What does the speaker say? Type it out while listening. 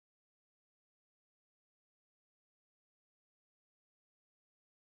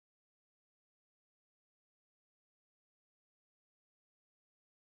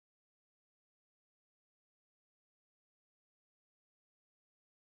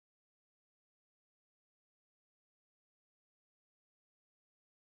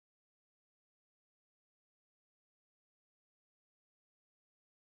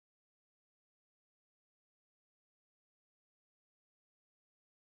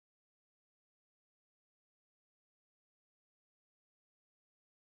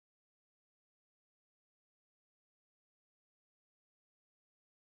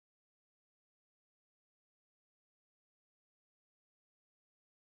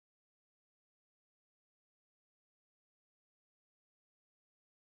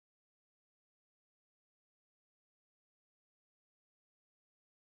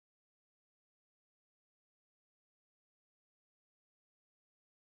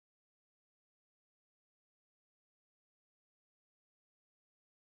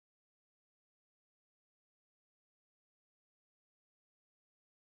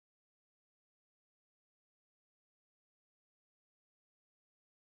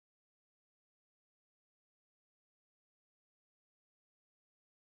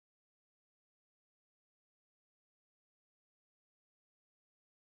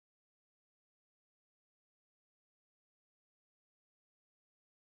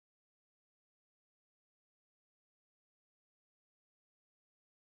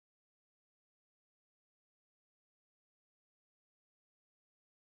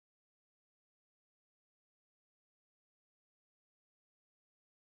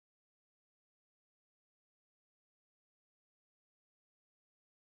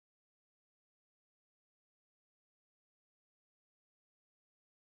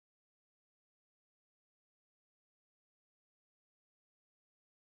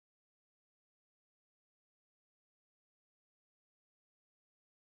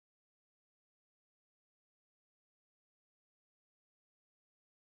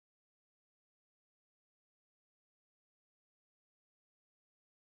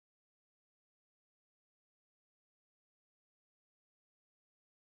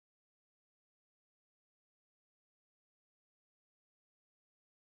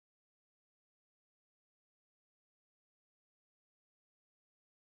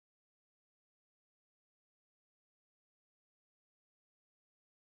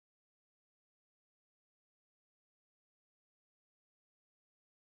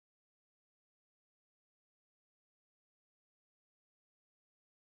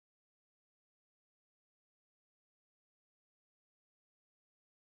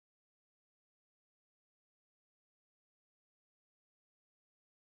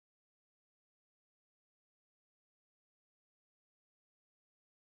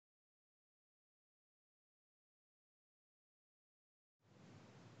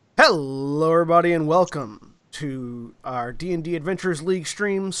Hello everybody and welcome to our D&D Adventures League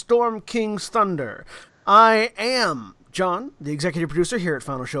stream, Storm King's Thunder. I am John, the executive producer here at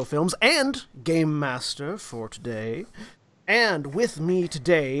Final Show Films and game master for today. And with me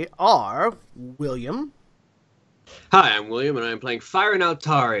today are William. Hi, I'm William and I'm playing Firen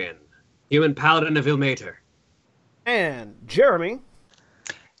Altarian, human paladin of Ilmater. And Jeremy.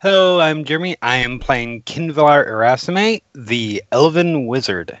 Hello, I'm Jeremy. I am playing Kinvalar Erasime, the Elven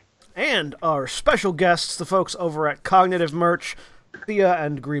Wizard. And our special guests, the folks over at Cognitive Merch, Thea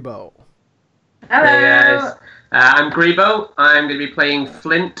and Grebo. Hello! Hey guys, I'm Grebo. I'm going to be playing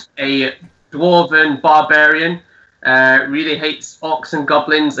Flint, a dwarven barbarian. Really hates orcs and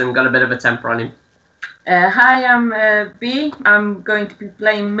goblins and got a bit of a temper on him. Hi, I'm B. I'm going to be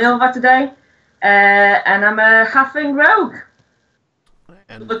playing Milva today. And I'm a halfling rogue.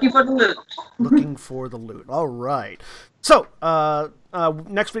 And looking for the loot. Looking for the loot. All right. So,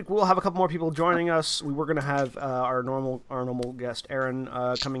 next week we'll have a couple more people joining us. We were going to have our normal guest Aaron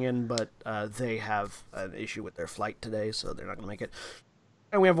coming in, but they have an issue with their flight today, so they're not going to make it.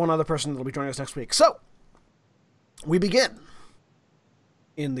 And we have one other person that will be joining us next week. So, we begin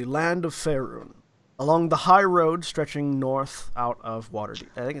in the land of Faerun, along the high road stretching north out of Waterdeep.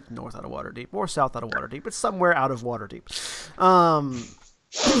 I think it's north out of Waterdeep, or south out of Waterdeep. It's somewhere out of Waterdeep.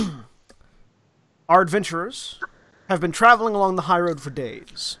 Our adventurers have been traveling along the high road for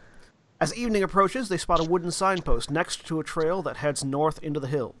days. As evening approaches, they spot a wooden signpost next to a trail that heads north into the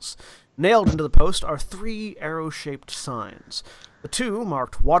hills. Nailed into the post are 3 arrow-shaped signs. The 2,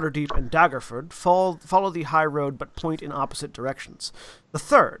 marked Waterdeep and Daggerford, follow the high road but point in opposite directions. The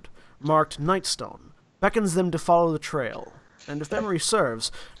 3rd, marked Nightstone, beckons them to follow the trail. And if memory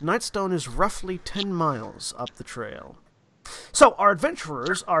serves, Nightstone is roughly 10 miles up the trail. So, our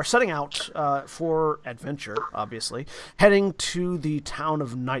adventurers are setting out for adventure, obviously, heading to the town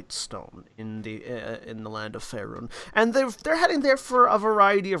of Nightstone in the land of Faerun. And they're heading there for a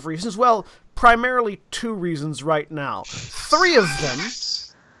variety of reasons. Well, primarily 2 reasons right now. 3 of them,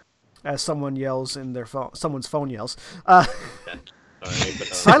 as someone yells in their phone, someone's phone yells.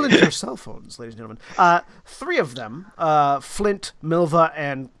 Silence your cell phones, ladies and gentlemen. 3 of them, Flint, Milva,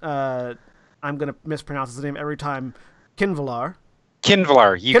 and I'm going to mispronounce his name every time, Kinvalar,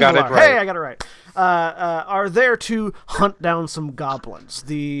 you got it right. Hey, I got it right. Are there to hunt down some goblins.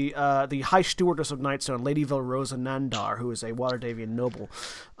 The High Stewardess of Nightstone, Lady Velrosa Nandar, who is a Waterdavian noble,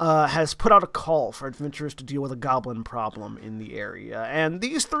 has put out a call for adventurers to deal with a goblin problem in the area, and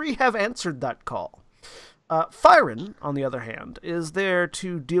these 3 have answered that call. Firen, on the other hand, is there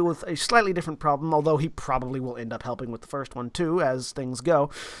to deal with a slightly different problem, although he probably will end up helping with the first one too, as things go.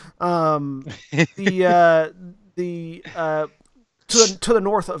 To the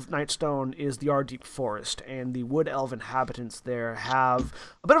north of Nightstone is the Ardeep Forest, and the Wood Elf inhabitants there have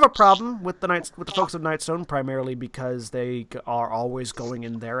a bit of a problem with the folks of Nightstone, primarily because they are always going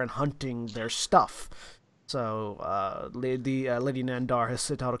in there and hunting their stuff. So, Lady Nandar has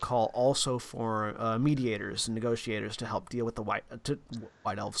sent out a call also for mediators and negotiators to help deal with the wood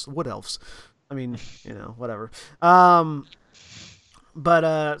elves. I mean, you know, whatever.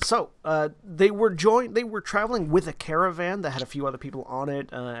 They were traveling with a caravan that had a few other people on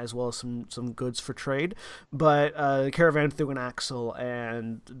it, as well as some goods for trade. But the caravan threw an axle,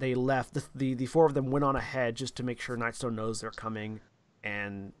 and they left. The 4 of them went on ahead just to make sure Nightstone knows they're coming,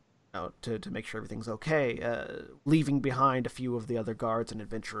 and to make sure everything's okay, leaving behind a few of the other guards and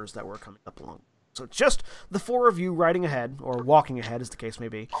adventurers that were coming up along. So it's just the 4 of you riding ahead, or walking ahead, as the case may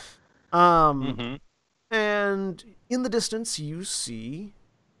be. And in the distance, you see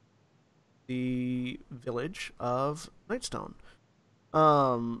the village of Nightstone.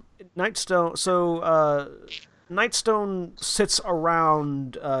 Nightstone sits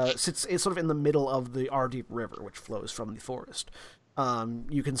around, it's sort of in the middle of the Ardeep River, which flows from the forest.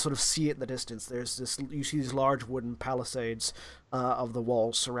 You can sort of see it in the distance. You see these large wooden palisades of the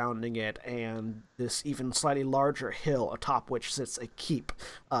walls surrounding it, and this even slightly larger hill atop which sits a keep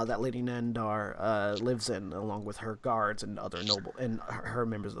that Lady Nandar lives in, along with her guards and other noble and her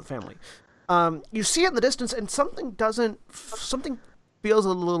members of the family. You see it in the distance, and something feels a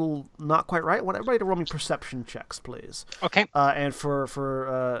little not quite right. I want everybody to roll me perception checks, please. Okay. And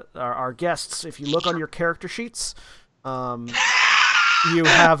for our guests, if you look on your character sheets, you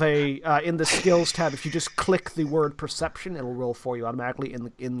have in the skills tab, if you just click the word perception, it'll roll for you automatically in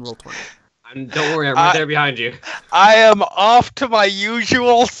Roll20. Don't worry, I'm right there behind you. I am off to my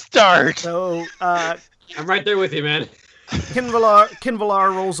usual start. So, I'm right there with you, man.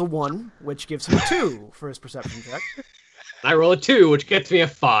 Kinvalar rolls a 1, which gives him a 2 for his perception check. I roll a 2, which gets me a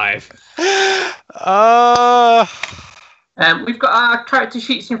 5. We've got our character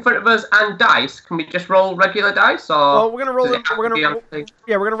sheets in front of us and dice. Can we just roll regular dice, or? Well, we're gonna roll does them. it have to be on-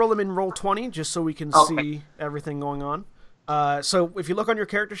 We're gonna roll them in roll 20 just so we can see everything going on. So if you look on your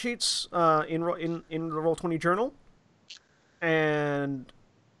character sheets in the roll 20 journal, and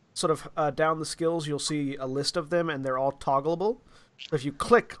sort of down the skills, you'll see a list of them, and they're all toggleable. So if you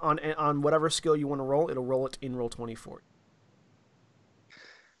click on whatever skill you want to roll, it'll roll it in roll 20 for you.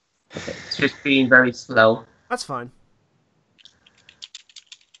 Okay, it's just being very slow. That's fine.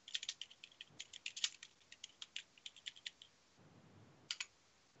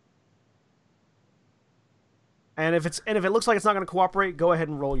 And if it looks like it's not going to cooperate, go ahead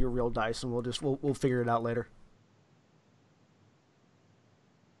and roll your real dice, and we'll figure it out later.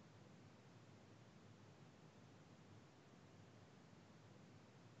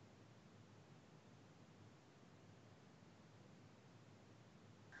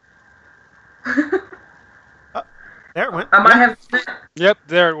 There it went. I might have. Yep,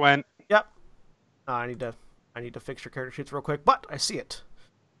 there it went. Yep. I need to fix your character sheets real quick, but I see it.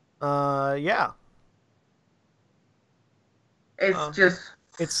 Yeah. It's just.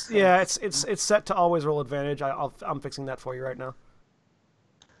 It's set to always roll advantage. I'm fixing that for you right now.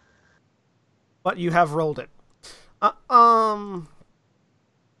 But you have rolled it. That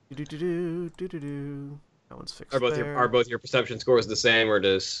one's fixed. Are both your perception scores the same, or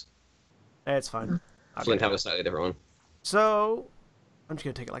does It's fine. Flint have a slightly different one? So I'm just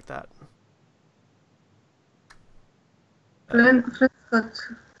gonna take it like that. Flint's got.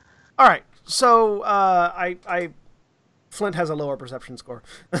 All right. So Flint has a lower perception score.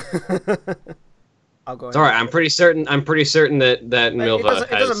 I'll go ahead. It's all right. I'm pretty certain that Milva It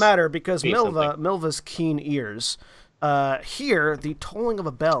doesn't matter because means something. Milva's keen ears hear the tolling of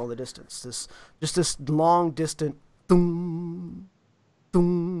a bell in the distance. This long distant doom,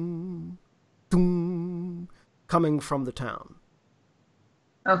 doom, doom coming from the town.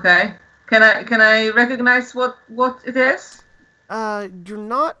 Okay. Can I recognize what it is? You're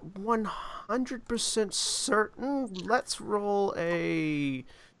not 100% certain. Let's roll a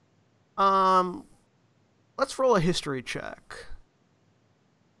history check.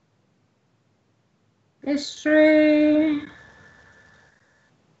 History.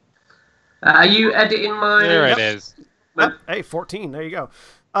 Are you editing my? There it is. Hey, 14. There you go.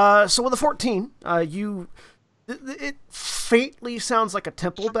 So with a 14, it faintly sounds like a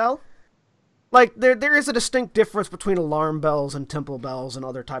temple bell. Like there is a distinct difference between alarm bells and temple bells and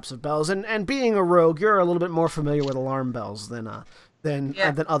other types of bells. And being a rogue, you're a little bit more familiar with alarm bells than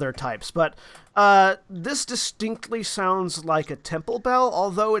other types. But this distinctly sounds like a temple bell,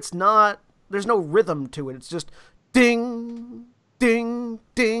 although it's not. There's no rhythm to it. It's just ding, ding,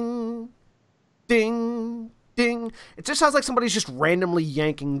 ding, ding, ding. It just sounds like somebody's just randomly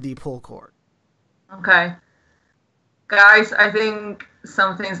yanking the pull cord. Okay. Guys, I think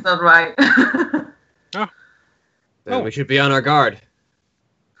something's not right. Then we should be on our guard.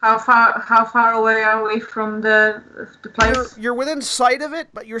 How far away are we from the place? You're within sight of it,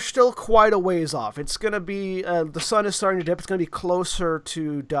 but you're still quite a ways off. It's going to be, the sun is starting to dip. It's going to be closer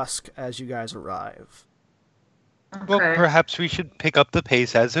to dusk as you guys arrive. Okay. Well, perhaps we should pick up the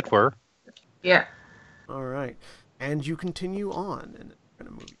pace, as it were. Yeah. All right. And you continue on, and I'm going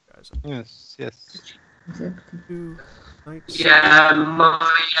to move you guys up Yes, yes. to night.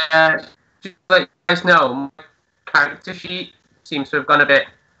 Yeah, just let you guys know, my character sheet seems to have gone a bit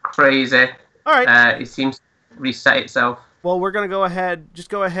crazy. All right. It seems to reset itself. Well, we're going to go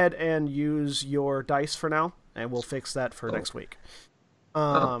ahead and use your dice for now, and we'll fix that for next week.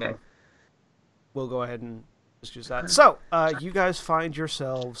 Okay. We'll go ahead and just use that. So, you guys find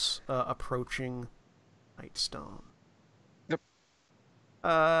yourselves approaching Nightstone. Yep.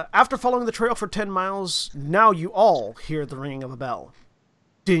 After following the trail for 10 miles, now you all hear the ringing of a bell.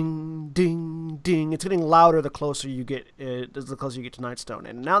 Ding, ding, ding. It's getting louder the closer you get to Nightstone.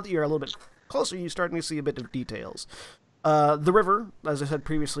 And now that you're a little bit closer, you're starting to see a bit of details. The river, as I said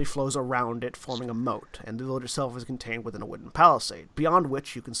previously, flows around it, forming a moat, and the village itself is contained within a wooden palisade, beyond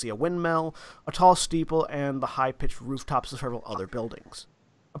which you can see a windmill, a tall steeple, and the high-pitched rooftops of several other buildings.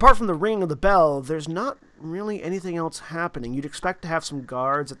 Apart from the ringing of the bell, there's not really anything else happening. You'd expect to have some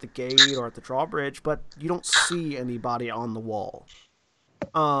guards at the gate or at the drawbridge, but you don't see anybody on the wall.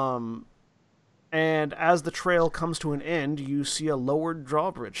 And as the trail comes to an end, you see a lowered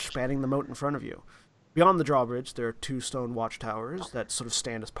drawbridge spanning the moat in front of you. Beyond the drawbridge, there are 2 stone watchtowers that sort of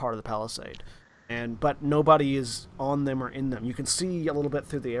stand as part of the palisade. But nobody is on them or in them. You can see a little bit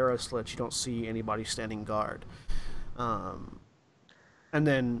through the arrow slits. You don't see anybody standing guard. And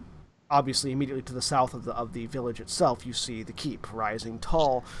then, obviously, immediately to the south of the village itself, you see the keep rising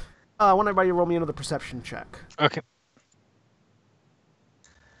tall. I want everybody to roll me another perception check. Okay.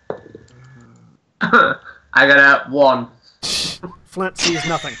 I got a 1. Flint sees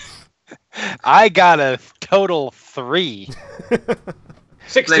nothing. I got a total 3.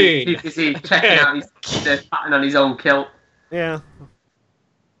 16. Flint's too busy checking out the pattern on his own kilt. Yeah.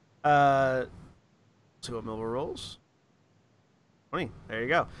 See what Milva rolls. 20. There you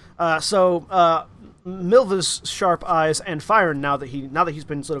go. Milva's sharp eyes and fire now that he's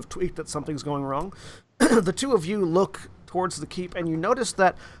been sort of tweaked that something's going wrong. The two of you look towards the keep, and you notice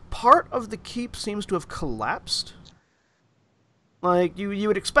that part of the keep seems to have collapsed. Like, you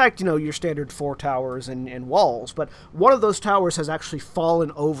would expect, your standard 4 towers and walls, but one of those towers has actually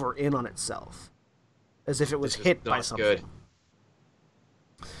fallen over in on itself. As if it was hit by something. Good.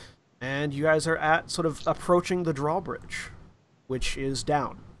 And you guys are at sort of approaching the drawbridge, which is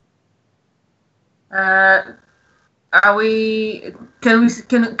down. Are we?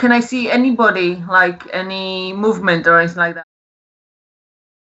 Can I see anybody, like any movement or anything like that?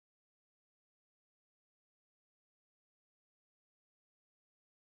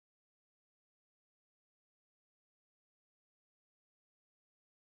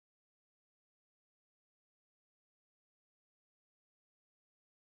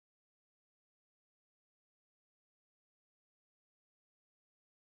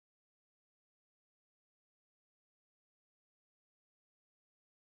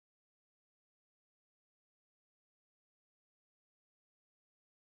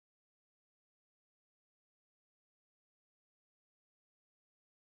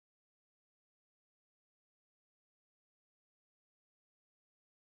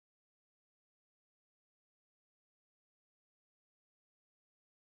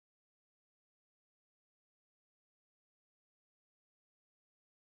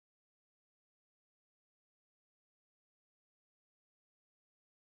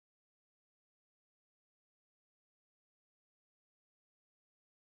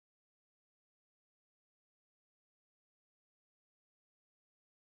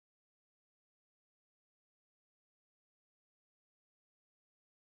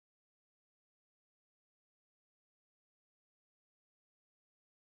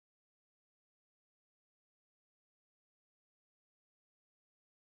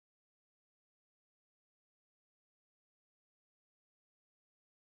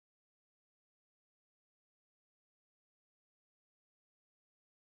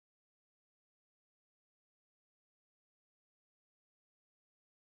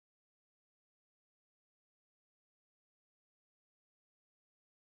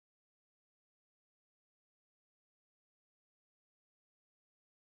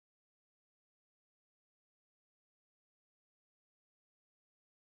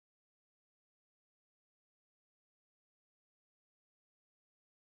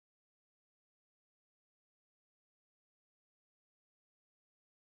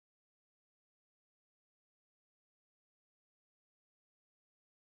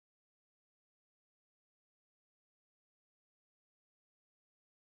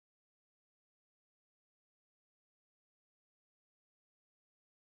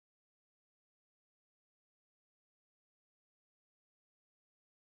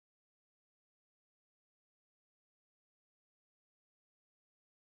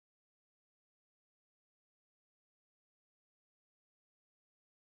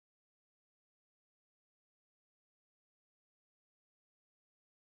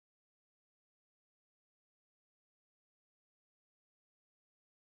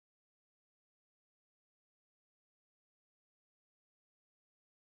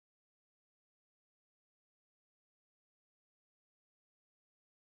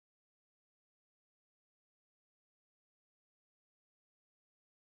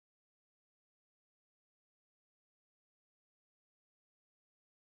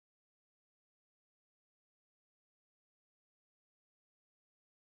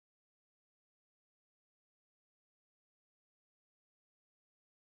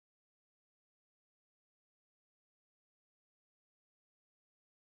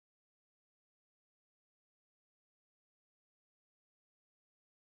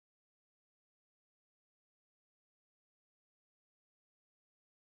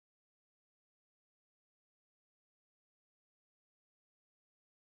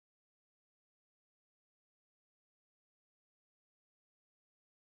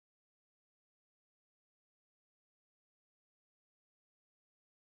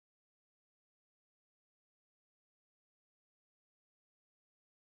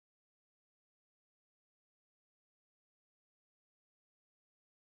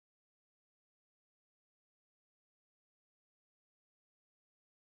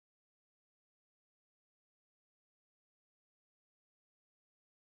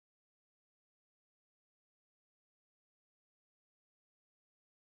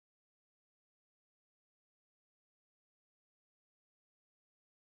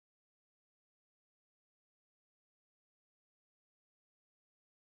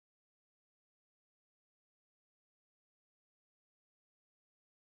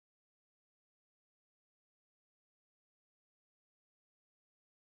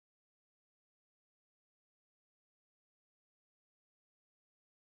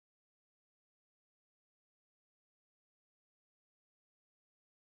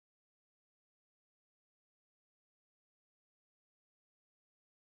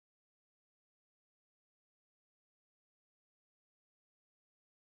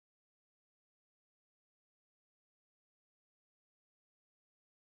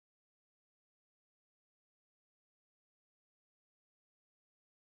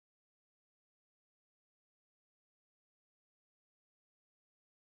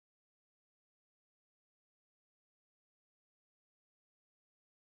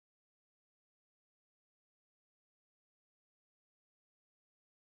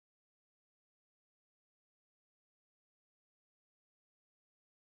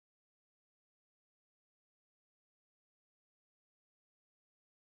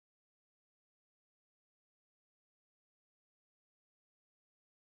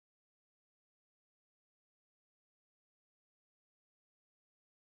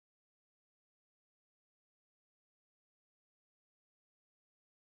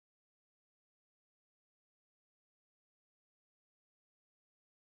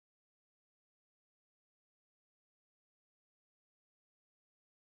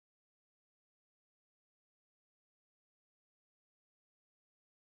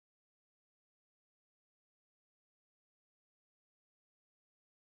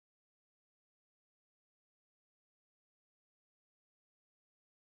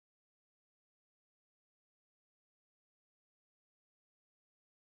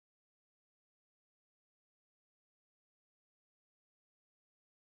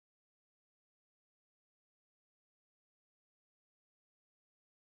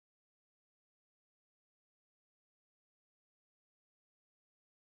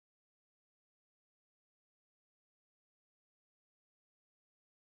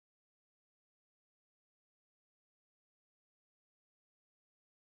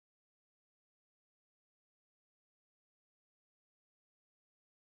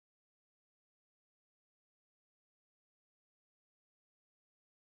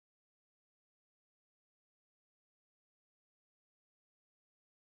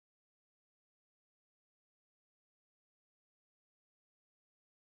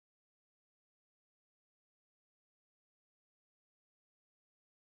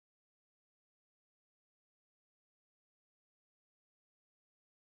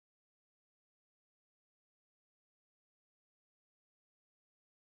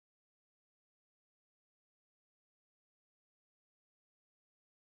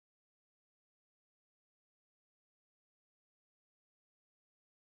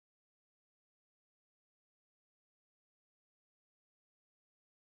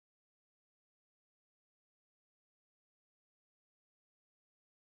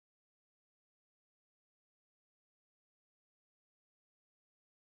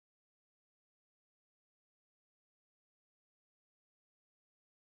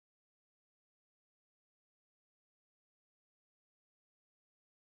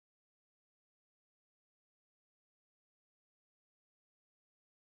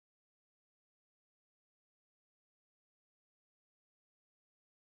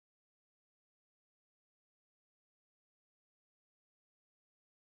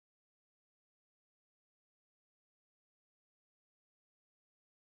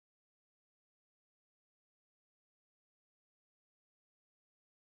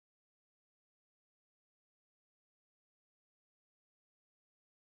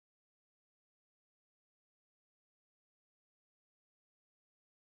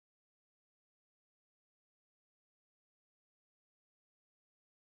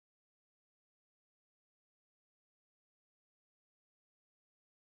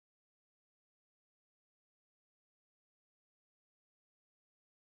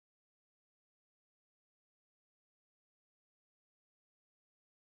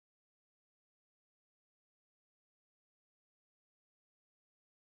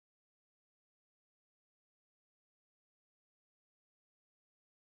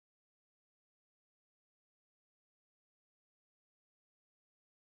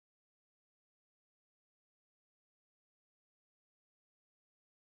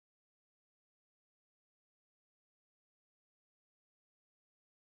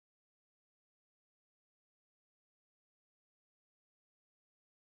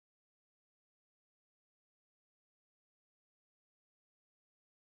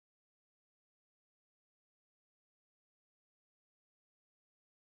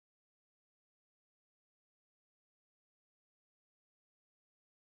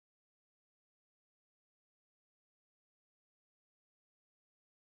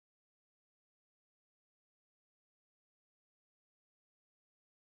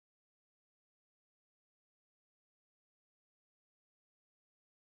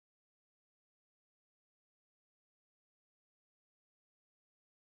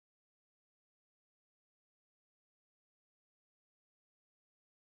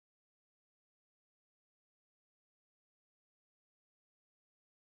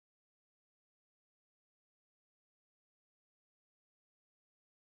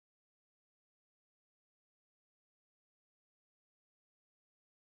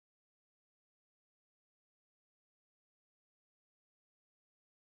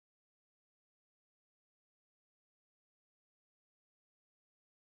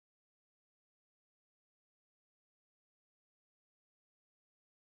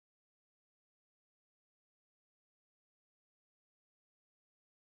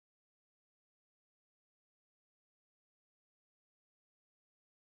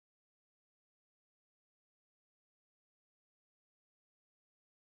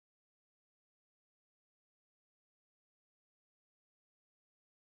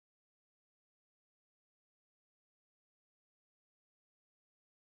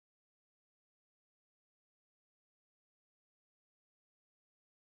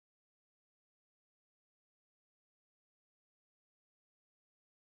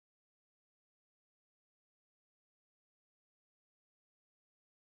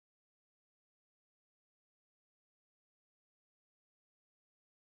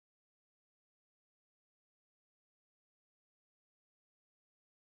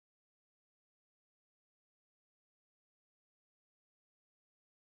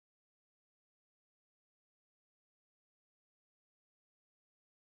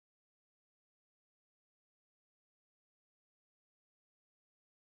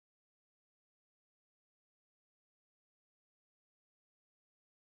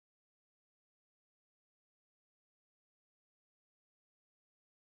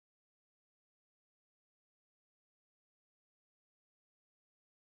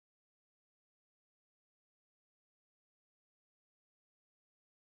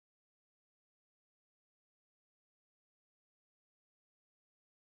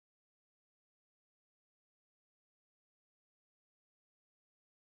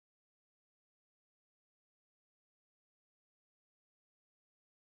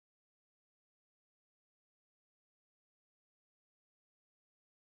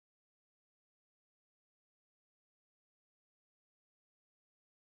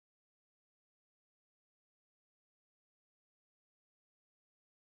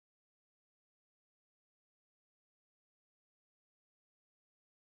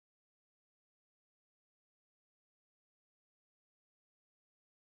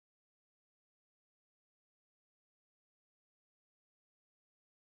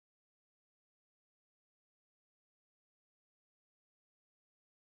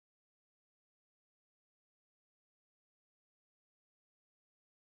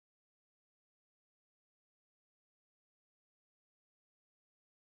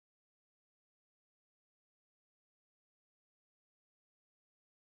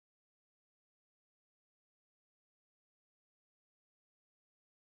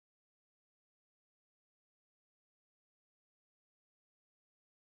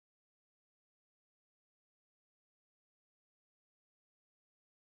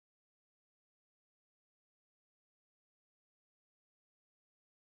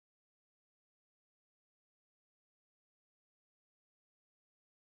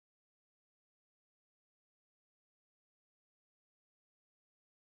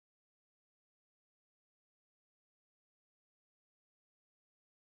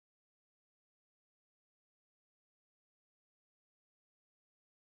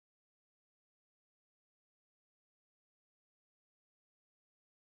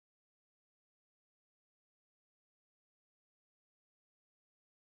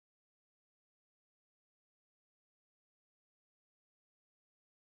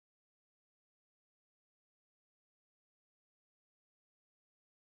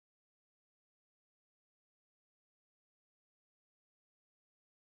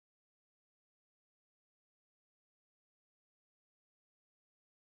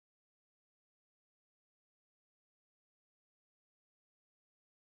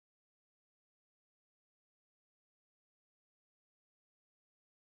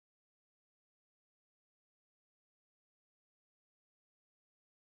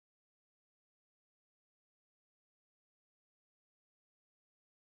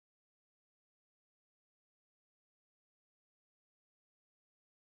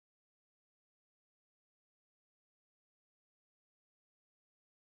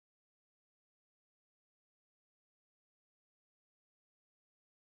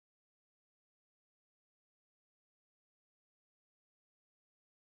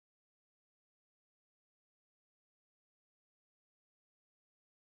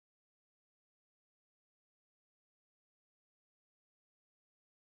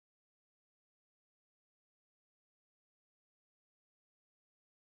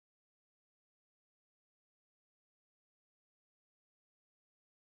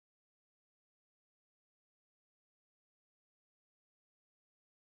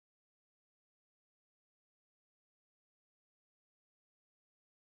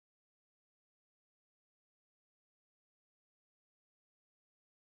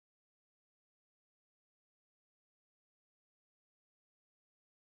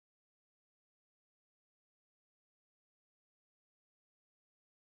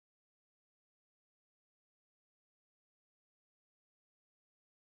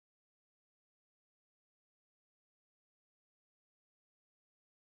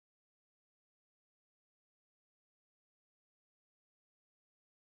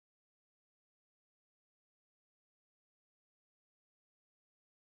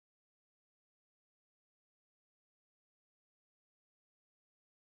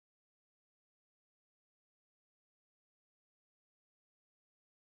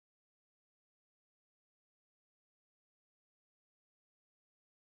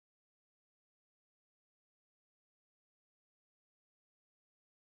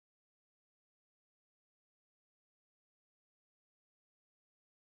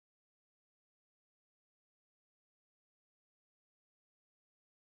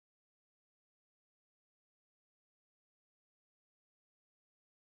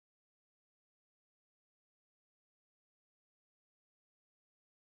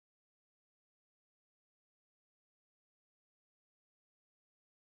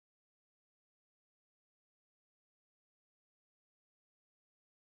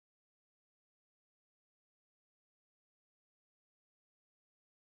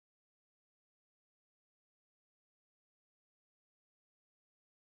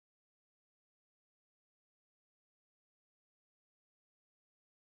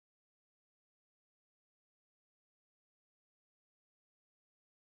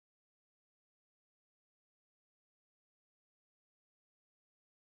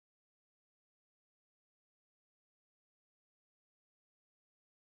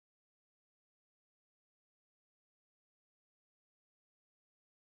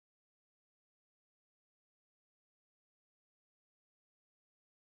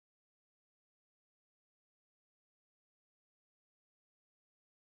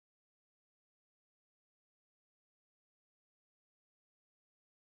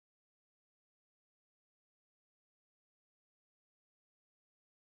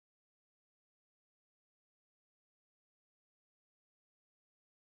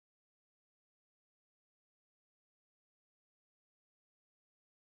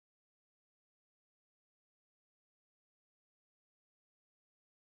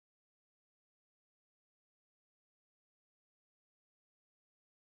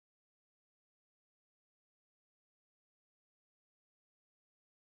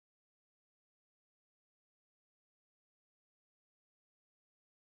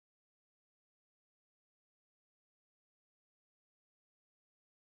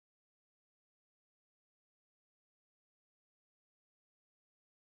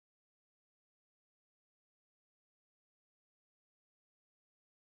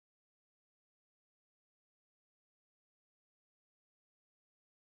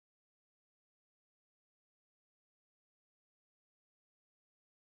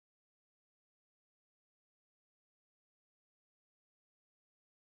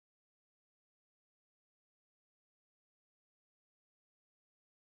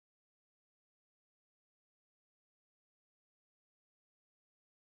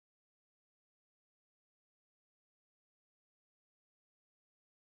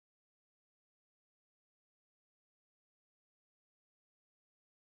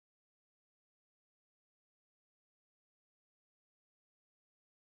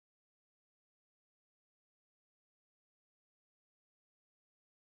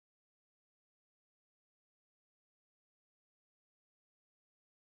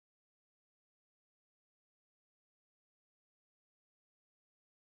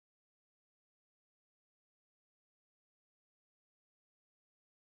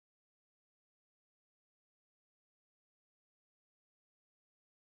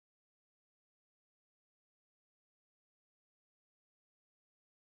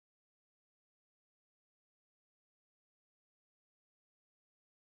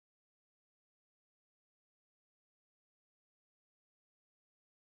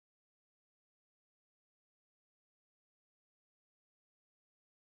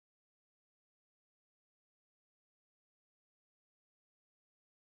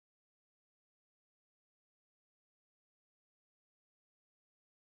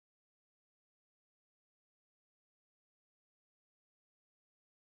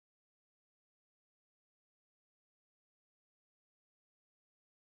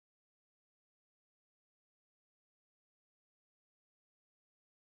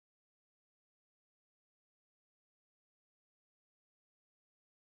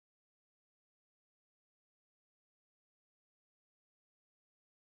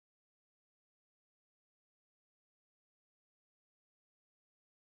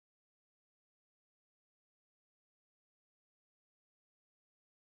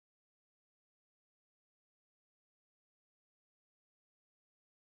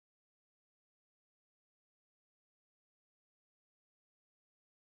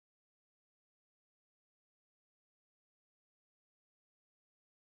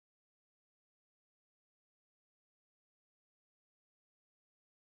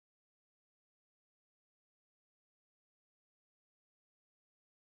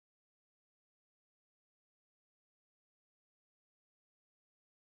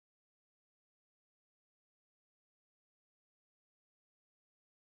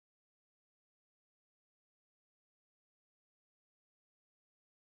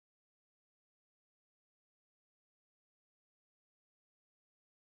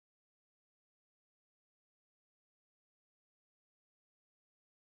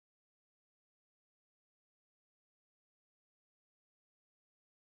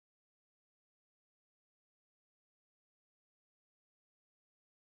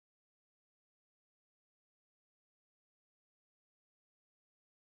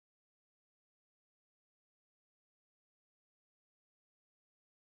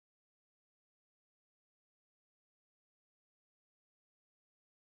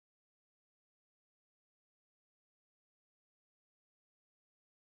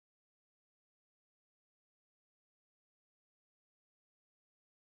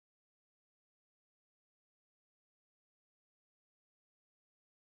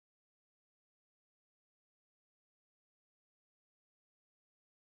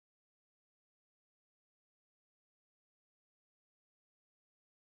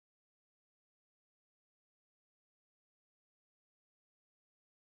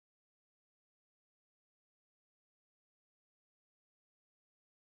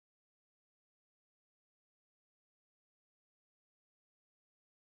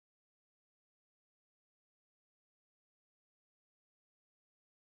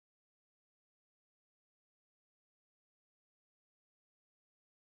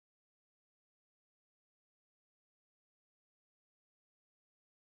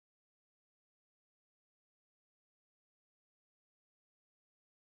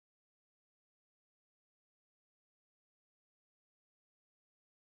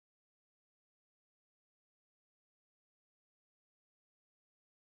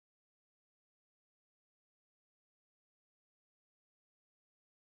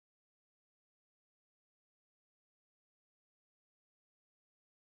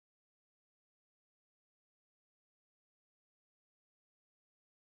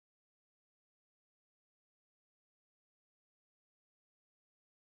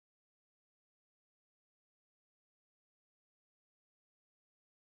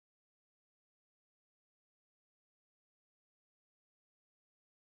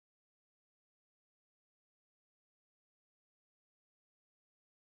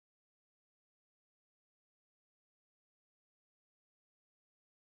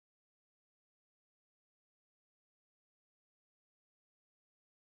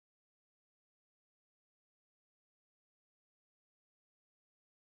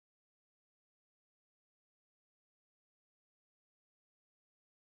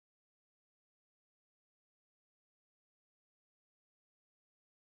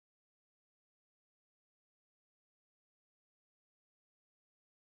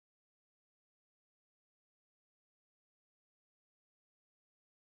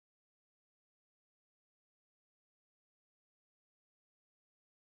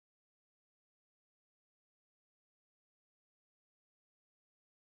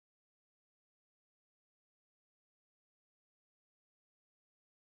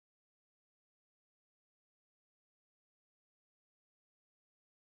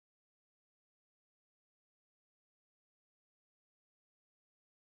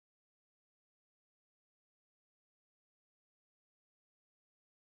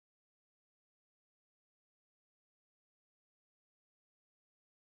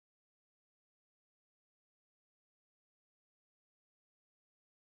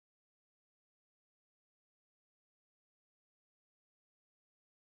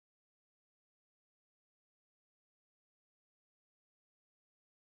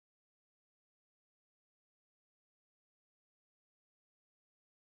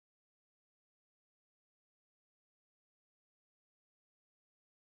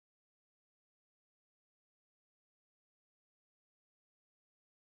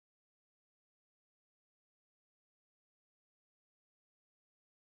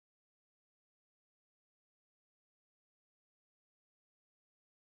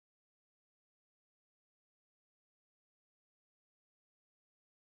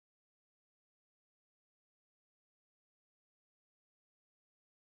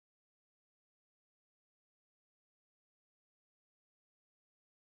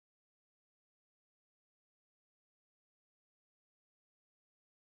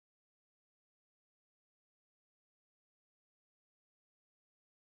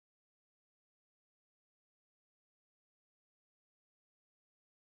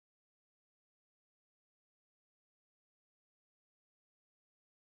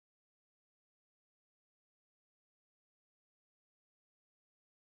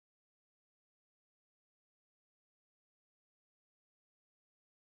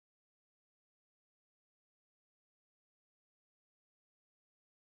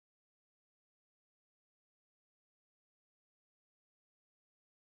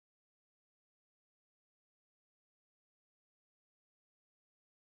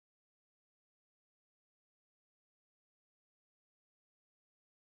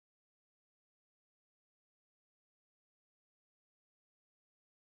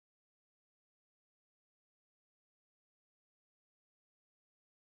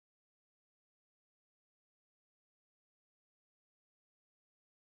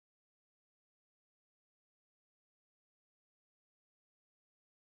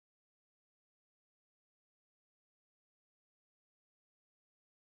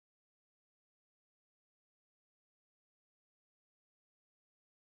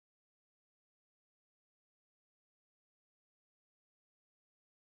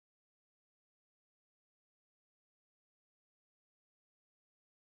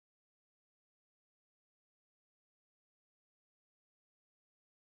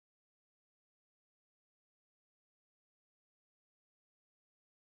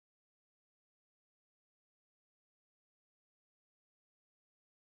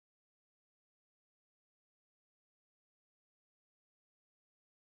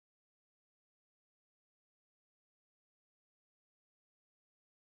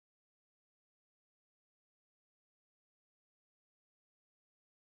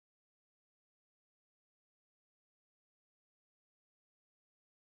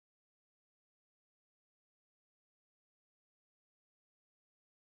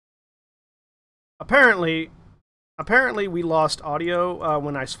 apparently we lost audio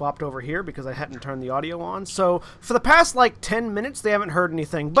when I swapped over here because I hadn't turned the audio on. So for the past like 10 minutes, they haven't heard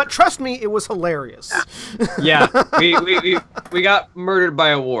anything. But trust me, it was hilarious. Yeah, we got murdered by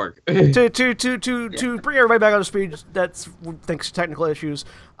a warg. to bring everybody back on speed, that's thanks to technical issues.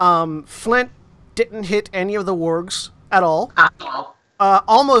 Flint didn't hit any of the wargs at all.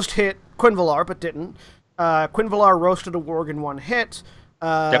 Almost hit Quinvalar, but didn't. Quinvalar roasted a warg in one hit,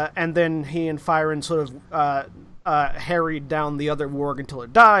 and then he and Fyron sort of harried down the other warg until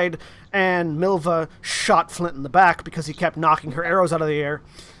it died, and Milva shot Flint in the back because he kept knocking her arrows out of the air.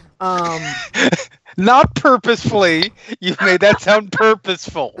 Not purposefully. You've made that sound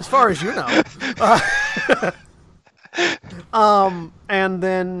purposeful. As far as you know. And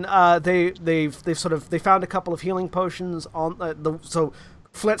then they found a couple of healing potions on so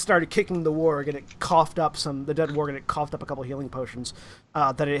Flint started kicking the warg, and it coughed up the dead warg, and it coughed up a couple of healing potions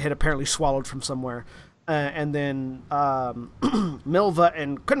that it had apparently swallowed from somewhere. And then Milva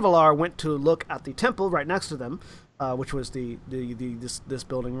and Quinvalar went to look at the temple right next to them, which was this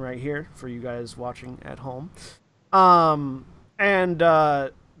building right here for you guys watching at home. And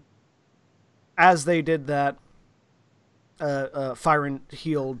as they did that, Fyron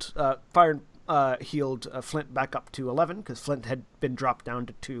healed Flint back up to 11 because Flint had been dropped down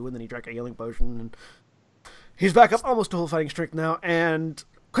to 2, and then he drank a healing potion, and he's back up almost to full fighting strength now. And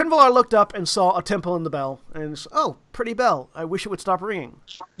Quinvalar looked up and saw a temple in the bell, and oh, pretty bell. I wish it would stop ringing.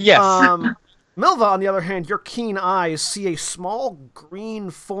 Yes. Milva, on the other hand, your keen eyes see a small green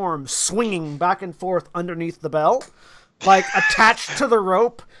form swinging back and forth underneath the bell, like attached to the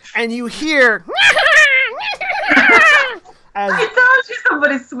rope, and you hear. I told you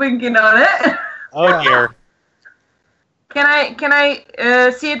somebody's swinging on it. Oh dear. Can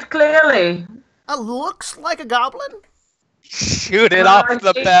I see it clearly? Looks like a goblin. Shoot it off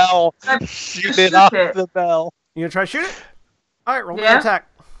the bell. Shoot it off the bell. You gonna try to shoot it? All right, roll me an attack.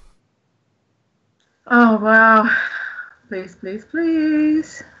 Oh wow! Please, please,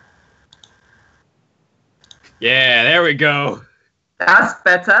 please. Yeah, there we go. That's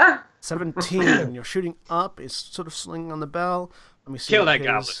better. 17. You're shooting up. Is sort of slinging on the bell. Let me see. Kill that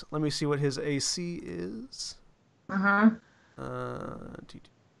goblin. Let me see what his AC is.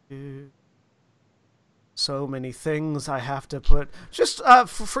 So many things I have to put. Just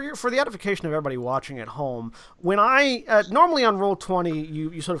for the edification of everybody watching at home, when I normally on Roll20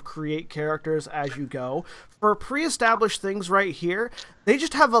 you sort of create characters as you go. For pre-established things right here, they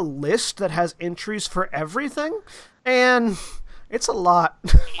just have a list that has entries for everything, and it's a lot.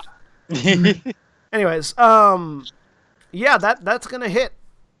 Anyways, yeah, that's gonna hit.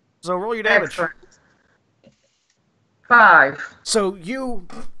 So roll your damage. Excellent. 5. So you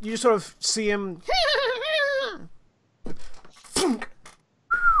sort of see him,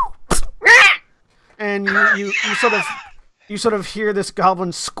 and you sort of hear this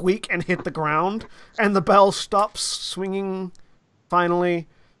goblin squeak and hit the ground, and the bell stops swinging finally,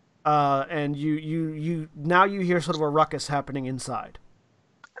 and you now hear sort of a ruckus happening inside.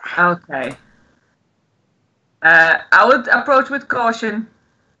 Okay. I would approach with caution.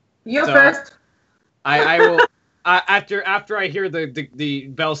 You first. I will. After I hear the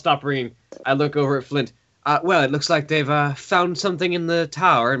bell stop ringing, I look over at Flint. Well, it looks like they've found something in the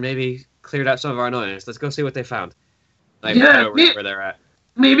tower and maybe cleared out some of our annoyance. Let's go see what they found. Like, Yeah, over me- where they're at.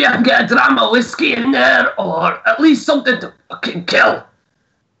 Maybe I can get a dram of whiskey in there, or at least something to fucking kill.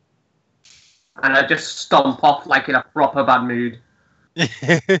 And I just stomp off like in a proper bad mood.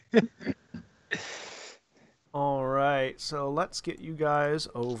 All right, so let's get you guys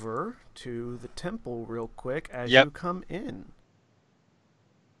over to the temple real quick as Yep. you come in.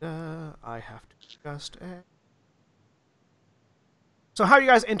 I have to just. So, how are you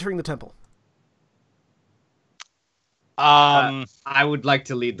guys entering the temple? I would like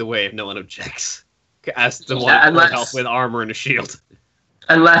to lead the way if no one objects. As the one Yeah, with unless- help with armor and a shield.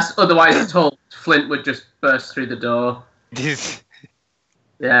 Unless otherwise told, Flint would just burst through the door.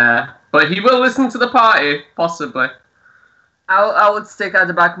 Yeah, but he will listen to the party, possibly. I would stick at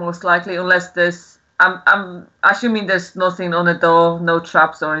the back most likely, unless there's. I'm assuming there's nothing on the door, no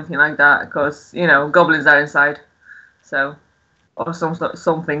traps or anything like that, because goblins are inside. So, or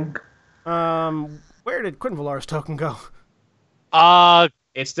something. Where did Quinvalar's token go?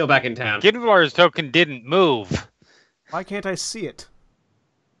 It's still back in town. Ginvalar's token didn't move. Why can't I see it?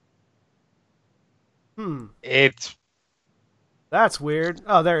 That's weird.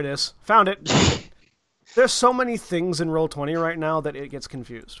 Oh, there it is. Found it. There's so many things in Roll20 right now that it gets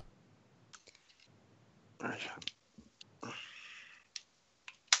confused.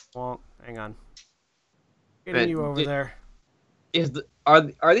 Well, hang on. Getting you over there.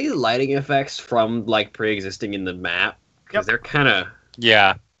 Are these lighting effects from like pre-existing in the map? Because they're kind of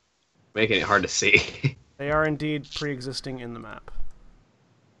making it hard to see. They are indeed pre-existing in the map.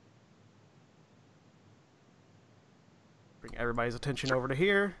 Bring everybody's attention over to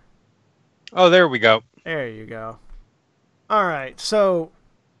here. Oh, there we go. There you go. Alright, so,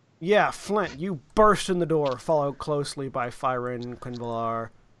 yeah, Flint, you burst in the door, followed closely by Fyrin, Quinvalar,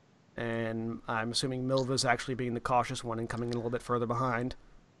 and I'm assuming Milva's actually being the cautious one and coming in a little bit further behind.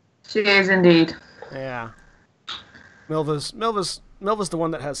 She is indeed. Yeah. Milva's the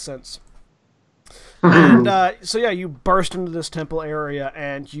one that has sense. And, so yeah, you burst into this temple area,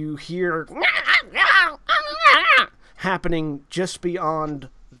 and you hear happening just beyond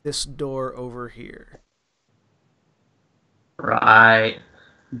this door over here. Right.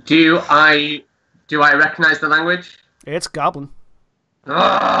 Do I recognize the language? It's Goblin.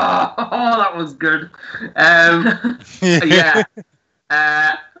 Oh, that was good. Yeah.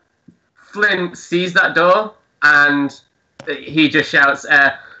 Flint sees that door and he just shouts,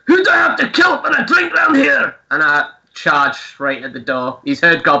 "Who do I have to kill for a drink round here?" And I charge straight at the door. He's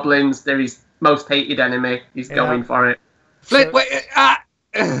heard goblins. They're his most hated enemy. He's going for it. Flint, wait!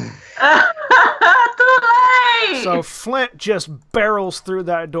 Too late! So Flint just barrels through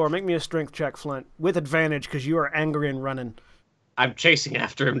that door. Make me a strength check, Flint, with advantage because you are angry and running. I'm chasing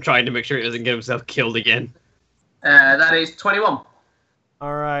after him, trying to make sure he doesn't get himself killed again. That is 21.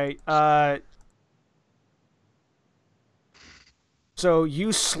 All right. So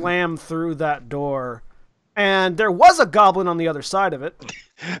you slam through that door, and there was a goblin on the other side of it.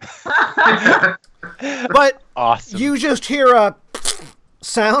 But Awesome. you just hear a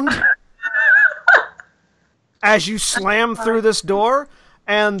sound as you slam through this door,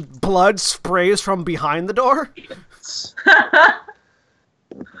 and blood sprays from behind the door.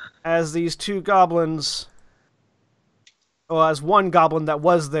 As these two goblins, well, as one goblin that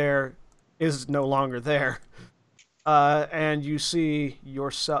was there is no longer there. And you see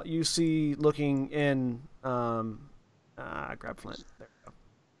yourself, looking in, grab Flint. There we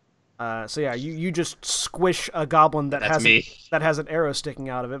go. So yeah, you just squish a goblin that has an arrow sticking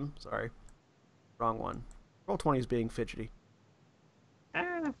out of him. Sorry. Wrong one. Roll20 is being fidgety.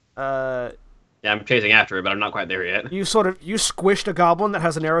 Yeah, I'm chasing after it, but I'm not quite there yet. You squished a goblin that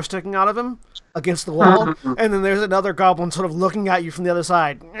has an arrow sticking out of him against the wall, and then there's another goblin sort of looking at you from the other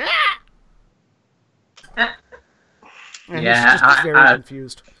side. And Yeah, he's just very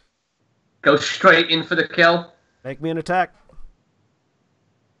confused. Go straight in for the kill. Make me an attack.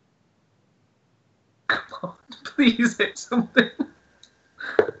 Come on, please hit something.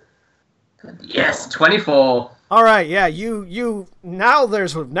 Yes, 24. All right, yeah, now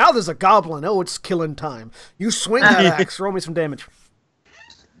there's a goblin. Oh, it's killing time. You swing that axe. Roll me some damage.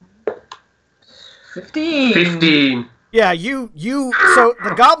 15. Yeah, so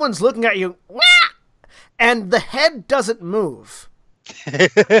the goblin's looking at you, and the head doesn't move.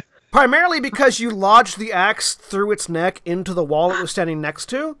 Primarily because you lodged the axe through its neck into the wall it was standing next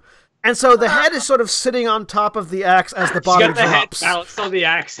to. And so the head is sort of sitting on top of the axe as the body got the drops. head balanced on the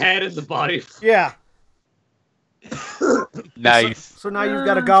axe head and the body. Yeah. Nice. So now you've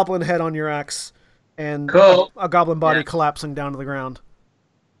got a goblin head on your axe, and Cool. a goblin body collapsing down to the ground.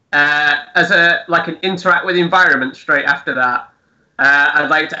 As an interact with the environment straight after that, I'd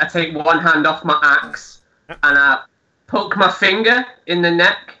like to take one hand off my axe and poke my finger in the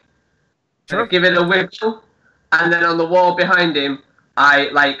neck, give it a wiggle, and then on the wall behind him,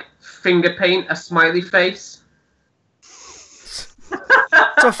 I finger paint a smiley face.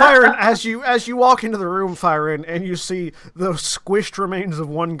 So Fyrin, as you walk into the room, Fyrin, and you see the squished remains of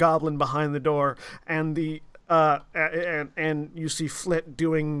one goblin behind the door, and and you see Flint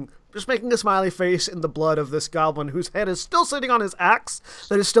just making a smiley face in the blood of this goblin whose head is still sitting on his axe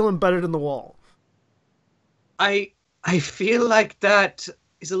that is still embedded in the wall. I feel like that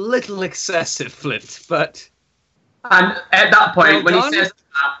is a little excessive, Flint, but... And at that point, Well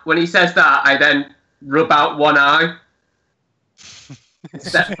when he says that, I then rub out one eye.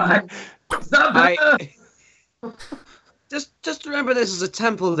 Step back. Step back. Just remember this is a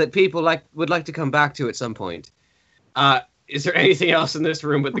temple that people would like to come back to at some point. Is there anything else in this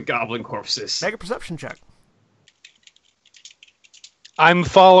room with the goblin corpses? Make a perception check. I'm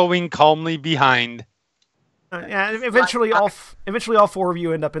following calmly behind. Yeah, eventually all four of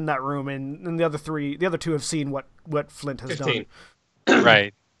you end up in that room, and the other two have seen what Flint has 15. done.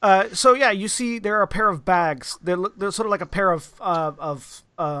 Right. So yeah, you see there are a pair of bags. They're sort of like a pair of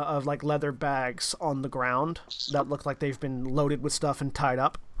like leather bags on the ground that look like they've been loaded with stuff and tied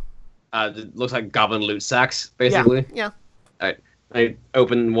up. It looks like goblin loot sacks, basically. Yeah. Alright. I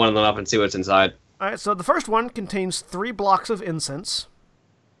open one of them up and see what's inside. All right, so the first one contains 3 blocks of incense,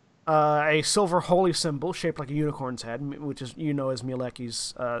 a silver holy symbol shaped like a unicorn's head, which is as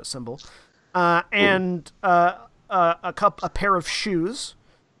Mieleki's symbol, and a pair of shoes,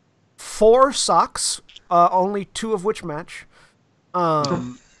 4 socks, only 2 of which match,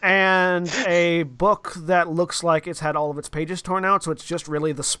 and a book that looks like it's had all of its pages torn out, so it's just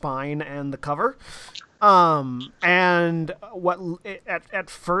really the spine and the cover. And what at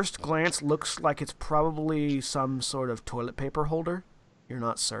first glance looks like it's probably some sort of toilet paper holder. You're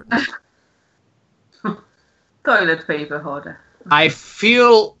not certain. Toilet paper holder. I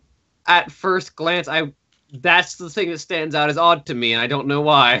feel at first glance, that's the thing that stands out as odd to me, and I don't know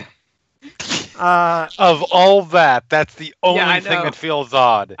why. Of all that, that's the only thing that feels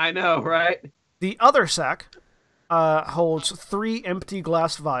odd. I know, right? The other sack holds 3 empty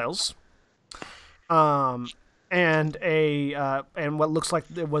glass vials. And what looks like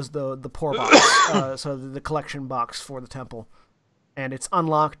it was the poor box, so the collection box for the temple, and it's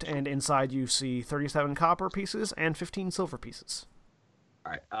unlocked. And inside you see 37 copper pieces and 15 silver pieces.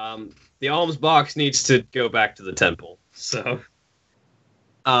 All right. The alms box needs to go back to the temple. So,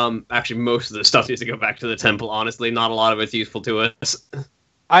 actually, most of the stuff needs to go back to the temple. Honestly, not a lot of it's useful to us.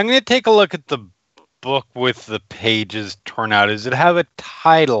 I'm gonna take a look at the book with the pages torn out. Does it have a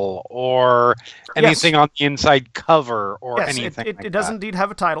title or anything on the inside cover or anything? It does indeed have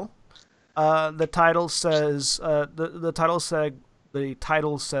a title. The title says the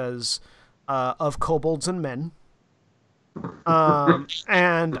title says Of Kobolds and Men.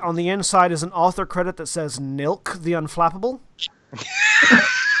 And on the inside is an author credit that says Nilk the Unflappable.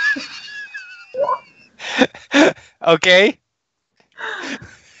 Okay.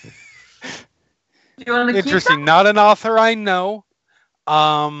 Do you want to Interesting. keep Not an author I know.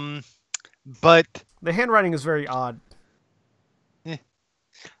 But the handwriting is very odd.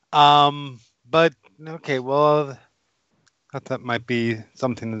 But okay, well, I thought that might be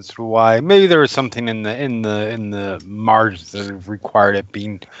something that's why maybe there was something in the margins that required it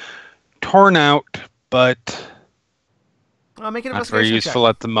being torn out, but Make an not investigation very useful check.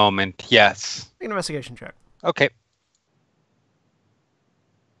 at the moment. Yes. Make an investigation check. Okay.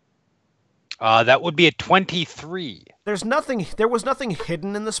 That would be a 23. There was nothing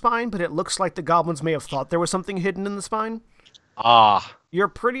hidden in the spine, but it looks like the goblins may have thought there was something hidden in the spine. Ah. You're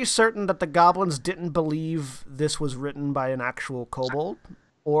pretty certain that the goblins didn't believe this was written by an actual kobold,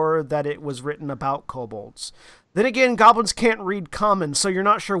 or that it was written about kobolds. Then again, goblins can't read common, so you're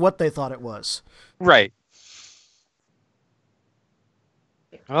not sure what they thought it was. Right.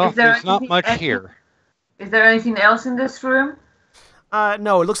 Well, Is there there's not anything- much here. Is there anything else in this room?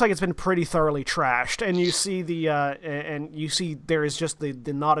 No, it looks like it's been pretty thoroughly trashed, and you see there is just the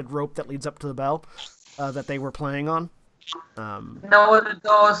knotted rope that leads up to the bell that they were playing on. No other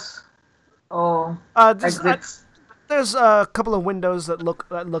doors or exits. There's a couple of windows that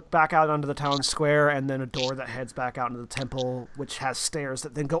look back out onto the town square, and then a door that heads back out into the temple, which has stairs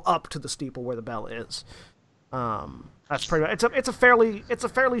that then go up to the steeple where the bell is. That's pretty much. It's a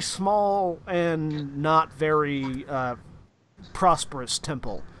fairly small and not very prosperous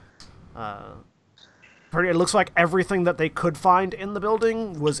temple. It looks like everything that they could find in the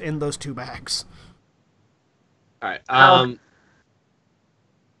building was in those 2 bags. All right.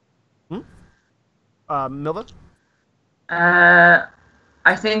 Milva?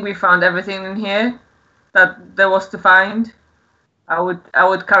 I think we found everything in here that there was to find. I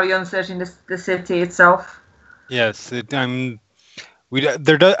would carry on searching the city itself. Yes, at the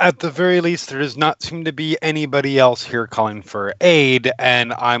very least, there does not seem to be anybody else here calling for aid,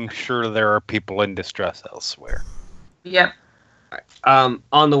 and I'm sure there are people in distress elsewhere. Yep.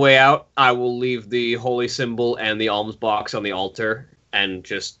 On the way out, I will leave the holy symbol and the alms box on the altar, and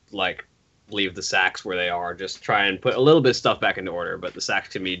just leave the sacks where they are. Just try and put a little bit of stuff back into order, but the sacks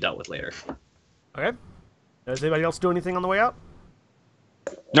can be dealt with later. Okay. Does anybody else do anything on the way out?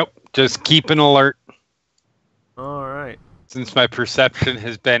 Nope, just keep an alert. All right. Since my perception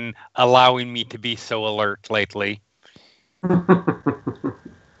has been allowing me to be so alert lately.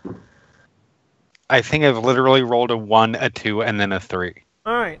 I think I've literally rolled a 1, a 2, and then a 3.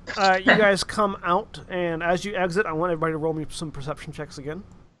 All right. You guys come out, and as you exit, I want everybody to roll me some perception checks again.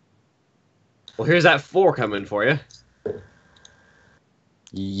 Well, here's that 4 coming for you.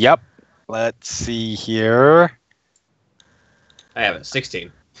 Yep. Let's see here. I have it.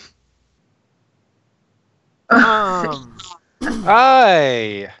 16.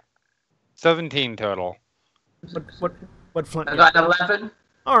 Aye. 17 total. What Flint? I got an 11.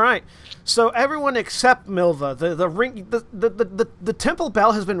 All right. So everyone except Milva, the temple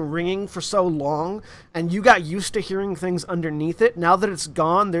bell has been ringing for so long, and you got used to hearing things underneath it. Now that it's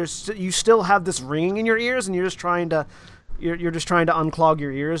gone, you still have this ringing in your ears, and you're just trying to unclog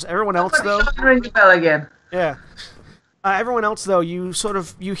your ears. Everyone else, though, Ring the bell again. yeah. Everyone else, though, you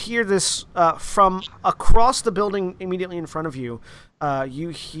hear this from across the building immediately in front of you. You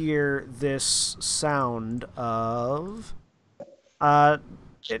hear this sound of.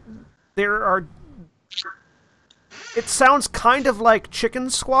 It sounds kind of like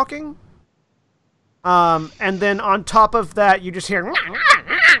chickens squawking. And then on top of that, you just hear.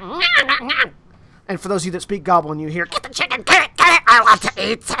 And for those of you that speak Goblin, you hear, "Get the chicken, get it, I want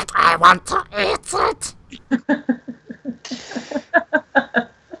to eat it, I want to eat it."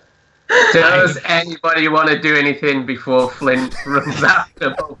 Does anybody want to do anything before Flint runs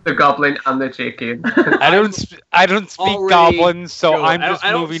after both the goblin and the chicken? I don't speak Goblin, so No, I'm just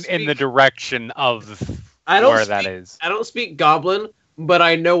I don't moving in the speak- direction of I don't where speak, that is. I don't speak Goblin, but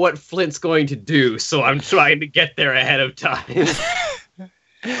I know what Flint's going to do, so I'm trying to get there ahead of time.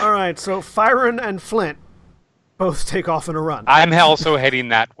 All right, so Fyron and Flint both take off in a run. I'm also heading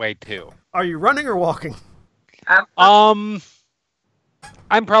that way too. Are you running or walking? I'm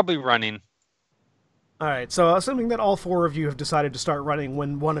probably running. All right, so assuming that all four of you have decided to start running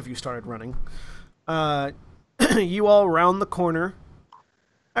when one of you started running, you all round the corner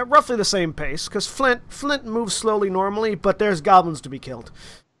at roughly the same pace, because Flint moves slowly normally, but there's goblins to be killed.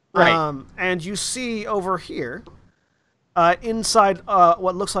 Right. And you see over here, inside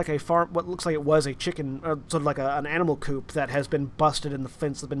what looks like it was a chicken, sort of like an animal coop that has been busted and the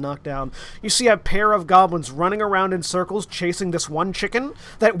fence has been knocked down. You see a pair of goblins running around in circles chasing this one chicken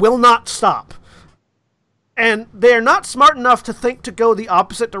that will not stop. And they're not smart enough to think to go the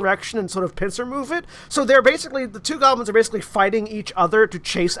opposite direction and sort of pincer move it. So the two goblins are basically fighting each other to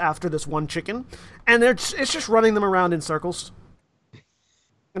chase after this one chicken. And it's just running them around in circles.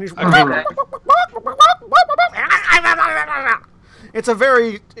 And he's... Okay. It's a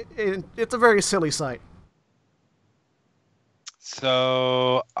very silly sight.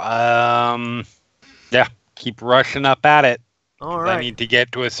 So, yeah, keep rushing up at it. All 'Cause right. I need to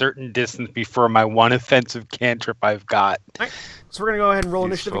get to a certain distance before my one offensive cantrip I've got. All right. So we're going to go ahead and roll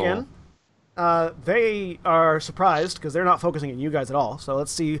initiative Useful. again. They are surprised because they're not focusing on you guys at all. So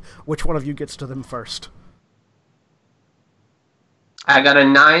let's see which one of you gets to them first. I got a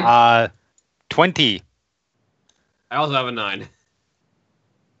 9. 20. I also have a 9.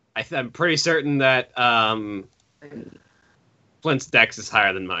 I'm pretty certain that Flint's dex is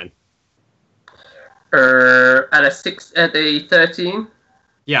higher than mine. At a 13.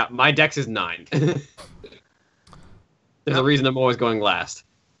 Yeah, my dex is 9. There's a reason I'm always going last.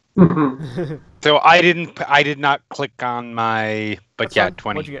 So I did not click on my, but That's yeah, fine.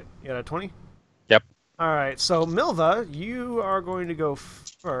 20. What'd you get? You got a 20? Yep. All right. So Milva, you are going to go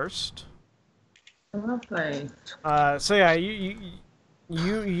first. Lovely. So yeah, you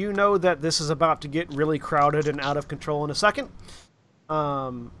know that this is about to get really crowded and out of control in a second.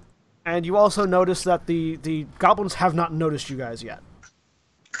 And you also notice that the goblins have not noticed you guys yet.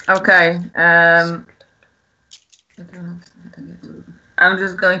 Okay. I'm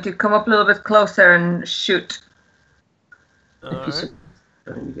just going to come up a little bit closer and shoot. All right.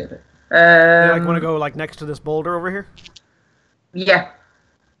 You get it. You want to go like next to this boulder over here? Yeah.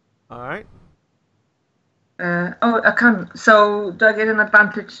 All right. I can't. So do I get an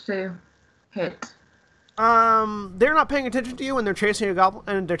advantage to hit? They're not paying attention to you, and they're chasing a goblin,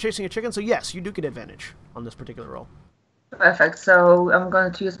 and they're chasing a chicken. So yes, you do get advantage on this particular roll. Perfect. So I'm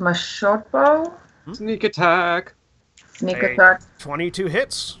going to use my short bow. Sneak attack. Sneak Hey. attack. 22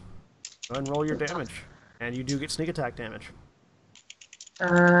 hits. Go ahead and roll your damage, and you do get sneak attack damage.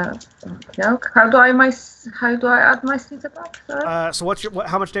 Yeah. How do I add my sneak attack? Sorry. So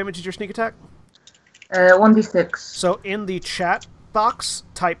how much damage is your sneak attack? 1d6. So in the chat box,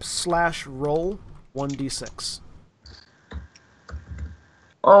 type /roll 1d6.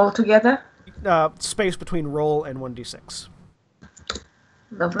 All together. Space between roll and 1d6.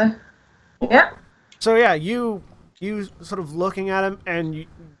 Lovely. Yeah. So yeah, you sort of looking at him, and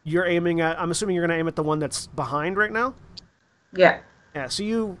you're aiming at. I'm assuming you're going to aim at the one that's behind right now. Yeah. Yeah. So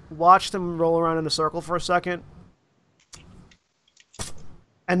you watch them roll around in a circle for a second,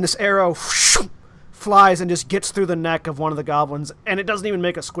 and this arrow flies and just gets through the neck of one of the goblins, and it doesn't even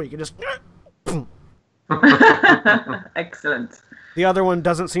make a squeak. It just. Excellent. The other one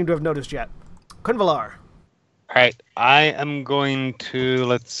doesn't seem to have noticed yet. Kunvalar. All right, I am going to,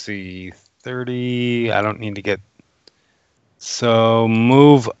 let's see, 30. I don't need to get. So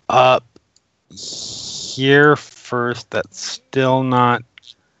move up here first. That's still not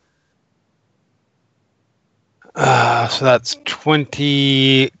So that's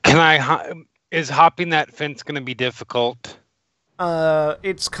 20. Is hopping that fence going to be difficult?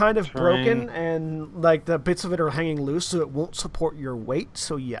 It's kind of Terrain. broken, and like the bits of it are hanging loose, so it won't support your weight.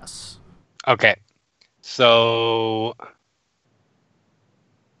 So yes. Okay. So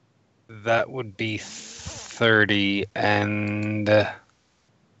that would be 30 and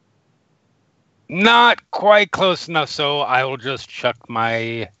not quite close enough, so I will just chuck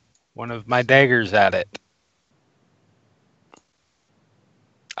one of my daggers at it.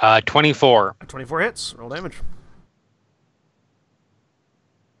 24. 24 hits. Roll damage.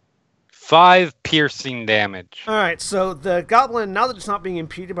 5 piercing damage. All right, so the goblin, now that it's not being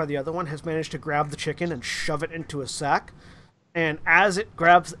impeded by the other one, has managed to grab the chicken and shove it into a sack. And as it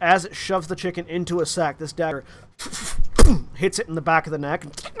shoves the chicken into a sack, this dagger hits it in the back of the neck.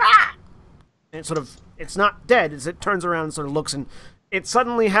 And it's not dead as it turns around and sort of looks, and it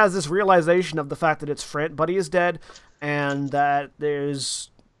suddenly has this realization of the fact that its friend buddy is dead, and that there's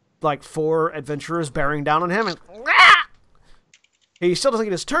like 4 adventurers bearing down on him, and he still doesn't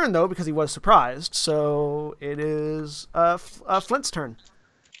get his turn though because he was surprised. So it is Flint's turn.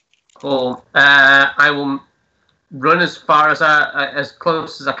 Cool. I will run as far as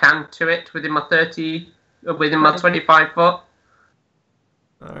close as I can to it within my 25 foot.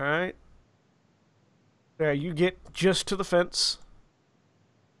 All right. There, you get just to the fence.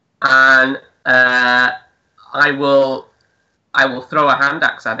 And I will throw a hand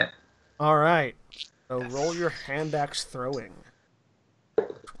axe at it. All right. So roll your hand axe throwing.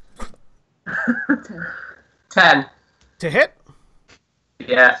 10. To hit?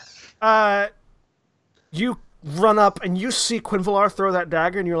 Yeah. You run up and you see Quinvalar throw that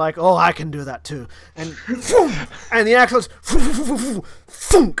dagger, and you're like, "Oh, I can do that too!" And and the axe goes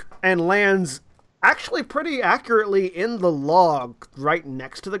thunk and lands actually pretty accurately in the log right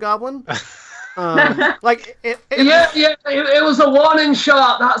next to the goblin. Like it was a warning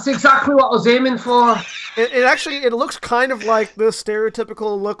shot. That's exactly what I was aiming for. It looks kind of like the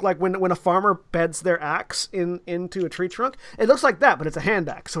stereotypical look like when a farmer beds their axe into a tree trunk. It looks like that, but it's a hand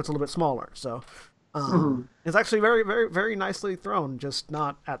axe, so it's a little bit smaller. So it's actually very, very, very nicely thrown, just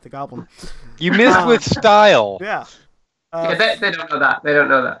not at the goblin. You missed with style. Yeah. They don't know that. They don't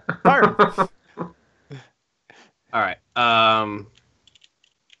know that. Fire. All right.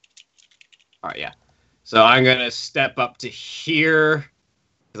 All right, yeah. So I'm going to step up to here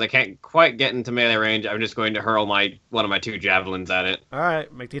because I can't quite get into melee range. I'm just going to hurl one of my 2 javelins at it. All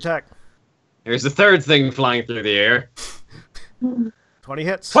right, make the attack. Here's the third thing flying through the air. 20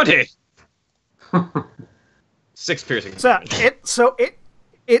 hits. 20! 6 piercing. So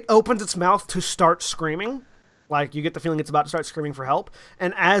it opens its mouth to start screaming. Like, you get the feeling it's about to start screaming for help.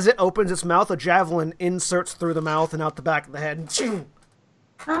 And as it opens its mouth, a javelin inserts through the mouth and out the back of the head.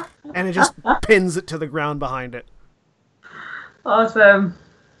 And it just pins it to the ground behind it. Awesome.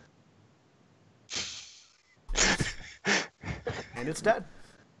 And it's dead.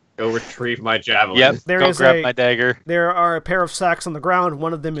 Go retrieve my javelin. Yep, go grab my dagger. There are a pair of sacks on the ground.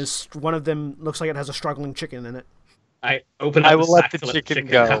 One of them looks like it has a struggling chicken in it. I open up I will the let sack the to chicken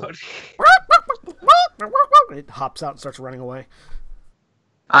go. out. It hops out and starts running away.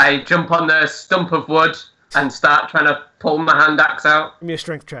 I jump on the stump of wood and start trying to pull my hand axe out. Give me a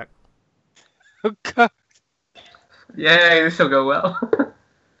strength check. Oh, God. Yay, this will go well.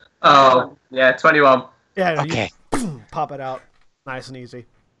 Oh, yeah, 21. Yeah, Okay. You pop it out. Nice and easy.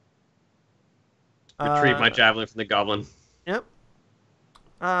 Retrieve my javelin from the goblin. Yep.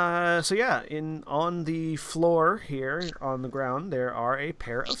 So yeah, on the floor here, on the ground, there are a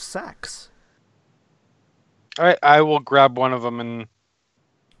pair of sacks. All right, I will grab one of them and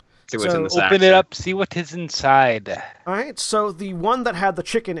See what's in the sack. open it up, see what is inside. All right, so the one that had the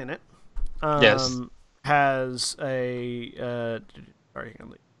chicken in it, Yes. has a sorry, I'm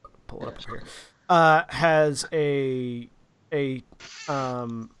gonna pull it up here. Has a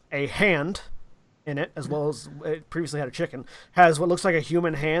hand in it, as well as it previously had a chicken. Has what looks like a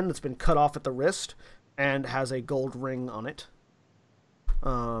human hand that's been cut off at the wrist, and has a gold ring on it.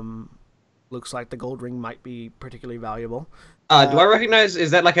 Looks like the gold ring might be particularly valuable. Do I recognize?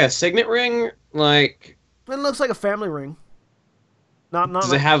 Is that like a signet ring? Like It looks like a family ring. Not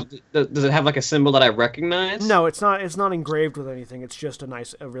does it have like a symbol that I recognize? No, it's not. It's not engraved with anything. It's just a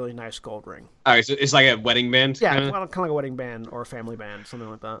really nice gold ring. All right, so it's like a wedding band. Yeah, kinda? kind of like a wedding band or a family band, something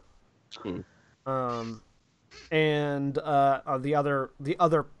like that. And the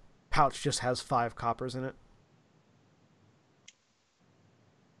other pouch just has 5 coppers in it.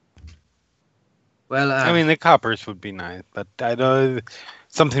 Well, I mean, the coppers would be nice, but I know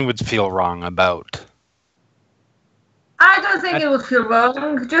something would feel wrong about. I don't think it would feel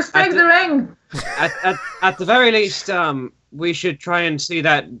wrong. Just take the ring. At the very least, we should try and see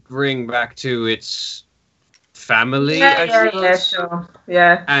that ring back to its family. Yeah, sure.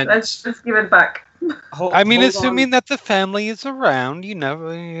 Yeah, And let's give it back. Assuming that the family is around,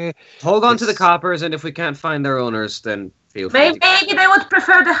 Hold on to the coppers, and if we can't find their owners, then feel free. Maybe they would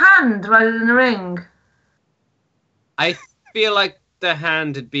prefer the hand rather than the ring. I feel like the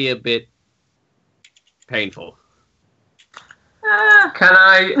hand would be a bit painful.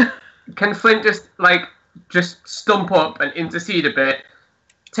 Can Flint just stump up and intercede a bit?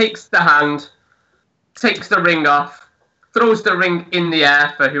 Takes the hand, takes the ring off, throws the ring in the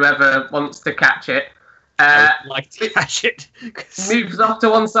air for whoever wants to catch it. I would like to catch it. Moves off to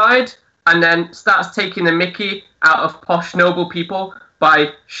one side and then starts taking the mickey out of posh noble people by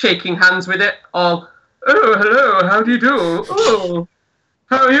shaking hands with it. All, oh, hello, how do you do? Oh,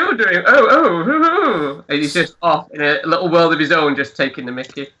 how are you doing? Oh. And he's just off in a little world of his own, just taking the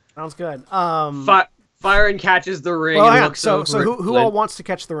mickey. Sounds good. Byron catches the ring. Well, and yeah, looks so over who all wants to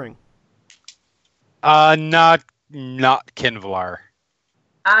catch the ring? Not Kinvalar.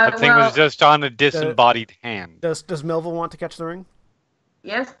 That thing was just on a disembodied hand. Does Melville want to catch the ring?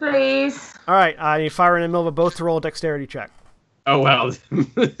 Yes, please. All right, I need Fyron and Melville both to roll a dexterity check. Oh, well,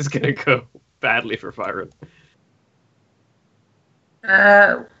 this is going to go badly for Byron.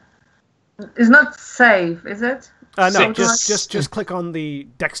 It's not save, is it? No, just click on the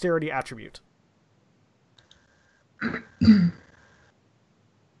dexterity attribute.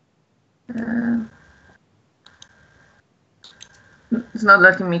 It's not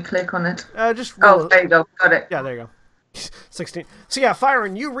letting me click on it. Just roll. Oh, there you go. Got it. Yeah, there you go. 16. So yeah,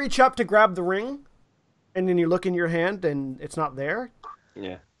 Fyron, you reach up to grab the ring, and then you look in your hand, and it's not there.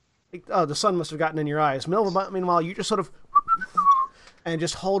 Yeah. Oh, the sun must have gotten in your eyes. Meanwhile, you just sort of and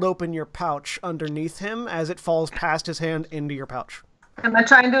just hold open your pouch underneath him as it falls past his hand into your pouch. Can I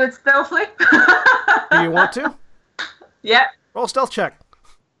try and do it stealthily? Do you want to? Yeah. Roll a stealth check.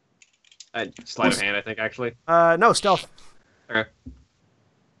 Sleight of hand, I think, actually. No, stealth. Okay.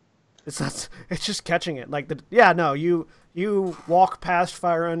 It's just catching it. You walk past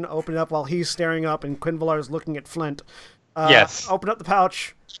Fyron, open it up while he's staring up, and Quinvalar is looking at Flint. Yes. Open up the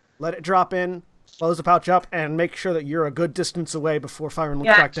pouch, let it drop in, close the pouch up, and make sure that you're a good distance away before Fyron looks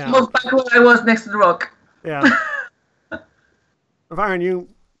back down. Move back where I was next to the rock. Yeah. Fyron, you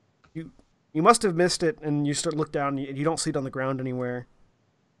must have missed it, and you start to look down, and you don't see it on the ground anywhere.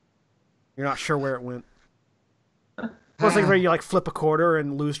 You're not sure where it went. It's like where you flip a quarter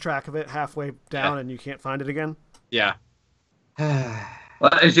and lose track of it halfway down, and you can't find it again. Yeah.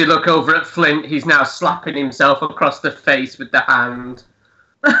 Well, as you look over at Flint, he's now slapping himself across the face with the hand.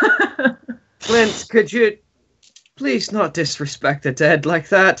 Flint, could you please not disrespect the dead like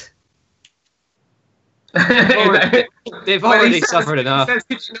that? They've already suffered enough. He says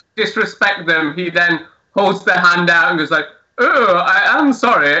he should not disrespect them. He then holds their hand out and goes like, "Oh, I am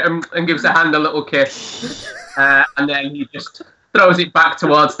sorry," and gives the hand a little kiss. And then he just throws it back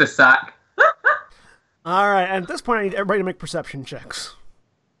towards the sack. All right, and at this point, I need everybody to make perception checks.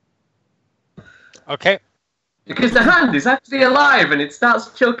 Okay. Because the hand is actually alive and it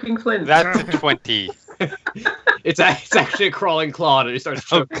starts choking Flint. That's a 20. It's actually a crawling claw and it starts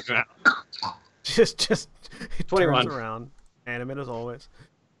choking out. Just it 21. turns around, animate as always.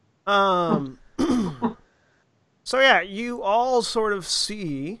 So yeah, you all sort of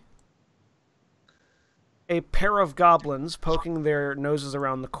see a pair of goblins poking their noses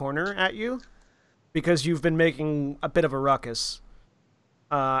around the corner at you because you've been making a bit of a ruckus.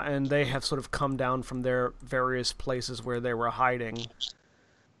 And they have sort of come down from their various places where they were hiding.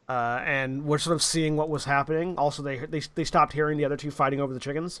 And we're sort of seeing what was happening. Also, they stopped hearing the other two fighting over the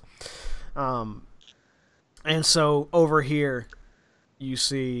chickens. And so over here, you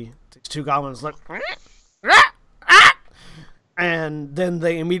see these two goblins look, and then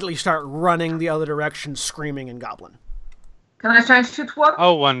they immediately start running the other direction, screaming in Goblin. Can I try and shoot one?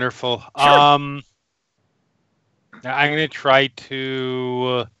 Oh, wonderful. Sure. I'm going to try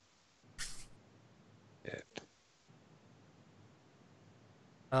to...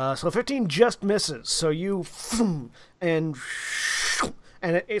 So 15 just misses. So you... And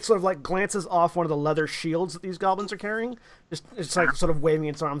it sort of glances off one of the leather shields that these goblins are carrying. It's sort of waving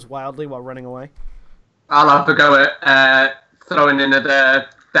its arms wildly while running away. I'll have a go at throwing in the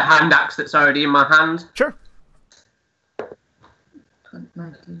hand axe that's already in my hand. Sure.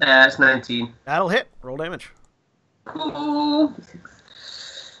 It's 19. That'll hit. Roll damage. Cool.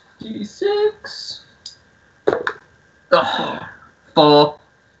 G6. Oh, 4.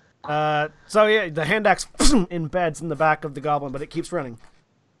 So yeah, the hand axe embeds in the back of the goblin, but it keeps running.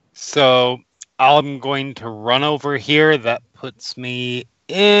 So I'm going to run over here. That puts me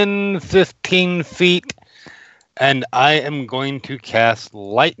in 15 feet. And I am going to cast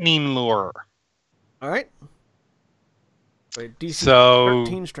Lightning Lure. All right. Wait, DC So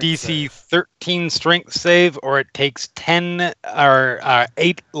 13 strength DC save. 13 strength save, or it takes 10 or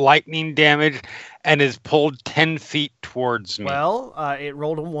 8 lightning damage and is pulled 10 feet towards me. Well, it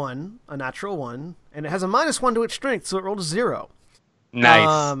rolled a natural 1, and it has a -1 to its strength, so it rolled a 0.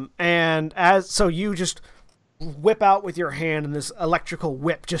 Nice. And so you just whip out with your hand, and this electrical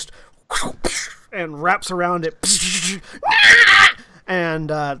whip just and wraps around it. And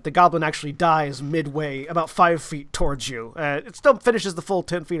the goblin actually dies midway, about 5 feet towards you. It still finishes the full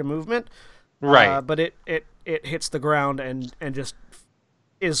 10 feet of movement, Right. but it hits the ground and just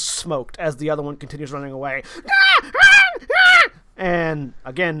is smoked as the other one continues running away. And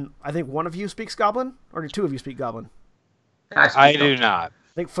again, I think one of you speaks Goblin, or do two of you speak Goblin? I do not.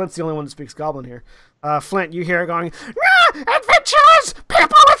 I think Flint's the only one that speaks Goblin here. Flint, you hear it going, "Adventurers!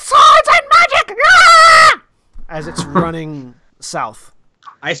 People with swords and magic!" as it's running south.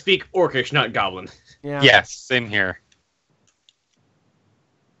 I speak Orcish, not Goblin. Yeah. Yes, same here.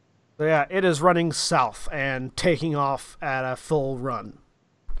 So yeah, it is running south and taking off at a full run.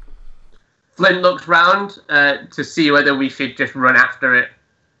 Flint looks round to see whether we should just run after it.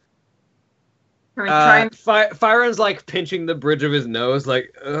 Can we try and... Fyron's like pinching the bridge of his nose,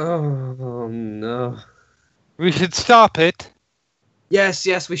 like, oh no. We should stop it.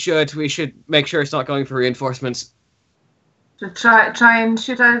 Yes, we should. We should make sure it's not going for reinforcements. to try and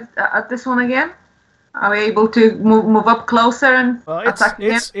shoot at this one again? Are we able to move up closer and attack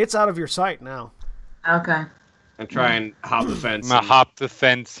again? It's out of your sight now. Okay. And try and hop the fence. I'm gonna hop the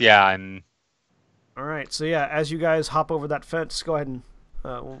fence, yeah, and All right, so yeah, as you guys hop over that fence, go ahead and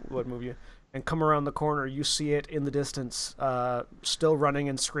what move you and come around the corner. You see it in the distance, still running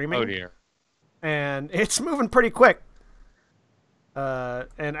and screaming. oh dear. And it's moving pretty quick.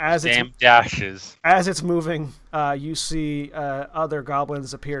 And as Damn dashes. it's moving, you see other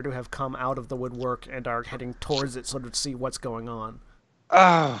goblins appear to have come out of the woodwork and are heading towards it, sort of to see what's going on.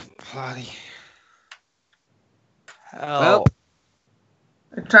 Oh, bloody hell. Well,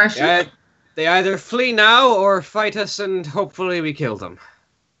 Try and shoot. yeah, they either flee now or fight us, and hopefully we kill them.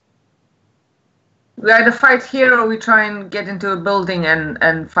 We either fight here or we try and get into a building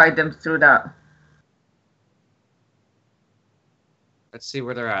and fight them through that. Let's see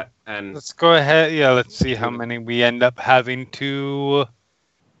where they're at. And Let's go ahead. Yeah, let's see how many we end up having to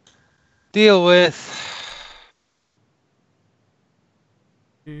deal with.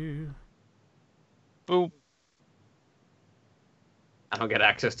 Boop. I don't get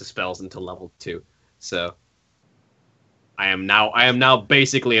access to spells until level 2, so I am now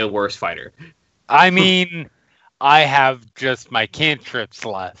basically a worse fighter. I mean, I have just my cantrips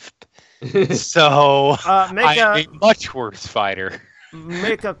left, so I'm a much worse fighter.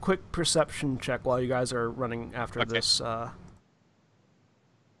 Make a quick perception check while you guys are running after this.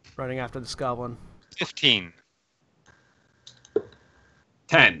 Running after this goblin. 15.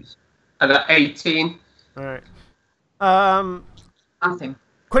 10. I got 18. All right. Nothing.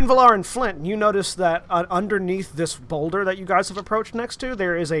 Quinvalar and Flint, you notice that underneath this boulder that you guys have approached next to,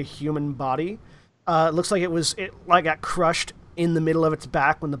 there is a human body. It looks like it got crushed in the middle of its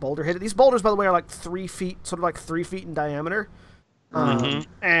back when the boulder hit it. These boulders, by the way, are like 3 feet, sort of like 3 feet in diameter,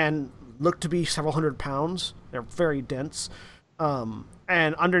 and look to be several hundred pounds. They're very dense.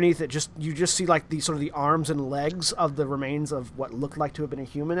 And underneath it, you just see like the arms and legs of the remains of what looked like to have been a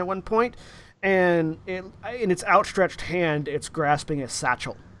human at one point. And in its outstretched hand, it's grasping a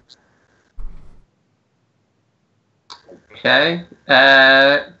satchel. Okay.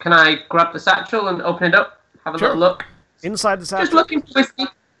 Can I grab the satchel and open it up? Have a Sure. little look. Inside the satchel, Just looking for whiskey.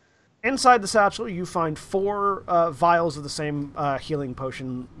 Inside the satchel, you find 4 vials of the same healing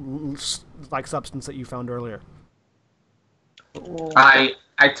potion-like substance that you found earlier. I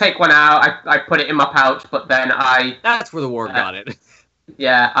take one out. I put it in my pouch, but then That's where the war got it.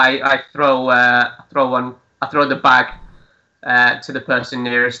 yeah I throw one. I throw the bag to the person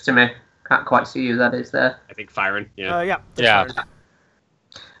nearest to me. Can't quite see who that is there. I think Fyron. Yeah. Yeah. Yeah.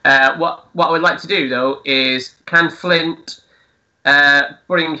 fine. What I would like to do though is, can Flint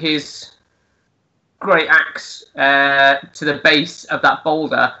bring his great axe to the base of that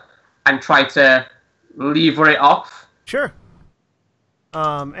boulder and try to lever it off? Sure.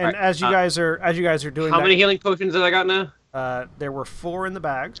 And as you guys are doing How that, many healing potions have I got now? there were 4 in the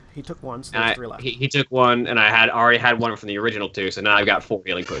bag. He took 1, so And there's 3 left. he took 1, and I already had 1 from the original 2, so now I've got 4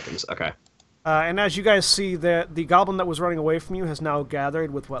 healing potions. Okay. And as you guys see, the goblin that was running away from you has now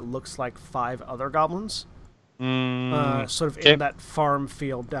gathered with what looks like 5 other goblins, sort of in that farm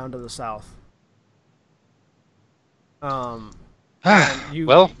field down to the south. And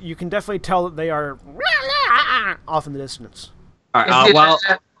Well. you can definitely tell that they are off in the distance. All right.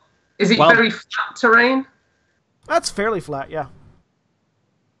 Is it very flat terrain? That's fairly flat, yeah.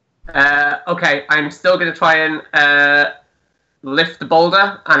 Okay, I'm still going to try and lift the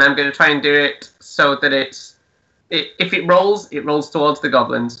boulder, and I'm going to try and do it so that if it rolls towards the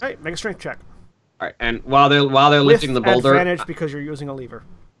goblins. All right, make a strength check. All right, and while they're lifting the boulder, with advantage because you're using a lever.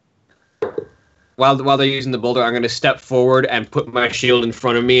 While they're using the boulder, I'm going to step forward and put my shield in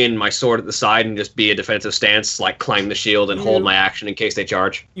front of me and my sword at the side, and just be a defensive stance, like climb the shield and hold my action in case they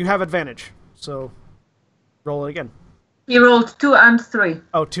charge. You have advantage, so roll it again. He rolled 2 and 3.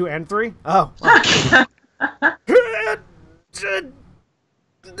 Oh, 2 and 3? Oh.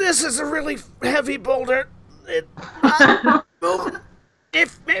 This is a really heavy boulder.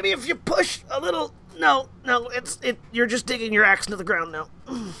 If you push a little, no, you're just digging your axe into the ground now.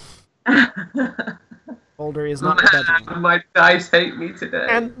 Boulder is not budging. My dice hate me today.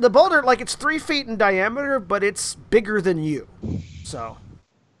 And the boulder, like, it's 3 feet in diameter, but it's bigger than you. So,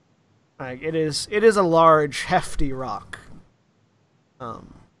 like, it is a large, hefty rock.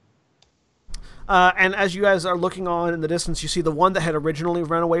 And as you guys are looking on in the distance, you see the one that had originally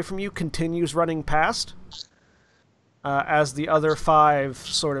run away from you continues running past. As the other 5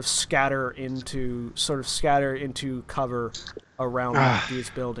 sort of scatter into cover around these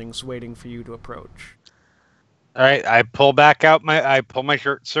buildings, waiting for you to approach. All right, I pull my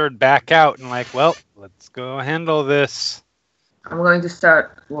sword back out, and like, well, let's go handle this. I'm going to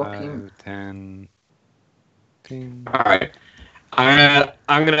start walking. 10, 15. All right.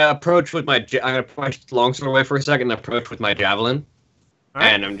 I'm gonna approach with my. I'm gonna push the longsword away for a second and approach with my javelin. All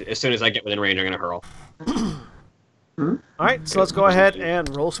right. And as soon as I get within range, I'm gonna hurl. Alright, so let's go ahead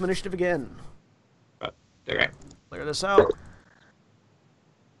and roll some initiative again. Okay. Clear this out.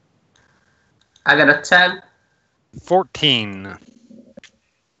 I got a 10. 14.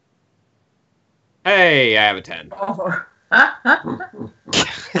 Hey, I have a 10.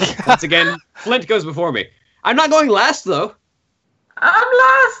 Once again, Flint goes before me. I'm not going last, though. I'm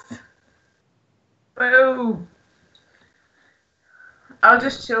lost! Boo! I'll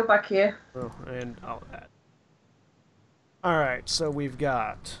just chill back here. Oh, and all of that. Alright, so we've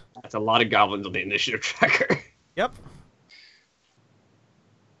got... That's a lot of goblins on the initiative tracker. Yep.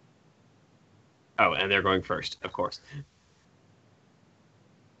 Oh, and they're going first, of course.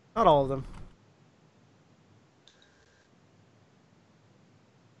 Not all of them.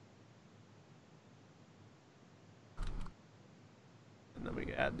 And then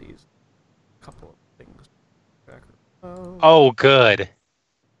we add these couple of things. Oh, good.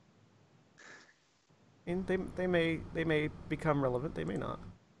 And they may become relevant. They may not.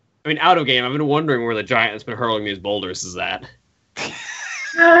 I mean, out of game, I've been wondering where the giant that's been hurling these boulders is at.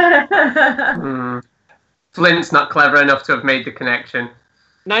 Flint's not clever enough to have made the connection.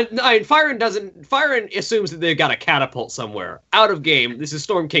 Firen assumes that they've got a catapult somewhere. Out of game, this is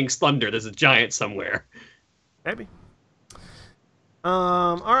Storm King's thunder. There's a giant somewhere. Maybe.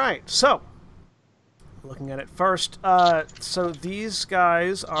 All right. So, looking at it first. So these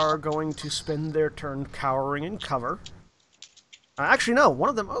guys are going to spend their turn cowering in cover. Actually, no. One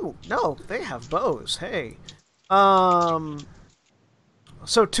of them. Oh no, they have bows. Hey.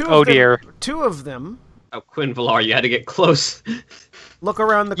 So two of them. Oh, Quinn Villar, you had to get close. Look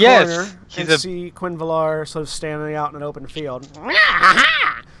around the corner and see Quinn Villar sort of standing out in an open field.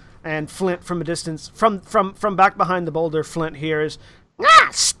 And Flint from a distance, from back behind the boulder, Flint hears,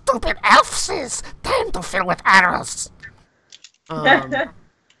 stupid elfs! Time to fill with arrows! I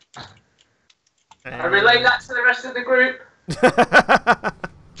relay that to the rest of the group.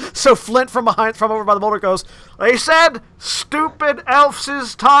 So Flint from over by the boulder goes, they said, stupid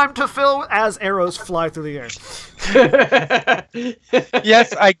elfs, time to fill, as arrows fly through the air.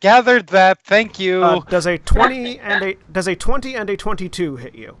 Yes, I gathered that. Thank you. Does a 20 and a 22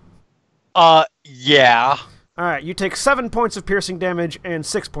 hit you? Yeah. All right, you take 7 points of piercing damage and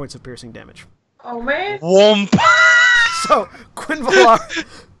 6 points of piercing damage. Oh man. Whoomp. So Quinn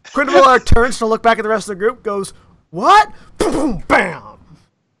Villar turns to look back at the rest of the group, goes, what? Boom, bam.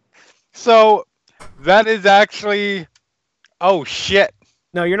 So that is actually, oh shit.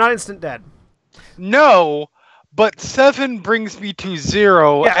 No, you're not instant dead. No, but 7 brings me to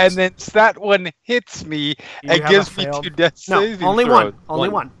 0, yes. And then that one hits me and gives me 2 death saving throws. Only one. Only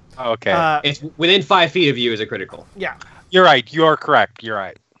one. Okay. It's within 5 feet of you is a critical. Yeah. You're right. You are correct. You're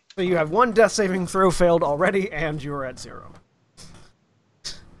right. So you have 1 death saving throw failed already, and you're at 0.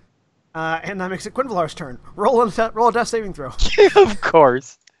 And that makes it Quinn Villar's turn. Roll a death saving throw. Of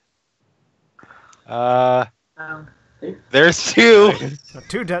course. There's 2.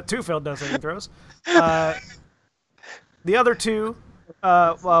 2 failed death saving throws. The other two,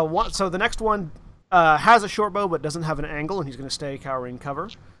 so the next one has a short bow but doesn't have an angle, and he's going to stay cowering cover.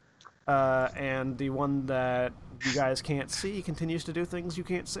 And the one that you guys can't see continues to do things you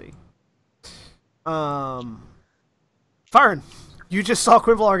can't see. Firen, you just saw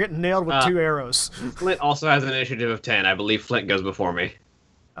Quinvalar get nailed with 2 arrows. Flint also has an initiative of 10. I believe Flint goes before me.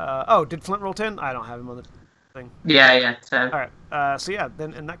 Did Flint roll 10? I don't have him on the thing. Yeah, 10. All right. So yeah,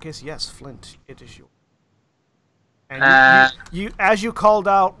 then in that case, yes, Flint, it is you. And you as you called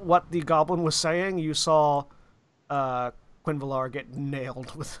out what the goblin was saying, you saw Quinvalar get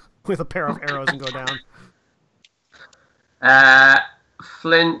nailed with a pair of arrows and go down.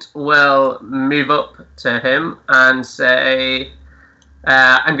 Flint will move up to him and say,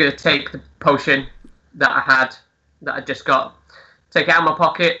 I'm going to take the potion that I just got, take it out of my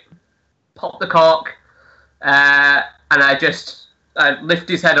pocket, pop the cork, and I lift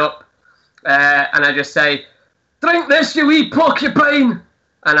his head up, and I just say, drink this, you wee porcupine!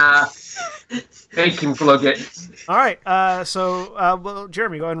 And I make him glug it. All right, well,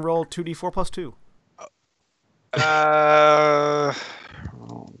 Jeremy, go ahead and roll 2d4 plus 2.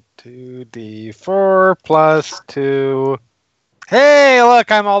 2d4 plus 2. Hey,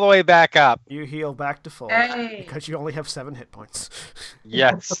 look, I'm all the way back up. You heal back to full Hey. because you only have 7 hit points.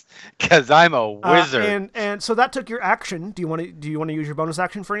 Yes, because I'm a wizard. And so that took your action. Do you want to use your bonus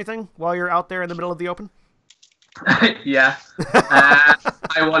action for anything while you're out there in the middle of the open? Yeah. I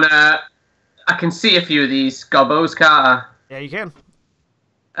can see a few of these gobbos, can't I? Yeah, you can.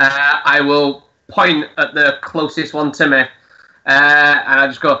 I will point at the closest one to me, and I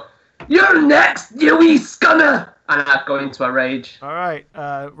just go, "You're next, you wee scunner!" And I go into a rage. All right,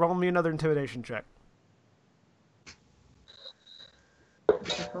 roll me another intimidation check.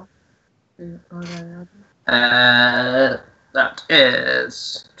 That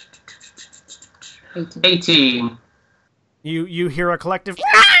is 18. You hear a collective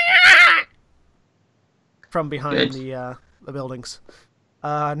from behind the buildings.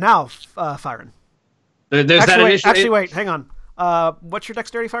 Now, Firen. There's Actually, wait, hang on. What's your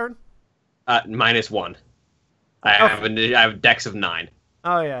dexterity, Firen? -1. I have dex of 9.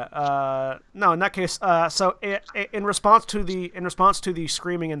 Oh yeah. No, in that case, so in response to the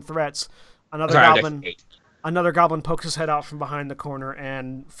screaming and threats, another goblin pokes his head out from behind the corner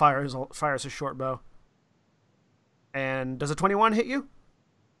and fires his short bow. And does a 21 hit you?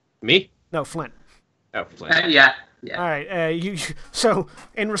 Me? No, Flint. Oh, Flint. Yeah. All right. So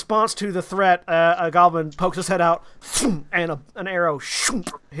in response to the threat, a goblin pokes his head out, and an arrow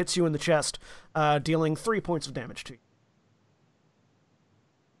hits you in the chest, dealing 3 points of damage to you.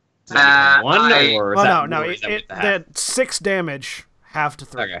 The 6 damage, half to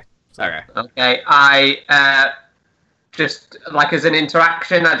 3. Okay. So. Okay. I just like as an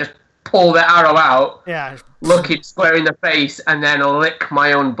interaction, I just pull the arrow out. Yeah. Look it square in the face, and then lick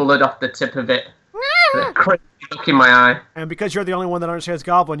my own blood off the tip of it. The crazy look in my eye. And because you're the only one that understands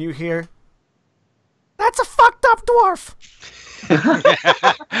Goblin, you hear, "That's a fucked up dwarf."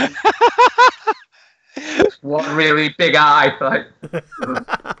 One really big eye. Like.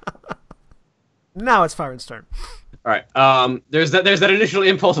 Now it's Firen's turn. All right. There's that initial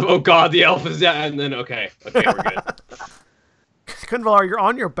impulse of, oh god, the elf is down, and then okay, we're good. Quinvalar, you're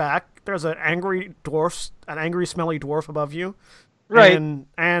on your back. There's an angry smelly dwarf above you. Right.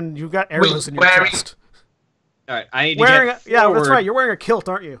 And you've got arrows in your chest. All right, I need to get yeah, forward. that's right. You're wearing a kilt,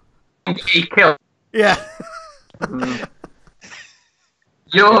 aren't you? He killed. Yeah.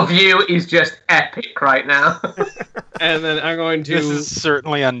 Your view is just epic right now. And then I'm going to. This is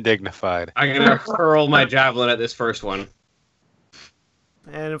certainly undignified. I'm going to hurl my javelin at this first one.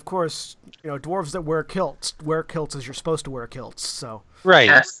 And of course, dwarves that wear kilts as you're supposed to wear kilts. So. Right.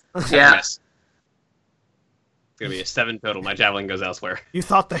 Yes. Yeah. It's going to be a 7 total. My javelin goes elsewhere. You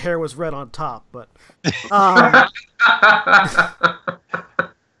thought the hair was red on top, but.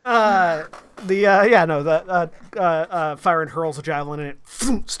 Firen hurls a javelin and it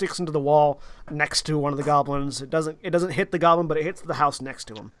sticks into the wall next to one of the goblins. It doesn't hit the goblin, but it hits the house next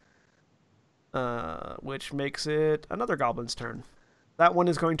to him. Which makes it another goblin's turn. That one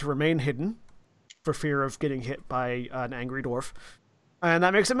is going to remain hidden for fear of getting hit by an angry dwarf. And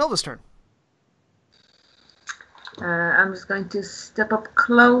that makes it Milva's turn. I'm just going to step up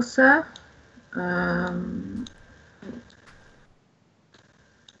closer. Can't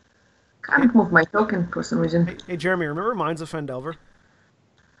move my token for some reason. Hey Jeremy, remember Mines of Fendelver?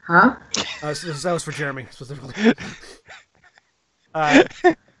 Huh? That was for Jeremy specifically.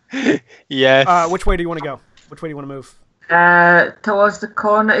 Yes. Which way do you want to go? Which way do you want to move? Towards the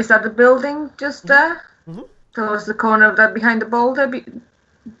corner. Is that the building just there? Mm-hmm. Towards the corner of that behind the boulder?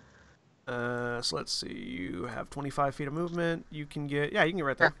 So let's see. You have 25 feet of movement. You can get... Yeah, you can get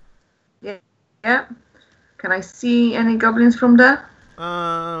right there. Yeah. Can I see any goblins from there?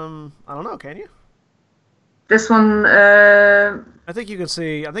 I don't know. Can you? This one. I think you can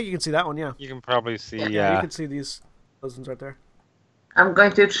see. I think you can see that one. Yeah. You can probably see. Yeah. You can see those ones right there. I'm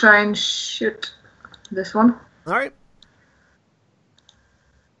going to try and shoot this one. All right.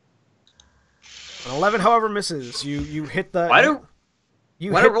 An 11, however, misses. You hit the. Why do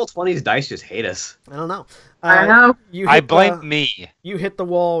Roll20's dice just hate us? I don't know. I know. I blame me. You hit the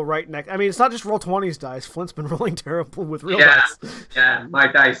wall right next. I mean, it's not just Roll20's dice. Flint's been rolling terrible with real Yeah. dice. Yeah, my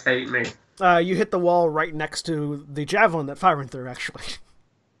dice hate me. You hit the wall right next to the javelin that firing through, actually.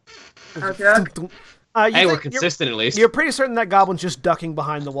 Okay. Hey, we're consistent at least. You're pretty certain that goblin's just ducking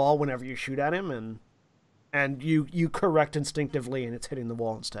behind the wall whenever you shoot at him, and you correct instinctively, and it's hitting the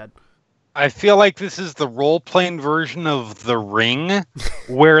wall instead. I feel like this is the role-playing version of The Ring,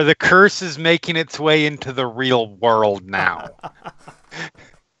 where the curse is making its way into the real world now.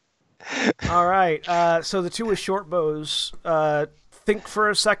 All right. So the two with short bows, think for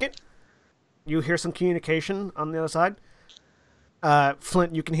a second. You hear some communication on the other side.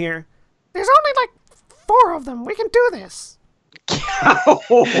 Flint, you can hear, "There's only like 4 of them. We can do this."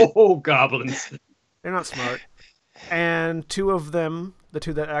 Oh, goblins. They're not smart. And 2 of them, the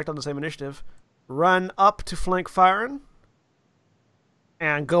 2 that act on the same initiative, run up to flank Firen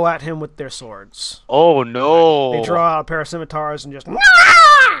and go at him with their swords. Oh, no. They draw out a pair of scimitars and just...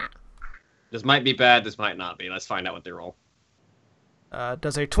 This might be bad, this might not be. Let's find out what they roll.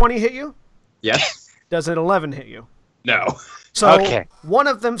 Does a 20 hit you? Yes? Does an 11 hit you? No. So Okay. one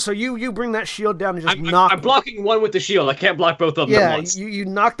of them, so you bring that shield down and just knock... I'm blocking one with the shield. I can't block both of them at once. You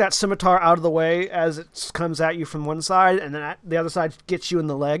knock that scimitar out of the way as it comes at you from one side, and then the other side gets you in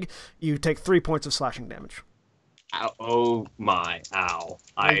the leg. You take 3 points of slashing damage. Ow, oh my, ow.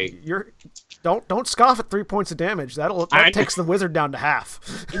 Don't scoff at 3 points of damage. That takes the wizard down to half.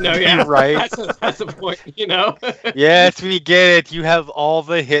 No, yeah, Right. That's the point, you know? Yes, we get it. You have all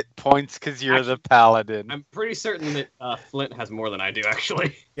the hit points because you're the paladin. I'm pretty certain that Flint has more than I do,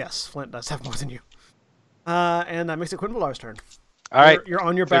 actually. Yes, Flint does have more than you. And that makes it Quinvalar's turn. All right. You're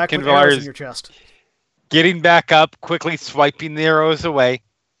on your So back with Quinvalar arrows is in your chest. Getting back up, quickly swiping the arrows away.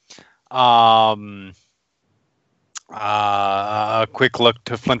 A quick look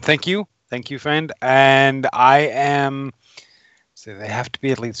to Flint. Thank you, friend. And I am. So they have to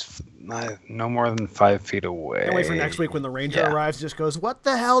be at least no more than 5 feet away. Can't wait for next week when the ranger arrives. Just goes, "What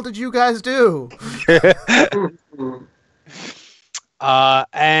the hell did you guys do?"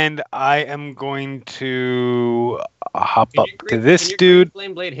 And I am going to hop up to this dude.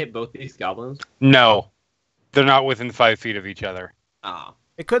 Flame blade hit both these goblins? No, they're not within 5 feet of each other. Ah.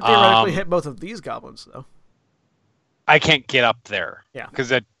 It could theoretically hit both of these goblins, though. I can't get up there. Yeah.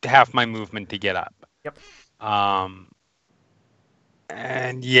 Because I half my movement to get up. Yep.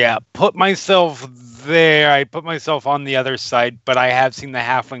 And yeah, put myself there. I put myself on the other side, but I have seen the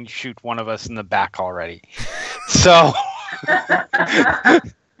halfling shoot one of us in the back already. So.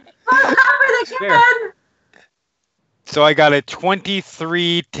 So I got a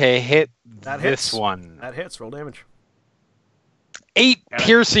 23 to hit this one. That hits. Roll damage. 8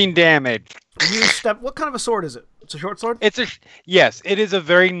 piercing damage. You step. What kind of a sword is it? It's a short sword. Yes. It is a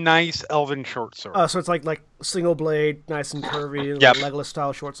very nice elven short sword. So it's like single blade, nice and curvy, Yep. Legolas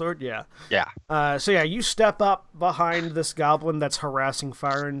style short sword. Yeah. Yeah. So yeah, you step up behind this goblin that's harassing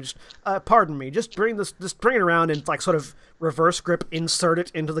fire and just, pardon me, just bring it around and like sort of reverse grip, insert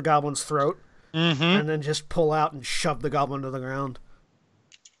it into the goblin's throat, and then just pull out and shove the goblin to the ground.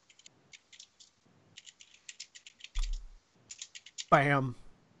 Bam.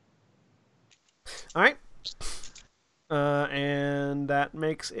 All right. And that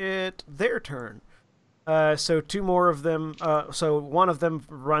makes it their turn. So 2 more of them. So one of them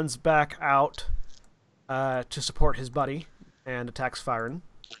runs back out to support his buddy and attacks Firen.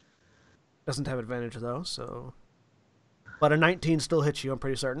 Doesn't have advantage though. So, but a 19 still hits you. I'm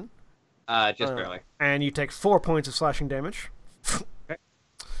pretty certain. Just barely. And you take 4 points of slashing damage. Okay.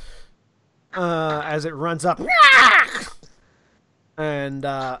 As it runs up. And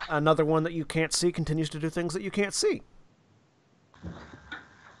another one that you can't see continues to do things that you can't see.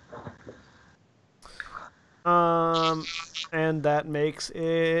 And that makes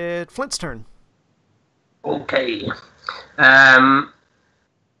it Flint's turn. Okay.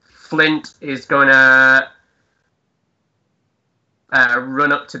 Flint is going to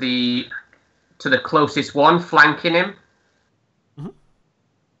run up to the closest one, flanking him. Mm-hmm.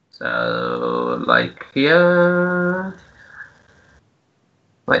 So, like here,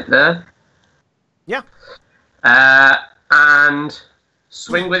 like there. Yeah. And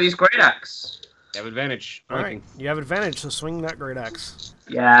swing with his great axe. You have advantage. All right, you have advantage, so swing that great axe.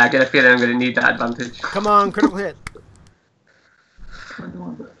 Yeah, I get a feeling I'm going to need that advantage. Come on, critical hit.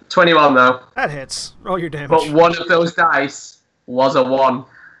 21 though. That hits. Roll your damage. But one of those dice was a 1.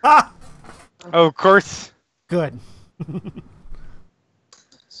 Ah! Oh, of course. Good.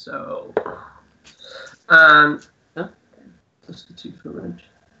 So, plus the 2 for range.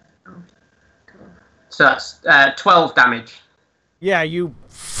 So that's 12 damage. Yeah, you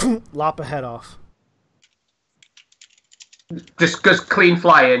lop a head off. Just goes clean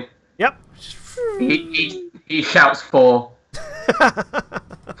flying. Yep. He shouts 4.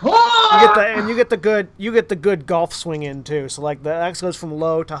 You get the good golf swing in too. So like the axe goes from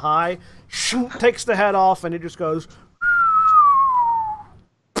low to high, takes the head off, and it just goes.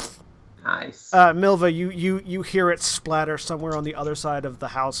 Nice. Milva, you hear it splatter somewhere on the other side of the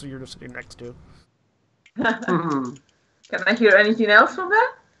house you're just sitting next to. Can I hear anything else from there?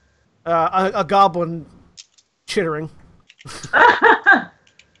 A goblin chittering.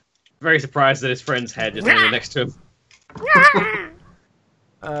 Very surprised that his friend's head just landed next to him.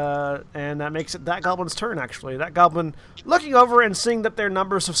 And that makes it that goblin's turn, actually. That goblin, looking over and seeing that their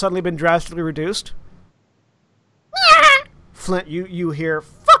numbers have suddenly been drastically reduced. Flint, you hear,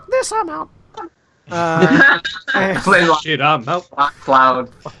 fuck this, I'm out. Shit, I'm out. Black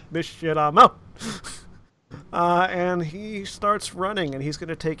cloud. Fuck this shit, I'm out. And he starts running, and he's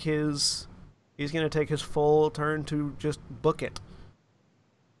gonna take his full turn to just book it.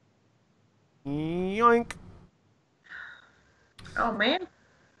 Yoink. Oh man.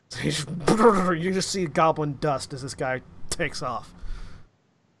 You just see goblin dust as this guy takes off.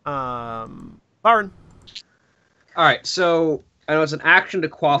 Byron. Alright, so I know it's an action to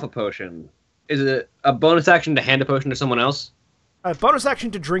quaff a potion. Is it a bonus action to hand a potion to someone else? Bonus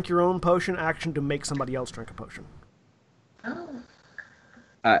action to drink your own potion, action to make somebody else drink a potion. Oh.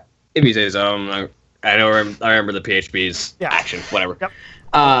 If he says, I remember the PHB's action, whatever. Yep.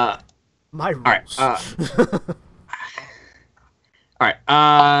 My rules. Alright,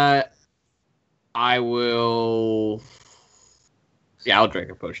 I will... Yeah, I'll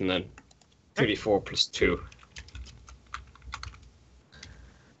drink a potion then. 2d4 plus 2.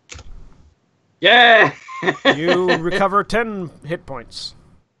 Yeah! You recover 10 hit points.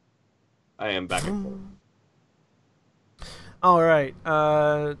 I am back at full. Alright,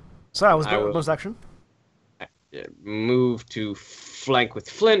 so that was bonus action. Move to flank with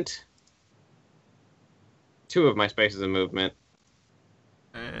Flint. 2 of my spaces of movement.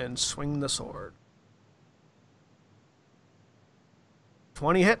 And swing the sword.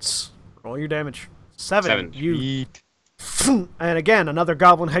 20 hits. Roll your damage. 7. You... And again, another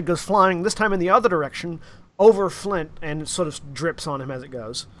goblin head goes flying, this time in the other direction, over Flint, and it sort of drips on him as it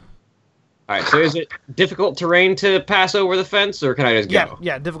goes. Alright, so is it difficult terrain to pass over the fence, or can I just go?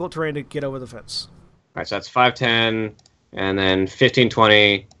 Yeah, difficult terrain to get over the fence. Alright, so that's 5, 10, and then 15,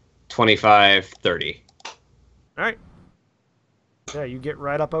 20, 25, 30. Alright. Yeah, you get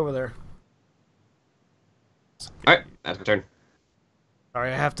right up over there. Alright, that's my turn.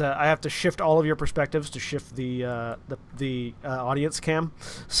 Sorry, I have to shift all of your perspectives to shift the audience cam.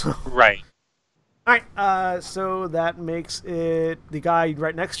 So Right. all right, so that makes it the guy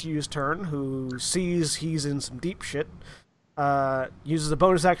right next to you's turn, who sees he's in some deep shit. Uses a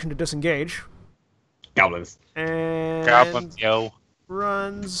bonus action to disengage. Goblins. And Goblins, yo.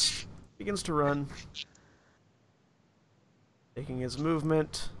 begins to run. Taking his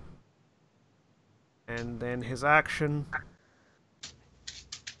movement. And then his action.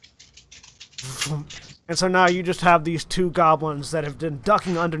 And so now you just have these 2 goblins that have been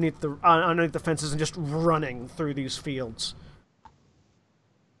ducking underneath the fences and just running through these fields.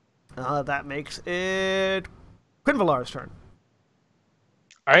 That makes it Quinvalar's turn.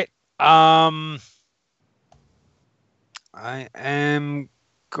 All right. I am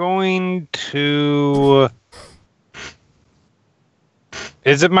going to...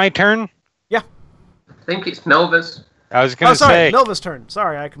 Is it my turn? Yeah. I think it's Melva's. I was going to sorry, say... Milva's turn.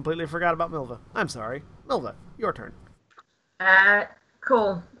 Sorry, I completely forgot about Milva. I'm sorry. Milva, your turn.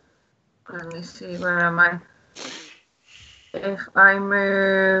 Cool. Let me see, where am I? If I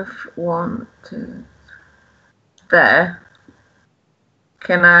move 1, 2, there,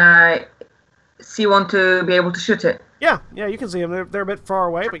 can I see one to be able to shoot it? Yeah, you can see them. They're a bit far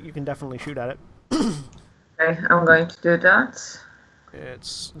away, but you can definitely shoot at it. Okay, I'm going to do that.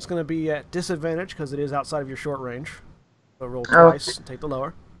 It's going to be at disadvantage because it is outside of your short range. So roll twice and take the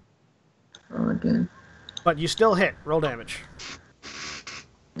lower. Roll again. But you still hit. Roll damage.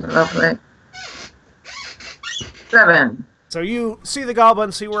 Lovely. 7. So you see the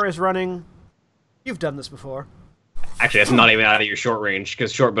goblin, see where he's running. You've done this before. Actually, that's not even out of your short range,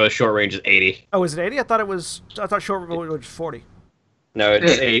 because short range is 80. Oh, is it 80? I thought short bow was 40. No,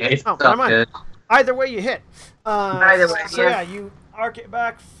 it's 80. Oh, never mind. Either way, you hit. Either way, so yeah, you arc it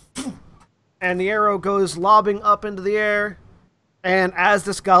back, and the arrow goes lobbing up into the air. And as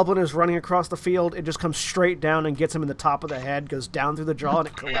this goblin is running across the field, it just comes straight down and gets him in the top of the head, goes down through the jaw, and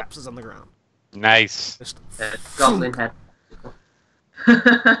it collapses on the ground. Nice. Just Goblin head.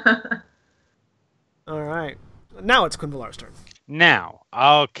 all right. Now it's Quinvalar's turn. Now,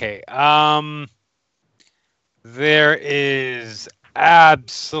 okay. There is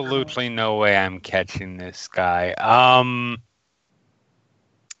absolutely no way I'm catching this guy.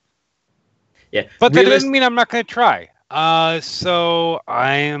 Yeah, But that doesn't mean I'm not going to try. So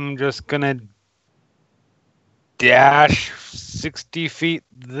I am just going to dash 60 feet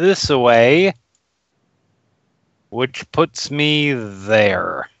this way, which puts me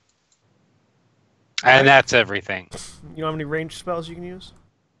there. And that's everything. You know how many ranged spells you can use?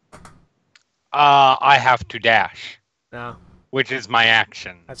 I have to dash, No. which is my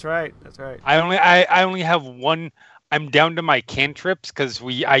action. That's right. That's right. I only have one. I'm down to my cantrips because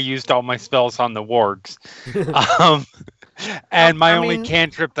I used all my spells on the wargs. And my only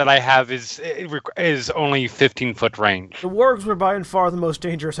cantrip that I have is only 15-foot range. The wargs were by and far the most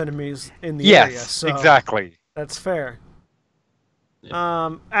dangerous enemies in the area. Yes, So exactly. that's fair.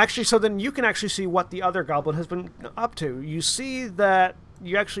 Yeah. Actually, so then you can actually see what the other goblin has been up to. You see that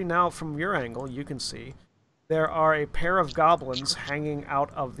you actually now, from your angle, you can see there are a pair of goblins hanging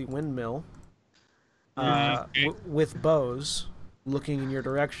out of the windmill with bows, looking in your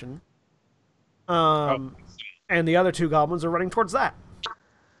direction. And the other two goblins are running towards that.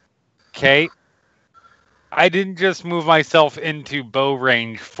 Okay. I didn't just move myself into bow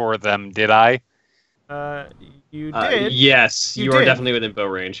range for them, did I? You did. Yes, You you are did. definitely within bow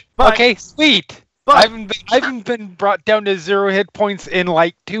range. But, Okay, sweet. But I haven't been brought down to 0 hit points in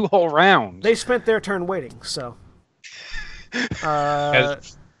like 2 whole rounds. they spent their turn waiting, so.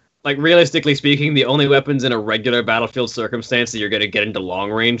 Like, realistically speaking, the only weapons in a regular battlefield circumstance that you're going to get into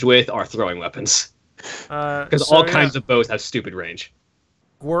long range with are throwing weapons. Because all kinds of bows have stupid range.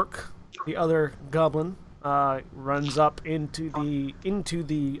 Gwerk, the other goblin, runs up into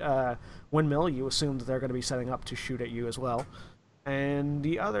the windmill. You assume that they're going to be setting up to shoot at you as well. And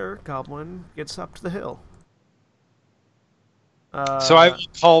the other goblin gets up to the hill. So I will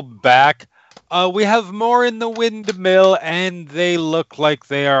call back. We have more in the windmill, and they look like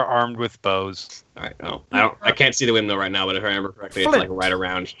they are armed with bows. All right, no, I can't see the windmill right now, but if I remember correctly, Flint. it's like right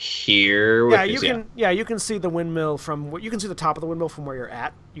around here. Yeah, you can see the windmill you can see the top of the windmill from where you're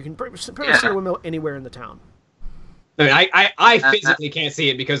at. You can pretty much see the windmill anywhere in the town. I mean, I physically can't see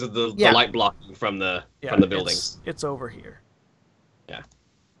it because of the light blocking from the buildings. It's over here. Yeah.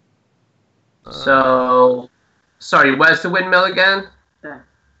 So, sorry, where's the windmill again?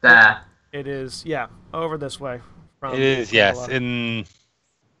 There. It is, over this way. It is, yes, in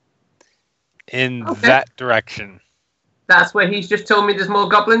Okay. that direction. That's where he's just told me there's more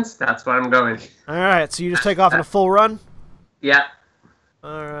goblins. That's where I'm going. All right, so you just take off in a full run. Yeah.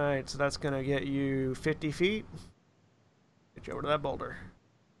 All right, so that's gonna get you 50 feet. Get you over to that boulder.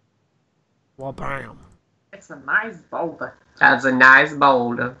 Well, bam. It's a nice boulder. That's a nice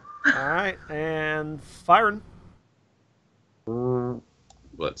boulder. All right, and firing.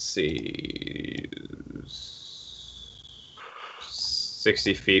 Let's see.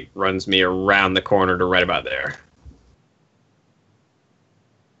 60 feet runs me around the corner to right about there.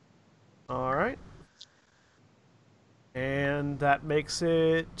 All right. And that makes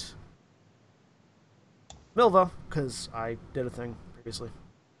it Milva, because I did a thing previously.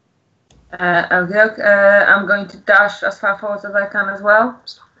 Okay. I'm going to dash as far forward as I can as well.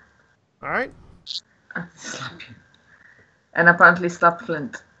 All right. And apparently slap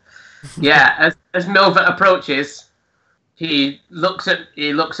Flint. Yeah, as Milva approaches, he looks at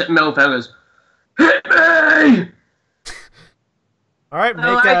Milva and goes, "Hit me!" All right,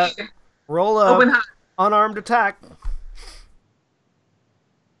 I make like it. roll Open a hand. unarmed attack.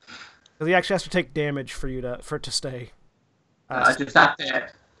 Because he actually has to take damage for it to stay. I just have to.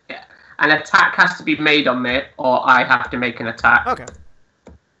 Yeah. An attack has to be made on me, or I have to make an attack. Okay.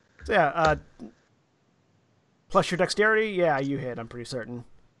 So yeah, plus your dexterity, yeah, you hit, I'm pretty certain.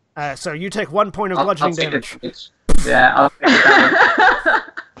 So you take 1 point of bludgeoning take damage. Yeah, I'll take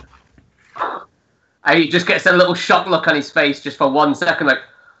that one. He just gets a little shock look on his face just for 1 second, like,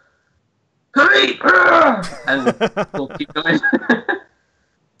 "Hurry!" And we'll keep going.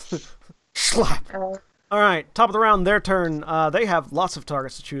 Slap. All right, top of the round, their turn. They have lots of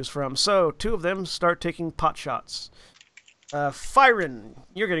targets to choose from, so 2 of them start taking pot shots. Fyron,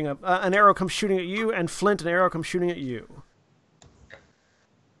 you're getting an arrow comes shooting at you, and Flint, an arrow comes shooting at you.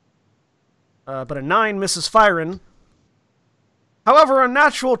 But a 9 misses Fyron. However, a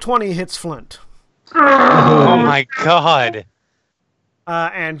natural 20 hits Flint. Oh my god.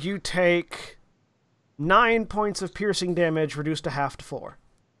 And you take 9 points of piercing damage, reduced to half to 4.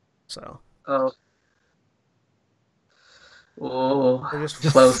 So. Oh. Oh. They're just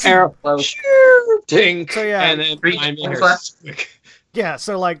Close. Arrow. Close. Ding. So, yeah. And then Three I'm points here. left. Yeah,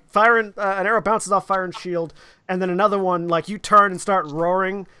 so like an arrow bounces off Fyron's shield, and then another one, like you turn and start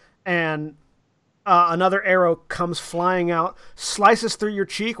roaring, and another arrow comes flying out, slices through your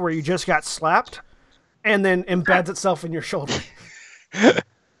cheek where you just got slapped, and then embeds itself in your shoulder.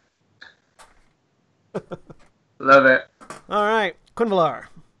 Love it. All right, Quinvalar.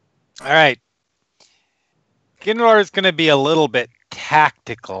 All right. Ginlar is going to be a little bit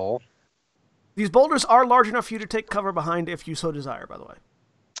tactical. These boulders are large enough for you to take cover behind if you so desire, by the way.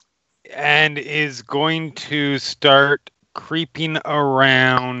 And is going to start creeping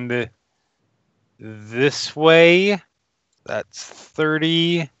around this way. That's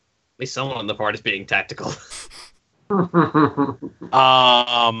 30. At least someone on the part is being tactical.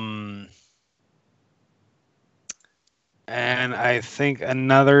 And I think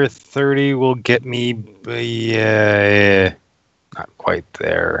another 30 will get me, not quite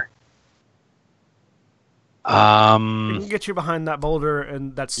there. We can get you behind that boulder,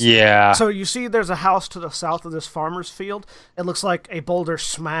 and that's... Yeah. So you see there's a house to the south of this farmer's field. It looks like a boulder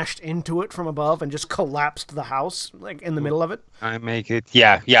smashed into it from above and just collapsed the house, like, in the middle of it. I make it,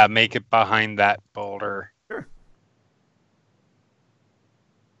 make it behind that boulder. Sure.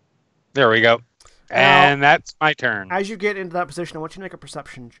 There we go. And that's my turn. As you get into that position, I want you to make a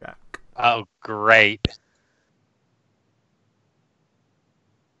perception check. Oh, great.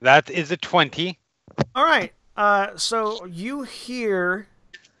 That is a 20. All right. So you hear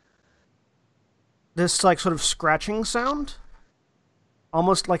this like sort of scratching sound,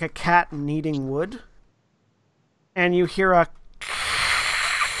 almost like a cat kneading wood, and you hear a.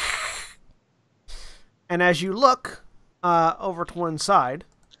 And as you look over to one side,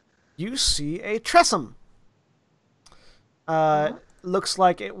 you see a tressum. Looks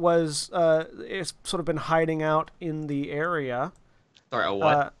like it was it's sort of been hiding out in the area. Sorry, a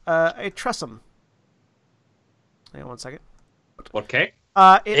what? A tressum. Hang on one second. What K?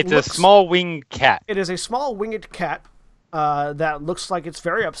 It's a small winged cat. It is a small winged cat that looks like it's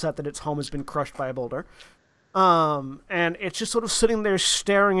very upset that its home has been crushed by a boulder. And it's just sort of sitting there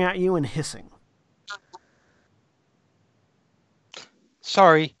staring at you and hissing.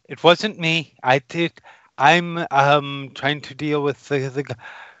 Sorry, it wasn't me. I'm trying to deal with the.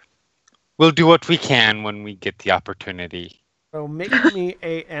 We'll do what we can when we get the opportunity. So make me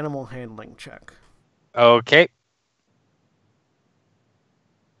a animal handling check. Okay.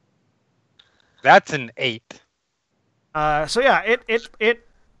 That's an 8. So yeah, it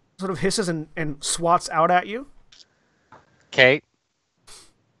sort of hisses and swats out at you. Okay.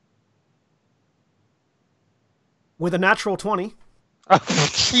 With a natural 20. Oh,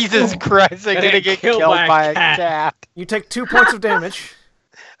 Jesus Christ, I'm going to get killed by a cat. You take 2 points of damage.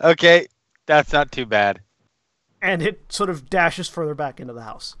 Okay, that's not too bad. And it sort of dashes further back into the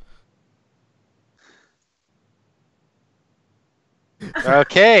house.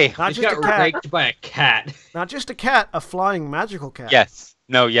 Okay. Not He just got a cat. raked by a cat. Not just a cat, a flying magical cat. Yes.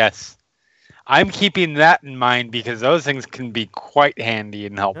 No, yes. I'm keeping that in mind because those things can be quite handy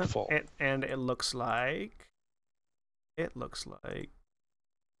and helpful. Yep. And it looks like...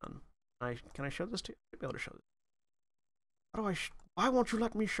 Can I show this to you? I'll be able to show this. How do I... Why won't you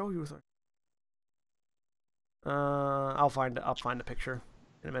let me show you this? I'll find a picture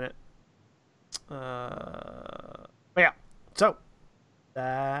in a minute. But yeah. So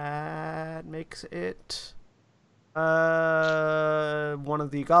that makes it one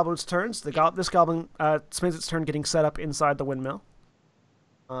of the goblins' turns. This goblin spends its turn getting set up inside the windmill.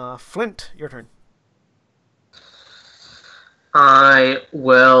 Flint, your turn. I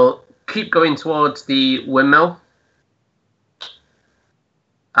will keep going towards the windmill,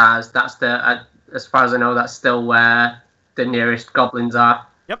 as that's as far as I know, that's still where the nearest goblins are.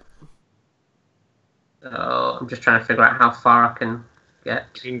 Yep. So I'm just trying to figure out how far I can get.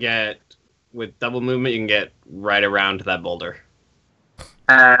 You can get, with double movement, you can get right around that boulder.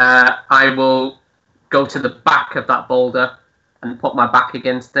 I will go to the back of that boulder and put my back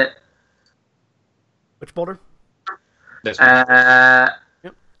against it. Which boulder? This one.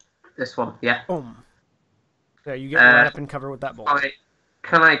 Yep. This one, yeah. Boom. Yeah, you get right up in cover with that boulder.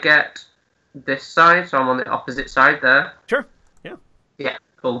 Can I get this side? So I'm on the opposite side there. Sure. Yeah. Yeah,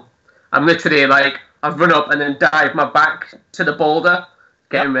 cool. I'm literally like I've run up and then dive my back to the boulder,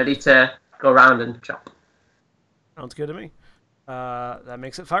 getting ready to go around and chop. Sounds good to me. That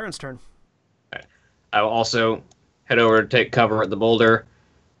makes it Firen's turn. I will also head over to take cover at the boulder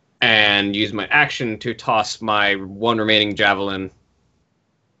and use my action to toss my one remaining javelin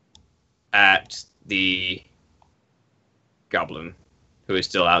at the goblin who is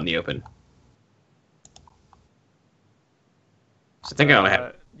still out in the open. So I think I only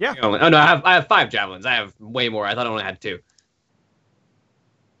have. Yeah. Oh no, I have 5 javelins. I have way more. I thought I only had 2.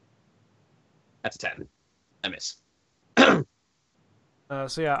 That's a 10. I miss.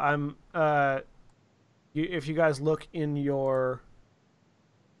 So yeah, I'm. If you guys look in your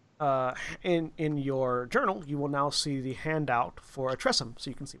in your journal, you will now see the handout for a Tressum, so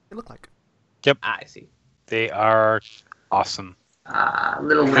you can see what they look like. Yep. I see. They are awesome.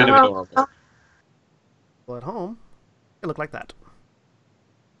 Little Kind of adorable. Well, at home, they look like that.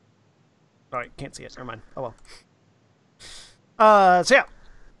 All right, can't see it. Never mind. Oh well. So yeah.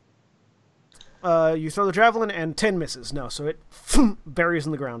 You throw the javelin and 10 misses. No, so it buries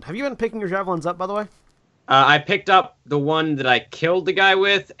in the ground. Have you been picking your javelins up, by the way? I picked up the one that I killed the guy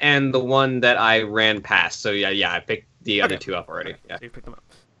with and the one that I ran past. So yeah, I picked the other 2 up already. Yeah. So you picked them up.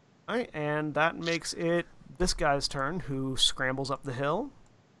 All right, and that makes it this guy's turn, who scrambles up the hill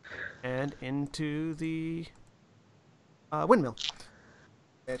and into the windmill,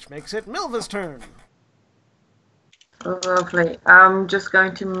 which makes it Milva's turn. Lovely. I'm just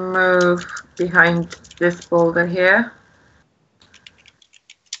going to move behind this boulder here.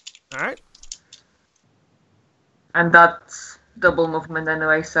 All right. And that's double movement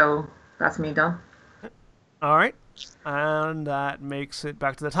anyway, so that's me done. All right. And that makes it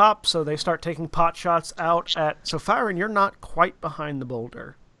back to the top, so they start taking pot shots out at... So, Firen, you're not quite behind the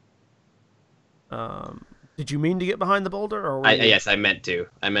boulder. Did you mean to get behind the boulder? Or Yes, I meant to.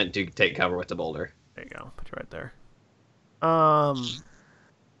 I meant to take cover with the boulder. There you go. Put you right there. All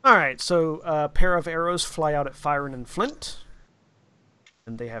right, so a pair of arrows fly out at Firen and Flint.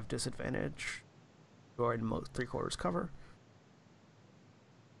 And they have disadvantage. You are in most 3/4 cover.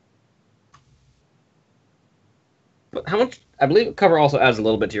 But how much? I believe cover also adds a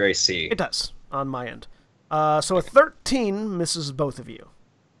little bit to your AC. It does, on my end. So a 13 misses both of you.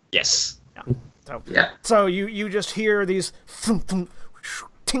 Yes. Yeah. So you just hear these thump, thump,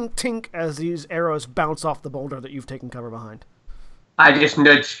 tink tink as these arrows bounce off the boulder that you've taken cover behind. I just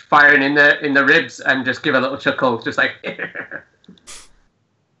nudge Firen in the ribs and just give a little chuckle, just like.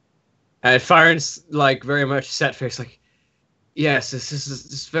 And Firen's like very much set face, like, yes, this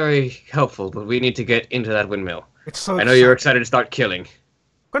is very helpful, but we need to get into that windmill. It's so I know you're excited to start killing.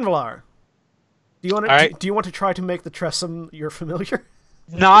 Quinvalar, do you want to do you want to try to make the Tressum your familiar?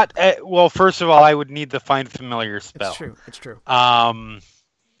 Not well. First of all, I would need to find familiar spell. It's true. It's true.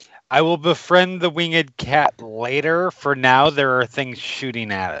 I will befriend the winged cat later. For now, there are things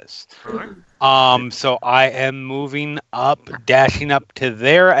shooting at us. Right. So I am moving up, dashing up to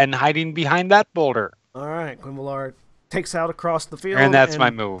there, and hiding behind that boulder. All right. Quinvalar takes out across the field, And that's my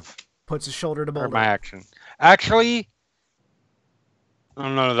move. Puts his shoulder to boulder. Or my action. Actually, oh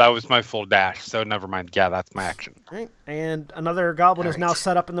no, that was my full dash. So never mind. Yeah, that's my action. Right. And another goblin is now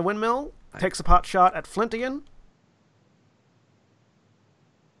set up in the windmill. Takes a pot shot at Flint again.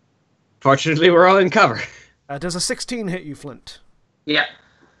 Fortunately, we're all in cover. Does a 16 hit you, Flint? Yeah.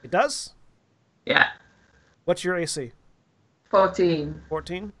 It does? Yeah. What's your AC? 14.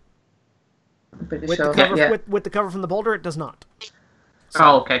 14? I'm pretty With sure. the cover, Yeah. with the cover from the boulder, it does not.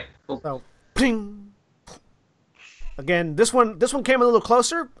 Oh, okay. Cool. So, ping. Again, this one came a little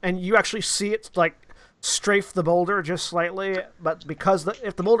closer, and you actually see it like strafe the boulder just slightly. But because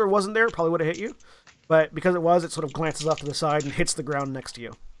if the boulder wasn't there, it probably would have hit you. But because it was, it sort of glances off to the side and hits the ground next to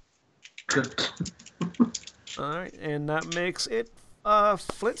you. Good. All right, and that makes it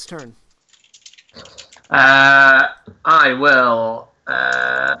Flint's turn. I will.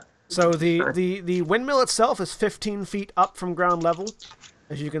 So the windmill itself is 15 feet up from ground level,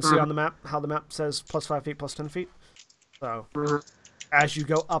 as you can see on the map. How the map says plus 5 feet, plus 10 feet. So as you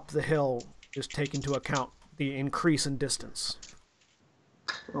go up the hill, just take into account the increase in distance.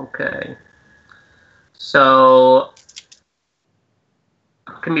 Okay. So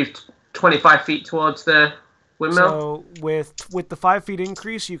I can move 25 feet towards the windmill. So with the 5 feet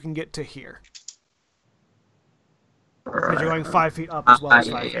increase, you can get to here. Because you're going 5 feet up as well as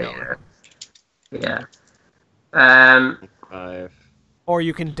 5 feet over. Yeah. 5. Or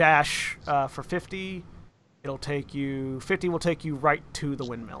you can dash for 50. It'll take you 50 will take you right to the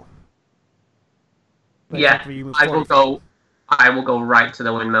windmill. But Yeah. after you move I 40 will go right to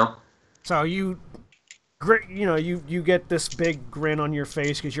the windmill. So you you get this big grin on your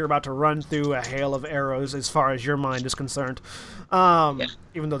face because you're about to run through a hail of arrows as far as your mind is concerned.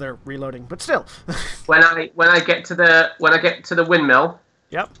 Even though they're reloading, but still. when I get to the windmill.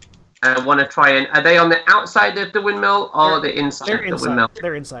 Yep. I want to try and... Are they on the outside of the windmill or the inside They're of the inside. windmill?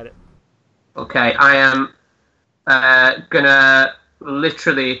 They're inside it. Okay, I am gonna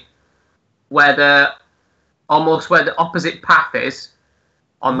literally almost where the opposite path is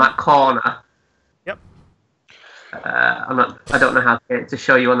on that corner. Yep. I don't know how to get it to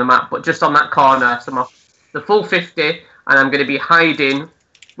show you on the map, but just on that corner, so the full 50, and I'm gonna be hiding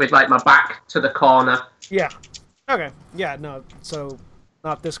with like my back to the corner. Yeah. Okay. Yeah. No. So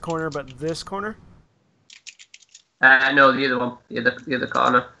not this corner, but this corner. No, the other one, the other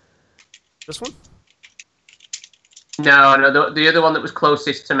corner. This one. No, the other one that was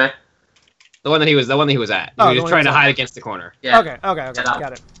closest to me. The one that he was at. Oh, He was trying to hide against the corner. Yeah. Okay.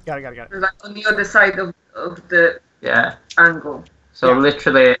 Got it. Like on the other side of the angle. So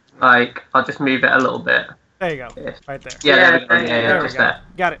literally, like, I'll just move it a little bit. There you go. Yeah. Right there. Yeah, there we go. There we just go. there.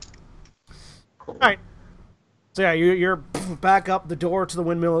 Got it. Cool. All right. So yeah, you're back up. The door to the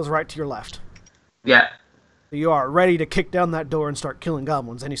windmill is right to your left. Yeah. So you are ready to kick down that door and start killing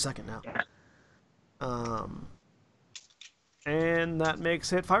goblins any second now. Yeah. And that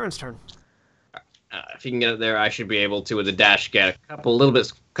makes it Firen's turn. If he can get it there, I should be able to with a dash get a couple little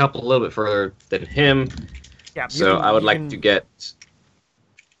bit further than him. Yeah. So I would like to get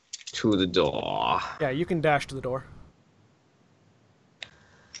to the door. Yeah, you can dash to the door.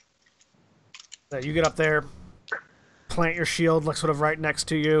 So you get up there, plant your shield like sort of right next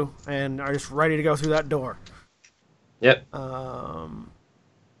to you, and are just ready to go through that door. Yep. One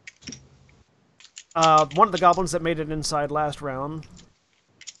of the goblins that made it inside last round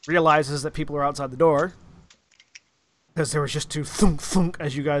realizes that people are outside the door because there was just two thunk thunk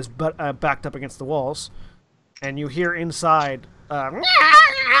as you guys backed up against the walls, and you hear inside.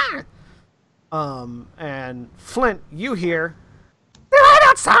 And Flint, you hear, "They're right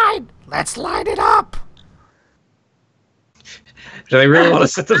outside. Let's light it up." Do they really want to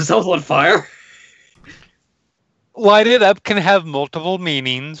set themselves on fire? Light it up can have multiple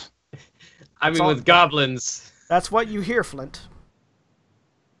meanings. I mean, with goblins. That's what you hear, Flint.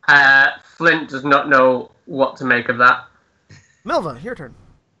 Flint does not know what to make of that. Milva, your turn.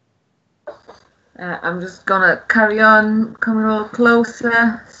 I'm just gonna carry on, coming a little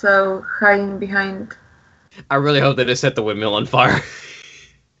closer, so hiding behind. I really hope they just set the windmill on fire.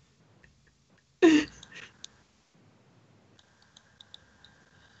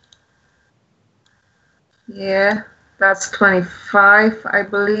 Yeah, that's 25, I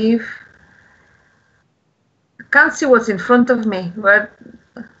believe. I can't see what's in front of me. Where?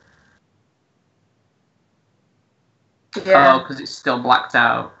 Yeah. Oh, because it's still blacked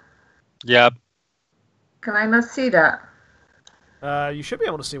out. Yep. Can I not see that? You should be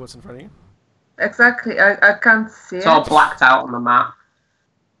able to see what's in front of you. Exactly. I can't see It's it. all blacked out on the map.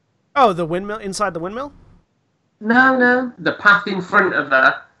 Oh, the windmill inside the windmill? No. The path in front of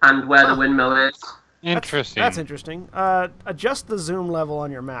her and where the windmill is. Interesting. That's interesting. Adjust the zoom level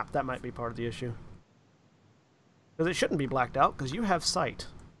on your map. That might be part of the issue. Because it shouldn't be blacked out, because you have sight.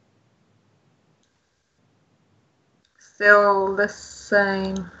 Still the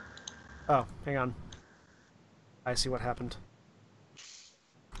same. Oh, hang on. I see what happened.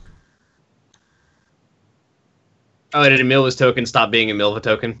 Oh, did a Milva's token stop being a Milva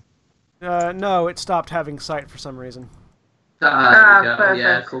token? No, it stopped having sight for some reason. There we go. Perfect.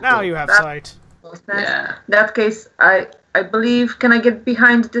 Yeah, cool. Now you have sight. Yeah. In that case, I believe, can I get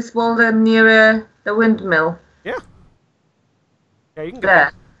behind this wall near the windmill? Yeah. Yeah, you can get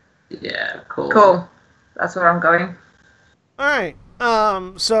There. Yeah, cool. Cool. That's where I'm going. Alright,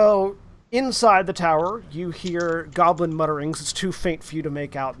 so inside the tower, you hear goblin mutterings. It's too faint for you to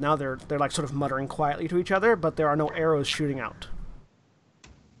make out. Now they're like sort of muttering quietly to each other, but there are no arrows shooting out.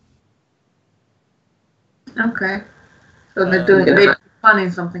 Okay. So they're planning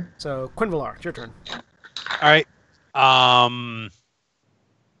something. So, Quinvalar, it's your turn. All right. I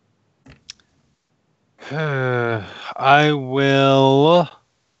will.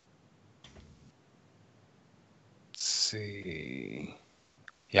 Let's see.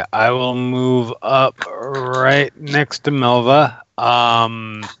 Yeah, I will move up right next to Milva.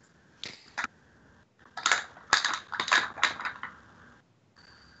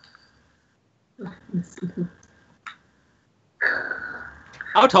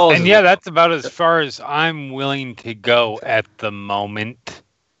 How tall is And it? yeah, that's about as far as I'm willing to go at the moment.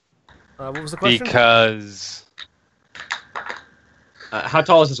 What was the question? Because how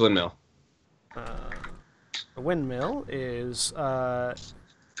tall is this windmill? The windmill is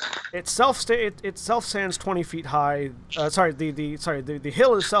itself stands 20 feet high. The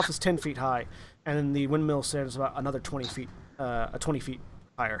hill itself is 10 feet high, and then the windmill stands about another 20 feet, 20 feet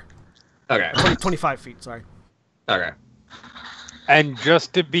higher. Okay. 25 feet. Sorry. Okay. And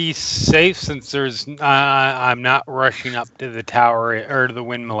just to be safe, since I'm not rushing up to the tower or the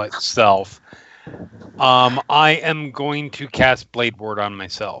windmill itself, I am going to cast Blade Ward on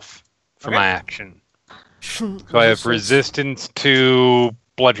myself for my action. So I have resistance to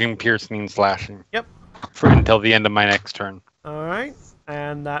bludgeoning, piercing, and slashing. Yep. Until the end of my next turn. All right,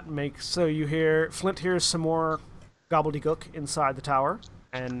 and that makes so you hear Flint hears some more gobbledygook inside the tower,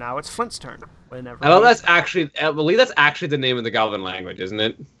 and now it's Flint's turn. Whenever. I believe that's actually the name of the Goblin language, isn't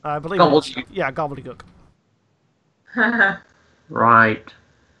it? I believe. Gobbledygook. Right.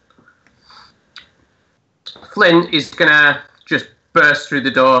 Flint is gonna just burst through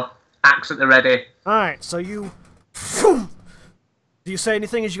the door, axe at the ready. All right, so you. Do you say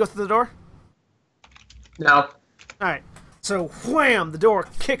anything as you go through the door? No. All right. So wham! The door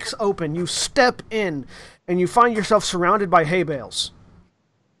kicks open. You step in, and you find yourself surrounded by hay bales.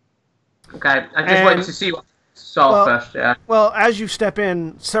 Okay, I just wanted to see what I saw first, yeah. Well, as you step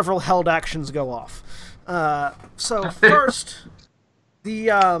in, several held actions go off. So first,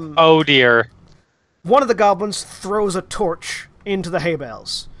 the oh dear. One of the goblins throws a torch into the hay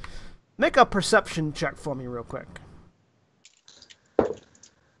bales. Make a perception check for me real quick.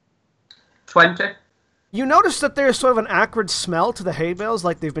 20. You notice that there's sort of an acrid smell to the hay bales,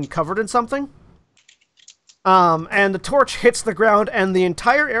 like they've been covered in something. And the torch hits the ground, and the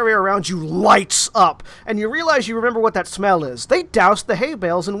entire area around you lights up. And you realize you remember what that smell is. They doused the hay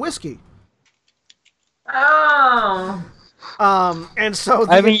bales in whiskey. Oh. And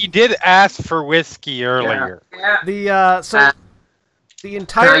so... you did ask for whiskey earlier. Yeah. The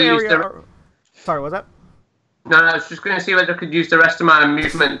entire area... Sorry, what was that? No, I was just going to see whether I could use the rest of my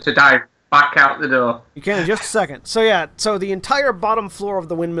movement to dive back out the door. You can in just a second. So the entire bottom floor of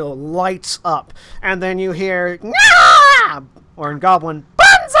the windmill lights up, and then you hear "Nyah!" or in Goblin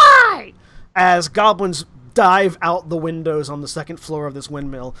 "Banzai!" as goblins dive out the windows on the second floor of this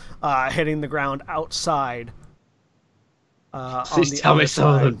windmill, hitting the ground outside. Please tell me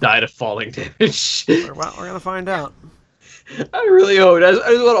some of them died of falling damage. We're gonna find out. I really hope. I just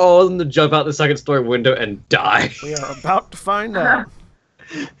want all of them to jump out the second story window and die. We are about to find out.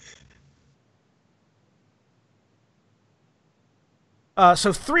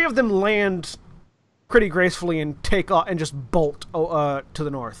 So 3 of them land pretty gracefully and take off and just bolt to the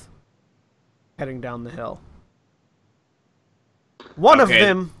north, heading down the hill. One of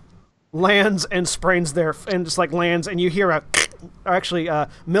them lands and sprains lands, and you hear a. Actually,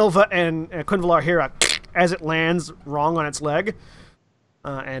 Milva and Quinvalar hear a as it lands wrong on its leg,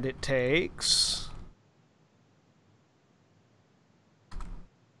 and it takes.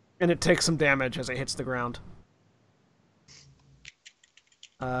 And it takes some damage as it hits the ground.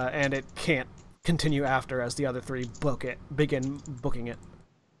 And it can't continue after as the other 3 begin booking it.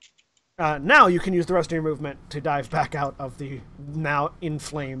 Now you can use the rest of your movement to dive back out of the now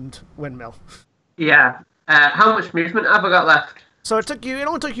inflamed windmill. Yeah. How much movement have I got left? So it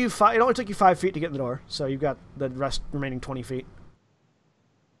only took you 5 feet to get in the door. So you've got the remaining 20 feet.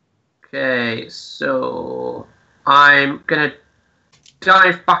 Okay, so I'm gonna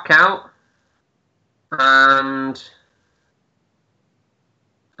dive back out and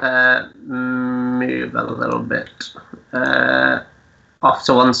move a little bit off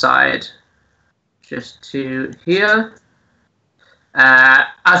to one side, just to here. As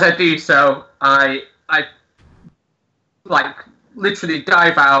I do so, I like literally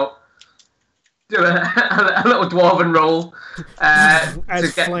dive out, do a little dwarven roll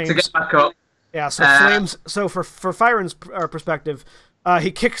to get back up. Yeah, so flames. So for Fyron's perspective,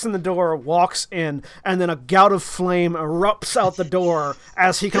 he kicks in the door, walks in, and then a gout of flame erupts out the door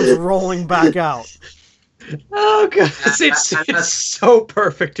as he comes rolling back out. Oh god, it's so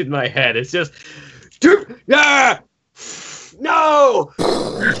perfect in my head. It's just, yeah, no.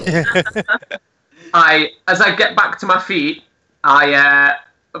 As I get back to my feet, I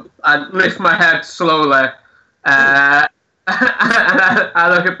lift my head slowly, and I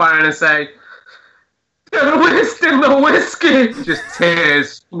look at Byron and say, "They're wasting the whiskey!" Just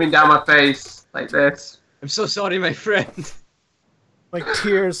tears coming down my face like this. I'm so sorry, my friend. Like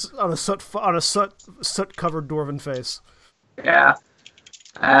tears on a soot-covered dwarven face. Yeah.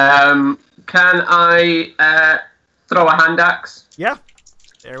 Can I throw a hand axe? Yeah.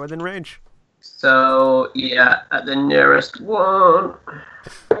 They're within range. So yeah, at the nearest one.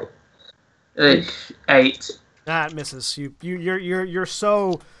 8. That misses. You're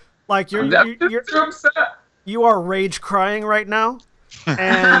so like you're too upset. you are rage crying right now,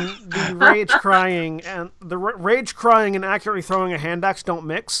 and the rage crying and accurately throwing a hand axe don't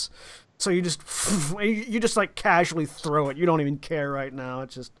mix. So you just like casually throw it. You don't even care right now. It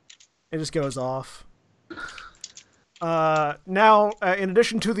just goes off. Now, in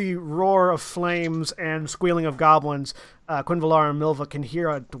addition to the roar of flames and squealing of goblins, Quinvalar and Milva can hear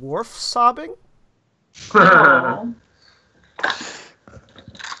a dwarf sobbing. Aw.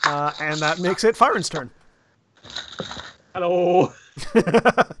 And that makes it Firen's turn. Hello.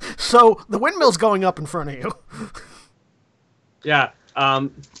 So the windmill's going up in front of you. Yeah.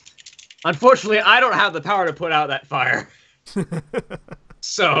 Unfortunately, I don't have the power to put out that fire.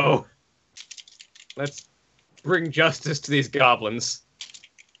 So, let's bring justice to these goblins.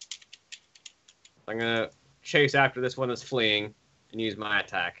 I'm gonna chase after this one that's fleeing and use my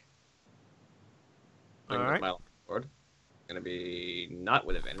attack. All right. My sword. Gonna be not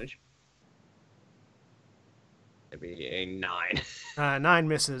with advantage. It'd be a 9. 9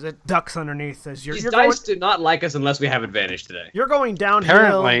 misses. It ducks underneath as These you're dice do not like us unless we have advantage today. You're going downhill.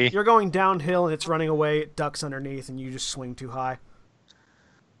 Apparently. You're going downhill and it's running away. It ducks underneath and you just swing too high.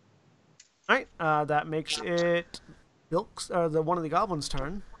 All right. That makes it Bilk's, the one of the goblins'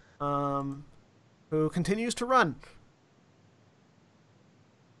 turn, who continues to run.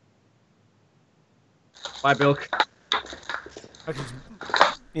 Bye, Bilk. Okay.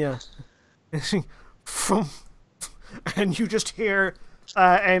 Yeah. And you just hear,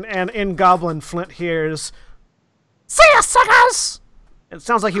 and in Goblin, Flint hears, "See ya, suckers!" It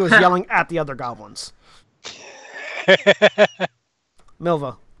sounds like he was yelling at the other goblins.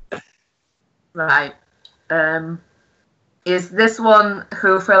 Milva. Right. Is this one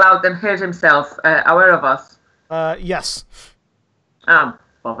who fell out and hurt himself aware of us? Yes.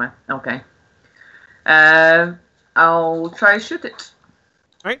 Bummer. Okay. I'll try to shoot it.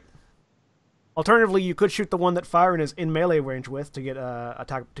 Right. Alternatively, you could shoot the one that Firen is in melee range with to get a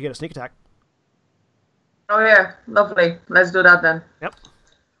sneak attack. Oh yeah, lovely. Let's do that then. Yep.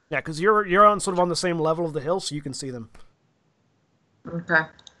 Yeah, because you're on sort of on the same level of the hill, so you can see them. Okay.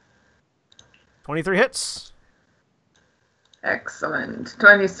 23 hits. Excellent.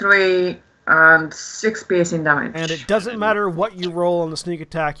 23 and 6 piercing damage. And it doesn't matter what you roll on the sneak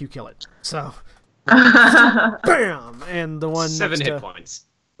attack, you kill it. So, bam! And the one 7 next hit to, points.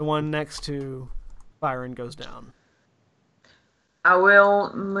 the one next to Byron goes down. I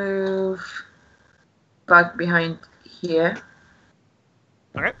will move back behind here.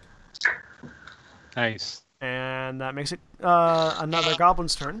 Okay. Nice. And that makes it another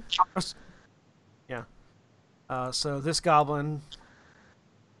goblin's turn. Yeah. So this goblin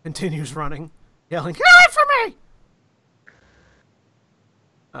continues running, yelling, "Get away from me!"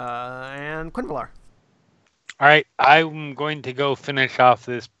 And Quinvalar. All right, I'm going to go finish off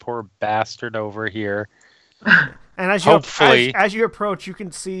this poor bastard over here. And as you Hopefully. as you approach, you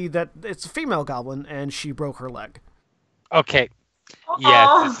can see that it's a female goblin, and she broke her leg. Okay.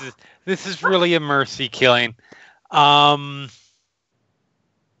 Yes, this is really a mercy killing. Or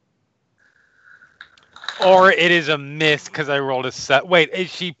it is a miss because I rolled a set. Wait, is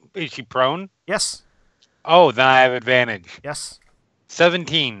she prone? Yes. Oh, then I have advantage. Yes.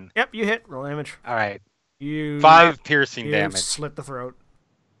 17. Yep, you hit. Roll damage. All right. You 5 piercing you damage. slit the throat.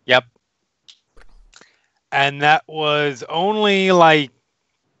 Yep. And that was only like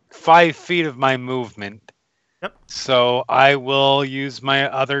 5 feet of my movement. Yep. So I will use my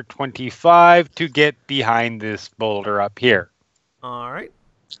other 25 to get behind this boulder up here. All right.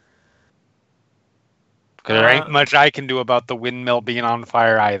 Because there ain't much I can do about the windmill being on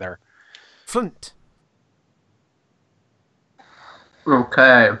fire either. Flint.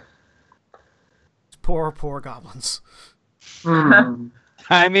 Okay. Poor goblins. Hmm.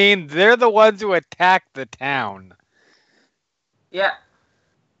 I mean, they're the ones who attacked the town. Yeah.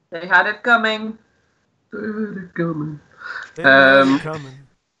 They had it coming. They're coming.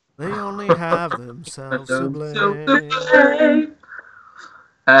 They only have themselves to blame.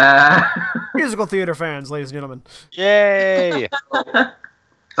 Musical theater fans, ladies and gentlemen. Yay!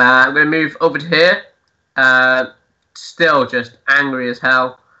 I'm going to move over to here. Still just angry as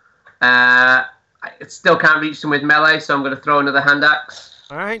hell. I still can't reach them with melee, so I'm going to throw another hand axe.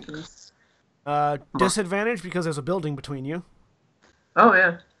 All right. Disadvantage because there's a building between you. Oh,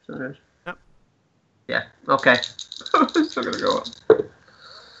 yeah. So there's... Yep. Yeah, okay. Still going to go up.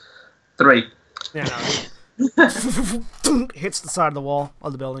 3. Yeah, no. Hits the side of the wall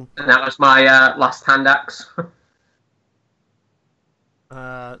of the building. And that was my last hand axe.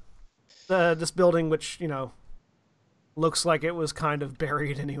 This building, which, looks like it was kind of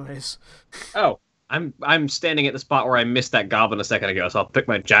buried anyways. Oh, I'm standing at the spot where I missed that goblin a second ago, so I'll pick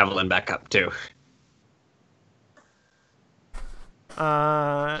my javelin back up too.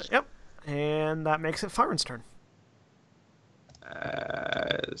 Yep. And that makes it Firen's turn.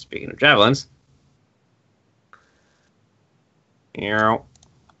 Speaking of javelins. Meow.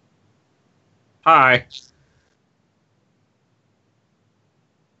 Hi.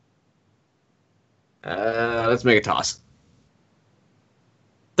 Let's make a toss.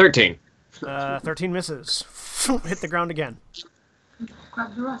 13. 13 misses. Hit the ground again.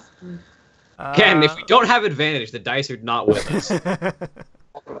 Grab the rest, please. Again, if we don't have advantage, the dice are not with us.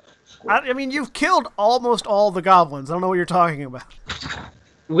 I mean, you've killed almost all the goblins. I don't know what you're talking about.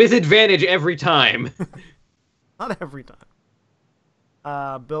 With advantage every time. Not every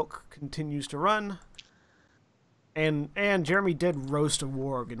time. Bilk continues to run. And Jeremy did roast a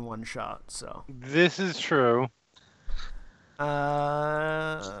warg in one shot, so. This is true.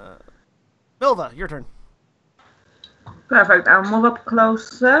 Milva, your turn. Perfect. I'll move up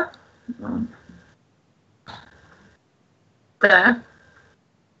closer. There.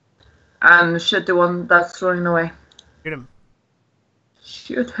 And shoot the one that's running away. Shoot him.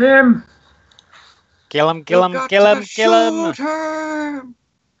 Shoot him. Kill him, kill him, kill him, kill him.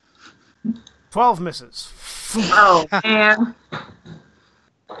 12 misses. Oh, man.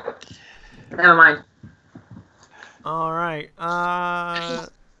 Never mind. All right.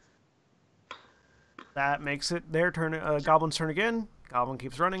 That makes it their turn. Goblin's turn again. Goblin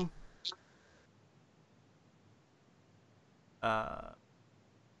keeps running.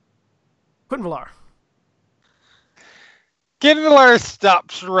 Quinvalar. Quinvalar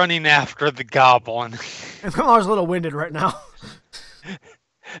stops running after the goblin. Quinvalar's a little winded right now.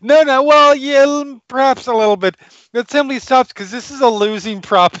 No, well, yeah, perhaps a little bit. It simply stops because this is a losing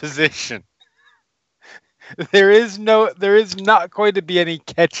proposition. There is not going to be any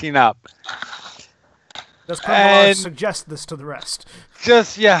catching up. Does Quinvalar suggest this to the rest?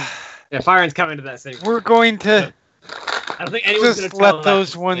 Just, yeah. Yeah, Firen's coming to that same. We're going to I don't think anyone's just gonna tell let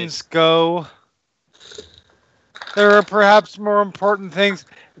those ones go. There are perhaps more important things.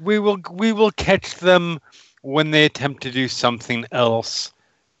 We will catch them when they attempt to do something else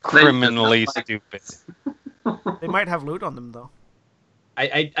criminally stupid. They might have loot on them, though.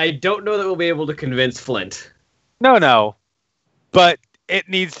 I don't know that we'll be able to convince Flint. No. But it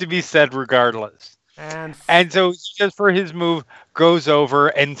needs to be said regardless. And so just for his move, goes over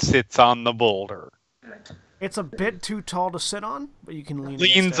and sits on the boulder. It's a bit too tall to sit on, but you can lean.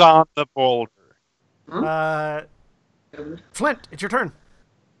 Leans on the boulder. Flint, it's your turn.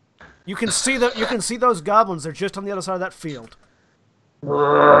 You can see those goblins. They're just on the other side of that field.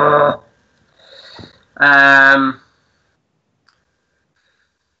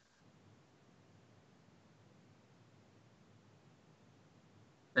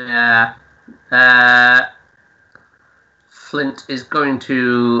 Flint is going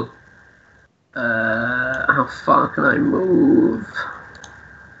to. How far can I move?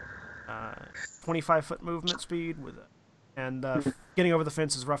 25-foot movement speed with it, and getting over the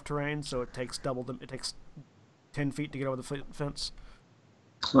fence is rough terrain, so it takes double the. It takes 10 feet to get over the fence.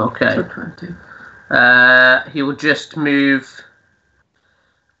 Okay. He will just move.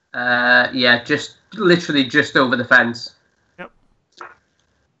 Just literally just over the fence. Yep.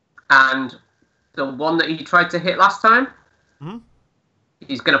 And the one that he tried to hit last time,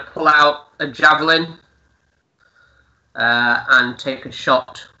 he's going to pull out a javelin and take a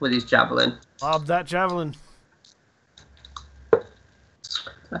shot with his javelin. Lob that javelin.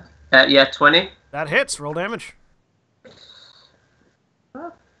 20. That hits. Roll damage.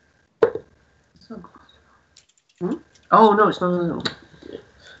 Oh, no, it's not.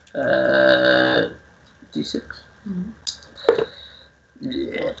 D6.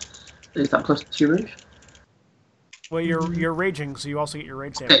 Yeah. Is that plus 2 range? Well, you're raging, so you also get your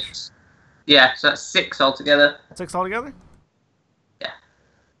rage damage. 6. Yeah, so that's 6 altogether. 6 altogether?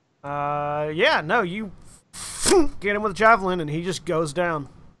 Yeah. No, you get him with a javelin, and he just goes down.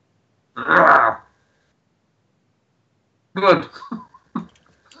 Good.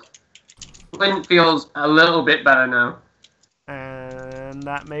 Flint feels a little bit better now. And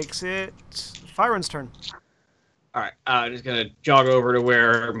that makes it Firen's turn. Alright, I'm just gonna jog over to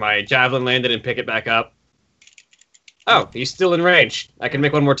where my javelin landed and pick it back up. Oh, he's still in range. I can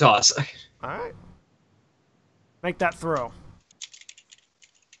make one more toss. Alright. Make that throw.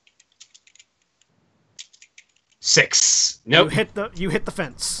 6. Nope. You hit the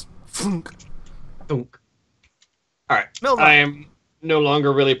fence. Thunk. Alright. Milva. I am no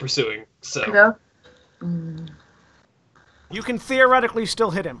longer really pursuing, so. Yeah. You can theoretically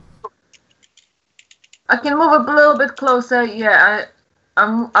still hit him. I can move up a little bit closer. Yeah,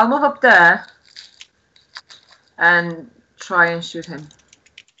 I'll move up there and try and shoot him.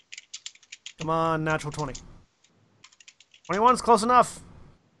 Come on, natural 20. 21's close enough.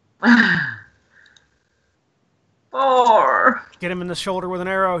 4. Get him in the shoulder with an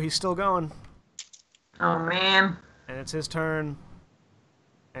arrow. He's still going. Oh, man. And it's his turn.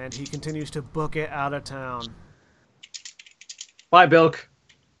 And he continues to book it out of town. Bye, Bilk.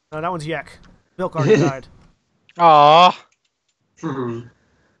 No, that one's Yek. Bilk already died. Aw,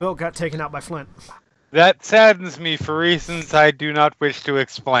 Bilk got taken out by Flint. that saddens me for reasons I do not wish to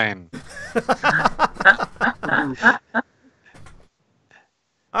explain.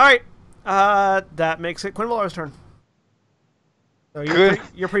 Alright. That makes it Quinvalar's turn. So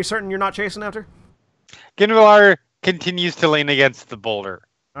you're pretty certain you're not chasing after? Ginvalar continues to lean against the boulder.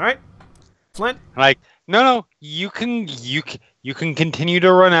 Alright. Flint? Like, no, you can continue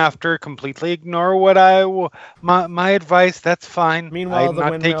to run after, completely ignore what my advice, that's fine. Meanwhile, I'm the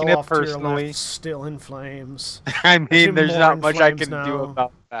not windmill taking it off to your personally. left, still in flames. I mean, there's more not in much I flames can do now.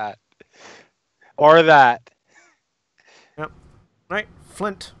 about that. Or that. Yep. Alright,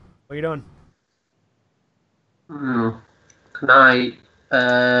 Flint, what are you doing? Can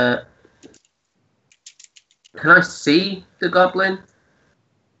I see the goblin?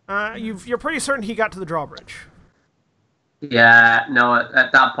 You're pretty certain he got to the drawbridge. Yeah, no.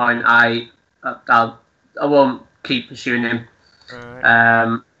 At that point, I won't keep pursuing him.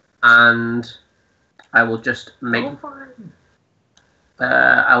 Alright. And I will just make.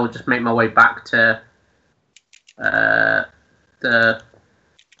 I will just make my way back to the.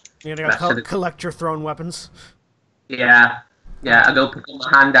 You're gonna go collect your thrown weapons. Yeah. I go pick up my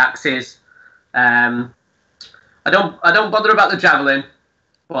hand axes. I don't bother about the javelin,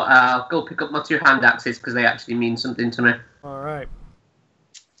 but I'll go pick up my 2 hand axes because they actually mean something to me. All right.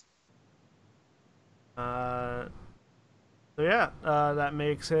 So yeah, that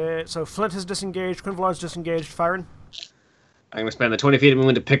makes it. So Flint is disengaged. Quinvalar's disengaged. Firing. I'm going to spend the 20 feet of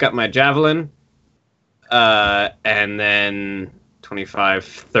movement to pick up my javelin. And then 25,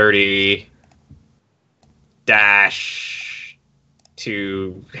 30 dash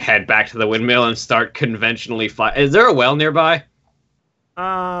to head back to the windmill and start conventionally fly. Is there a well nearby?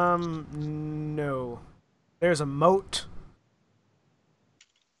 No. There's a moat.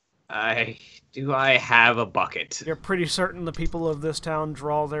 Do I have a bucket? You're pretty certain the people of this town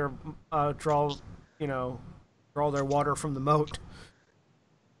draw their water from the moat.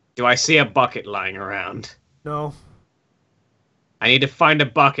 Do I see a bucket lying around? No. I need to find a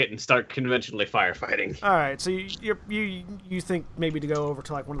bucket and start conventionally firefighting. All right. So you think maybe to go over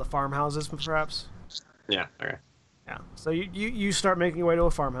to like one of the farmhouses, perhaps? Yeah. Okay. Yeah. So you start making your way to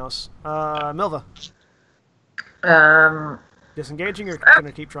a farmhouse. Milva. Disengaging or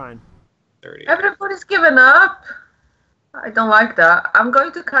gonna keep trying? 30. Everybody's given up. I don't like that. I'm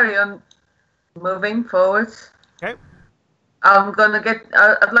going to carry on moving forward. Okay. I'm gonna get.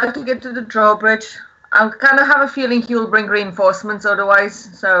 I'd like to get to the drawbridge. I kind of have a feeling he will bring reinforcements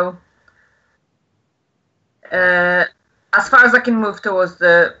otherwise. So, as far as I can move towards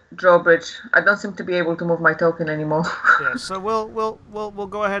the drawbridge, I don't seem to be able to move my token anymore. Yeah. So we'll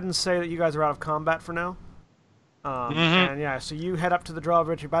go ahead and say that you guys are out of combat for now. And yeah, so you head up to the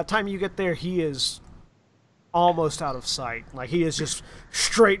drawbridge. By the time you get there, he is almost out of sight. Like, he is just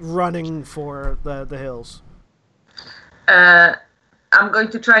straight running for the hills. I'm going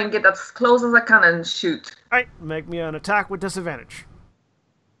to try and get as close as I can and shoot. Alright, make me an attack with disadvantage.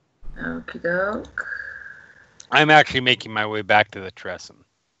 Okie doke. I'm actually making my way back to the Tresson.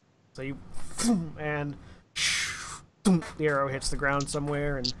 So you... and... the arrow hits the ground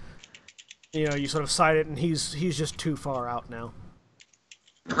somewhere, and... You know, you sort of sight it, and he's just too far out now.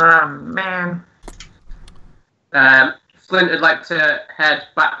 Oh, man. Flint would like to head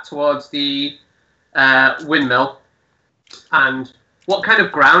back towards the windmill. And what kind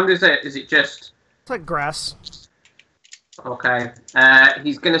of ground is it? Is it just... It's like grass. Okay.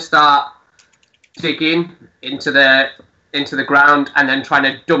 He's going to start digging into the ground and then trying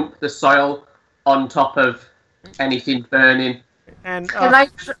to dump the soil on top of anything burning. And Can I...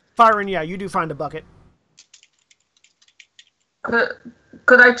 Firing, yeah, you do find a bucket. Could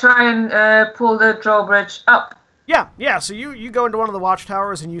I try and pull the drawbridge up? Yeah. So you go into one of the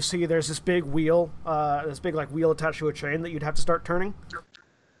watchtowers and you see there's this big wheel, wheel attached to a chain that you'd have to start turning.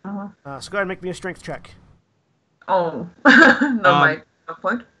 So go ahead and make me a strength check. Oh, no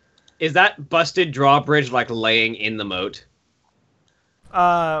point. Is that busted drawbridge like laying in the moat?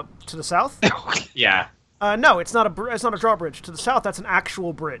 To the south? Yeah. No, it's not a drawbridge. To the south, that's an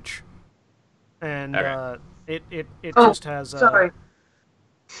actual bridge, and Okay. it just has. Sorry,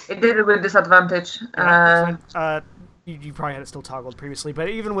 it did it with disadvantage. You probably had it still toggled previously, but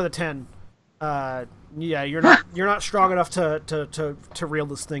even with a 10, yeah, you're not strong enough to reel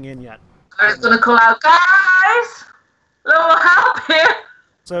this thing in yet. I was gonna call out, guys. Little help here.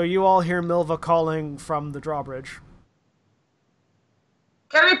 So you all hear Milva calling from the drawbridge.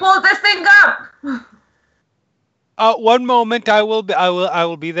 Can we pull this thing up? One moment. I will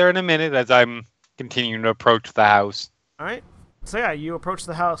be there in a minute as I'm continuing to approach the house. All right. So yeah, you approach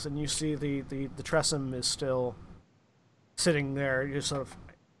the house and you see the Tressum is still sitting there, just sort of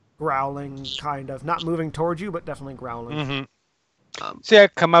growling, kind of not moving towards you, but definitely growling. Mm-hmm. So yeah,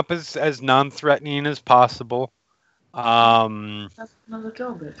 come up as non-threatening as possible. That's another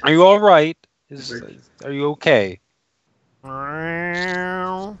job. Are you all right? Are you okay?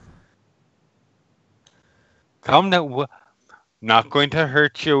 Come now. Not going to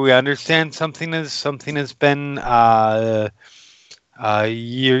hurt you. We understand something has been.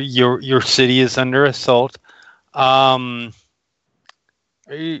 Your city is under assault. Are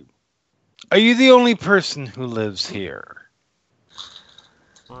you the only person who lives here?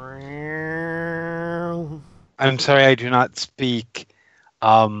 I'm sorry, I do not speak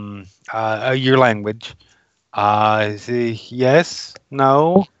your language. Yes?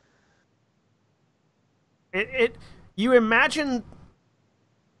 No? You imagine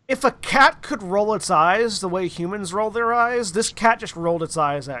if a cat could roll its eyes the way humans roll their eyes, this cat just rolled its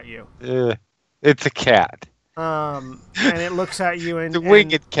eyes at you. It's a cat. And it looks at you and It's a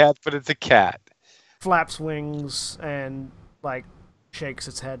winged cat, but it's a cat. Flaps wings and like shakes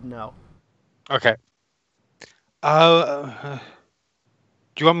its head no. Okay. Do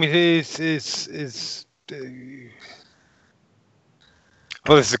you want me to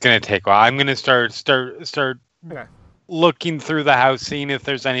well, this is gonna take a while. I'm gonna start Okay. looking through the house, seeing if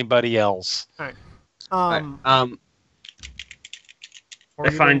there's anybody else. All right. I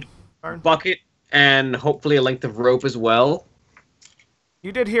find a bucket and hopefully a length of rope as well.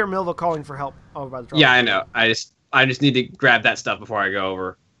 You did hear Milva calling for help over by the drawbridge. Yeah, I know. I just need to grab that stuff before I go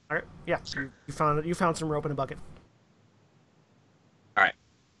over. All right. Yeah, you found it. You found some rope in a bucket. All right,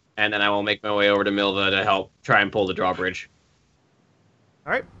 and then I will make my way over to Milva to help try and pull the drawbridge.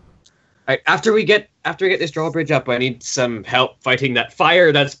 All right. All right. After we get this drawbridge up, I need some help fighting that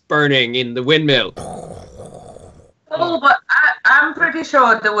fire that's burning in the windmill. Oh, but I'm pretty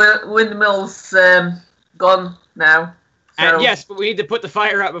sure the windmill's gone now. So. And yes, but we need to put the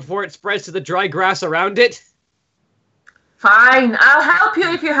fire out before it spreads to the dry grass around it. Fine, I'll help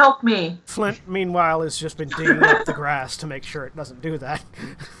you if you help me. Flint, meanwhile, has just been digging up the grass to make sure it doesn't do that.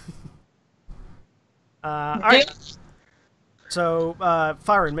 All right. So,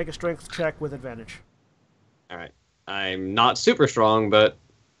 Firen, make a strength check with advantage. All right. I'm not super strong, but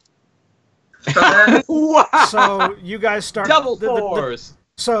Wow. So you guys start double fours.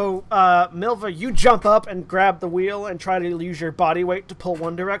 So, Milva, you jump up and grab the wheel and try to use your body weight to pull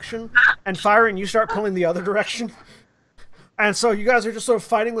one direction, and Firen, you start pulling the other direction. And so you guys are just sort of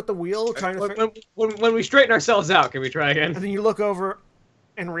fighting with the wheel, trying to. When we straighten ourselves out, can we try again? And then you look over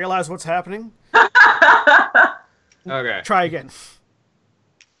and realize what's happening. Okay. Try again.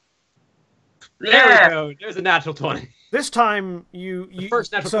 There we go. There's a natural 20. This time the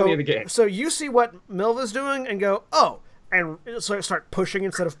first natural 20 of the game. So you see what Milva's doing and go, oh, and so start pushing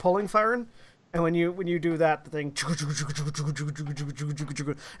instead of pulling, Firen. And when you do that, the thing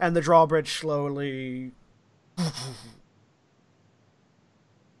and the drawbridge slowly.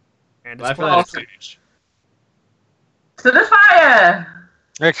 And it's To the fire!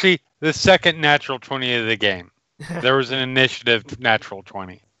 Actually, the second natural 20 of the game. There was an initiative natural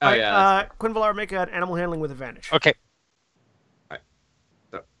 20. Oh yeah. Quinvalar, make an animal handling with advantage. Okay. Alright.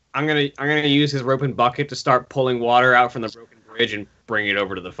 So I'm gonna use his rope and bucket to start pulling water out from the broken bridge and bring it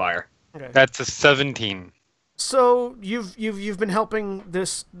over to the fire. Okay. That's a 17. So you've been helping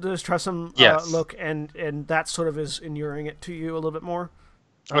this Tressum Yes. look, and that sort of is inuring it to you a little bit more.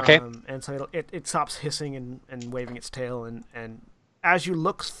 Okay. And so it stops hissing and waving its tail, and as you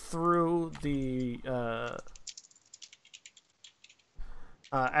look through the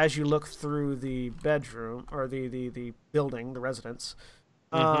bedroom or the building, the residence,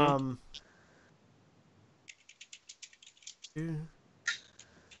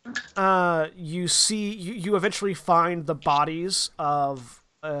 you see you eventually find the bodies of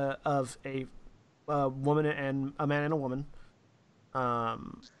a woman and a man and a woman.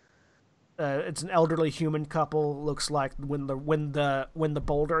 It's an elderly human couple. Looks like when the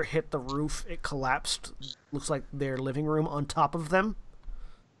boulder hit the roof, it collapsed. Looks like their living room on top of them.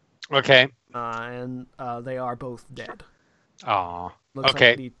 Okay. And they are both dead. Aw. Looks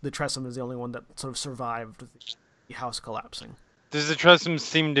Okay. like the Tressum is the only one that sort of survived the house collapsing. Does the Tressum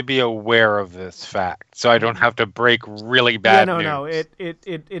seem to be aware of this fact, so I don't have to break really bad news? No. It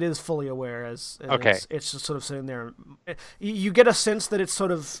is fully aware as Okay. It's just sort of sitting there. You get a sense that it's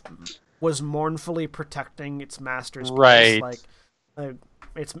sort of was mournfully protecting its masters. Right. Because, like,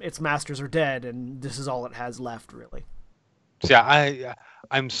 its masters are dead, and this is all it has left, really. Yeah,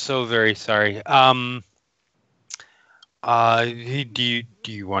 I'm so very sorry. Do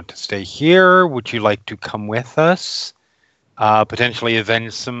you want to stay here? Would you like to come with us? Potentially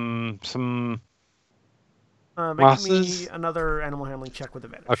avenge some Make losses? me another animal handling check with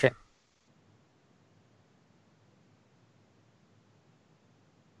advantage. Okay.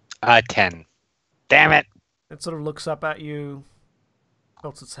 Uh, 10. Damn it! It sort of looks up at you,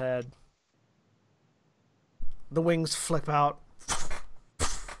 tilts its head. The wings flip out,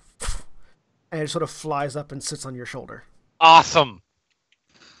 and it sort of flies up and sits on your shoulder. Awesome.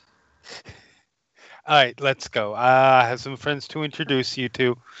 All right, let's go. I have some friends to introduce you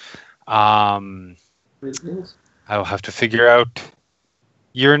to. I'll have to figure out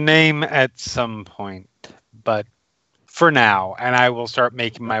your name at some point, but for now, and I will start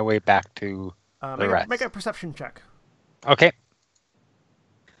making my way back to the rest. Make a perception check. Okay.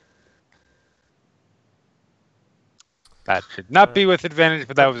 That should not be with advantage,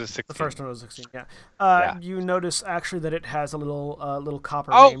 but that was a 16. The first one was 16. Yeah. Yeah. You notice actually that it has a little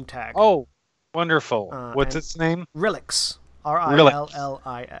copper Oh! name tag. Oh, wonderful. What's and its name? Rilix.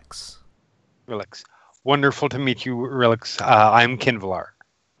 Rillix. Rilix. Wonderful to meet you, Rilix. I'm Kinvalar.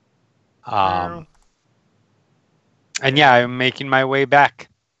 And yeah, I'm making my way back.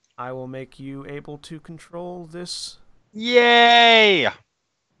 I will make you able to control this Yay!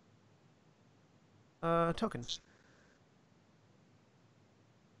 token.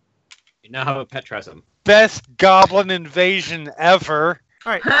 You now have a Petrism. Best goblin invasion ever.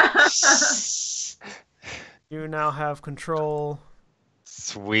 All right. You now have control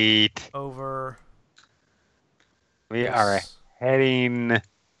Sweet. over. We this. are heading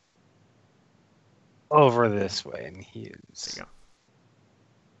over this way, and he is. There you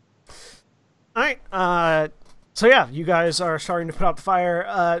go. All right. So yeah, you guys are starting to put out the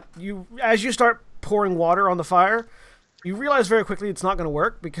fire. As you start pouring water on the fire, you realize very quickly it's not going to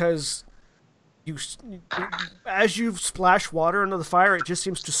work because as you splash water into the fire, it just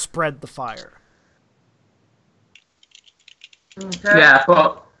seems to spread the fire. Okay. Yeah,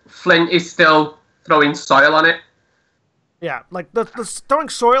 but Flint is still throwing soil on it. Yeah, like the throwing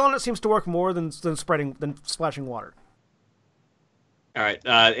soil on it seems to work more than splashing water. All right.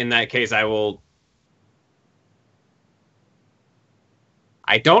 In that case, I will.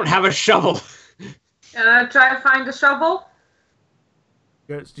 I don't have a shovel. Try to find the shovel.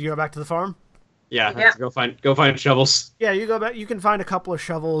 Do you go back to the farm? Yeah. Yeah. Let's go find shovels. Yeah, you go back. You can find a couple of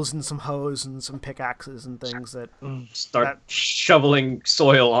shovels and some hoes and some pickaxes and things that. Start shoveling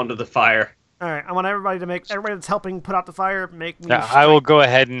soil onto the fire. All right, I want everybody that's helping put out the fire make me. Yeah, I will go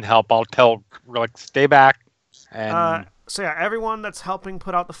ahead and help. I'll tell Rilix, stay back. And So yeah, everyone that's helping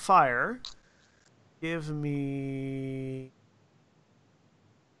put out the fire, give me.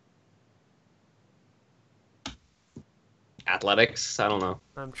 Athletics? I don't know.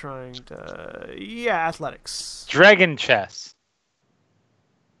 I'm trying to. Yeah, athletics. Dragon chess.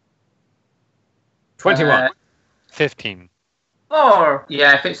 21. 15. 4.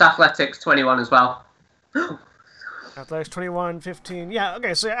 Yeah, if it's athletics, 21 as well. Athletics 21, 15. Yeah,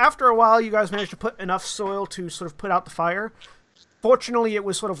 okay, so after a while, you guys managed to put enough soil to sort of put out the fire. Fortunately, it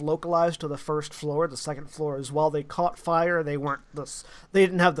was sort of localized to the first floor. The second floor is while they caught fire, they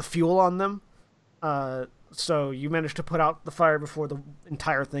didn't have the fuel on them. So you managed to put out the fire before the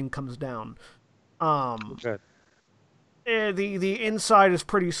entire thing comes down. Good. The inside is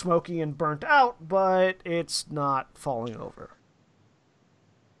pretty smoky and burnt out, but it's not falling over.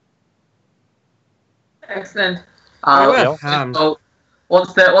 Excellent. Well, So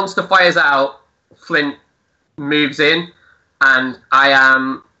once the fire's out, Flint moves in, and I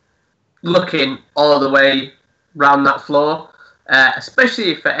am looking all the way round that floor,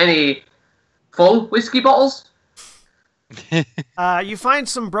 especially for any full whiskey bottles. You find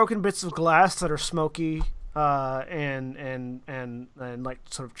some broken bits of glass that are smoky and like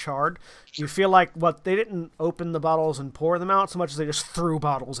sort of charred. You feel like they didn't open the bottles and pour them out so much as they just threw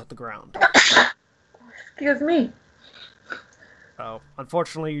bottles at the ground. Excuse me. So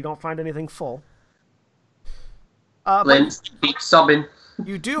unfortunately, you don't find anything full. Flint keeps sobbing.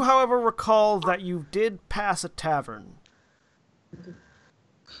 You do, however, recall that you did pass a tavern.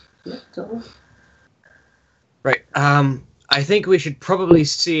 Right. I think we should probably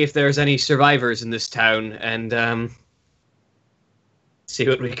see if there's any survivors in this town and see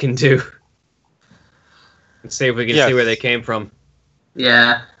what we can do. And see if we can see where they came from.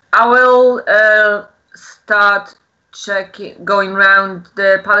 Yeah. I will start going round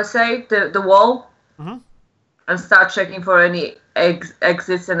the palisade, the wall, Mm-hmm. and start checking for any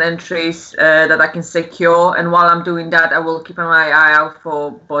exits and entries that I can secure. And while I'm doing that, I will keep my eye out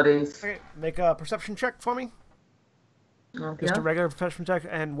for bodies. Okay, make a perception check for me. Okay. Just a regular perception check.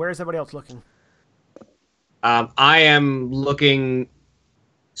 And where is everybody else looking? I am looking.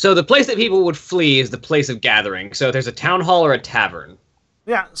 So the place that people would flee is the place of gathering. So there's a town hall or a tavern.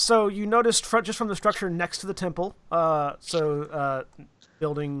 Yeah. So you noticed just from the structure next to the temple.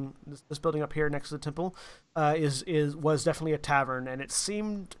 Building this building up here next to the temple was definitely a tavern, and it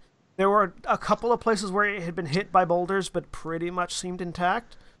seemed there were a couple of places where it had been hit by boulders, but pretty much seemed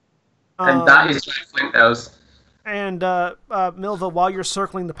intact. And that is where Flint goes. And Milva, while you're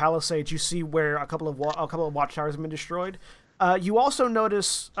circling the palisades, you see where a couple of watchtowers have been destroyed. You also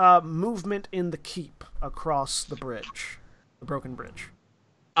notice movement in the keep across the bridge, the broken bridge.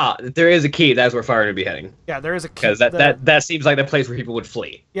 There is a keep. That's where Fire would be heading. Yeah, there is a keep. Because that seems like the place where people would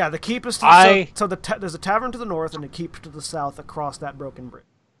flee. Yeah, the keep is there's a tavern to the north and a keep to the south across that broken bridge.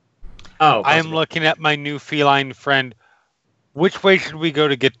 Oh, I am looking at my new feline friend. Which way should we go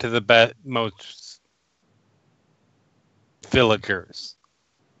to get to the most villagers?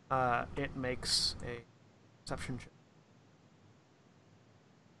 It makes a perception check.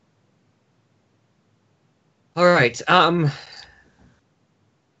 All right.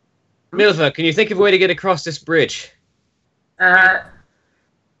 Milva, can you think of a way to get across this bridge?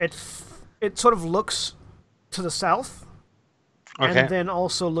 It sort of looks to the south, and then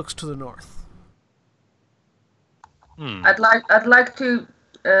also looks to the north. I'd like to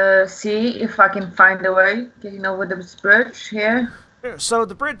see if I can find a way getting over this bridge here. So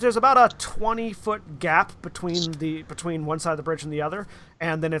the bridge, there's about a 20-foot gap between one side of the bridge and the other,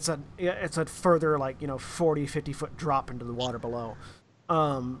 and then it's a further 40, 50-foot drop into the water below.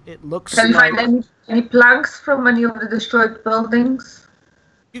 It looks. Can you find any planks from any of the destroyed buildings?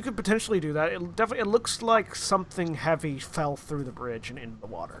 You could potentially do that. It looks like something heavy fell through the bridge and into the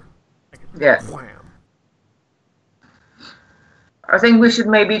water. Yeah. Wham. I think we should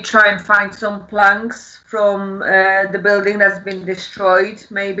maybe try and find some planks from the building that's been destroyed,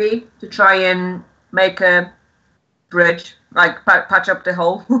 maybe, to try and make a bridge, like patch up the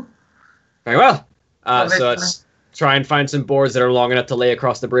hole. Very well. So let's try and find some boards that are long enough to lay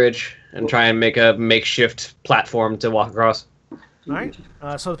across the bridge and try and make a makeshift platform to walk across. All right.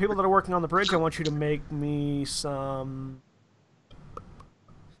 So the people that are working on the bridge, I want you to make me some...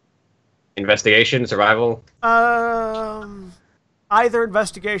 Investigation, survival? Either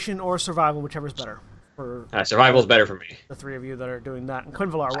investigation or survival, whichever's better. Survival's better for me. The three of you that are doing that. And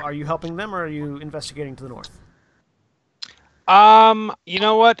Quinvalar, are you helping them or are you investigating to the north? You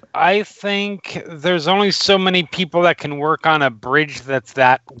know what? I think there's only so many people that can work on a bridge that's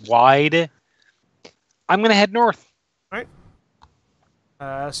that wide. I'm gonna head north. All right.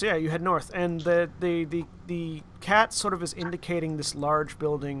 So yeah, you head north, and the cat sort of is indicating this large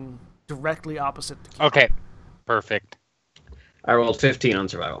building directly opposite the keep. Okay, perfect. I rolled 15 on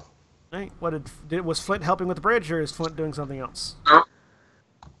survival. All right. Was Flint helping with the bridge, or is Flint doing something else? No.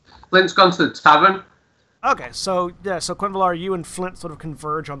 Flint's gone to the tavern. Okay, so Quinvalar, you and Flint sort of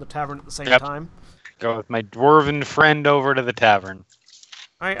converge on the tavern at the same time. Go with my dwarven friend over to the tavern.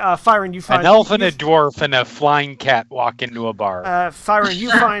 All right, Fyron, you find an elf and a dwarf and a flying cat walk into a bar.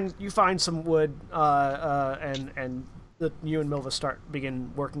 Fyron, you find some wood, and you and Milva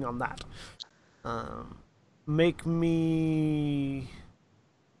begin working on that. Make me.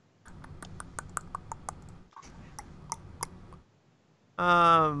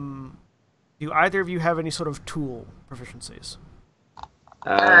 Do either of you have any sort of tool proficiencies?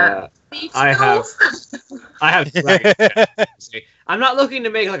 I have. I'm not looking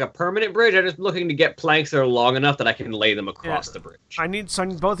to make like a permanent bridge. I'm just looking to get planks that are long enough that I can lay them across the bridge. I need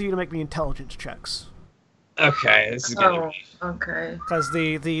both of you to make me intelligence checks. Okay, this is gonna be... Okay. Because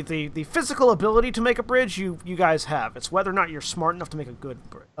the physical ability to make a bridge, you guys have. It's whether or not you're smart enough to make a good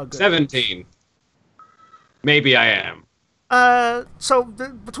 17. Maybe I am. So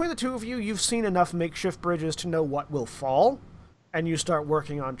between the two of you, you've seen enough makeshift bridges to know what will fall, and you start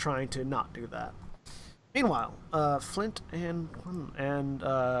working on trying to not do that. Meanwhile, Flint and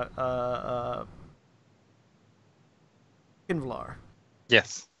Kinvlar.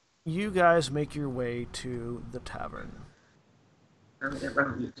 Yes. You guys make your way to the tavern.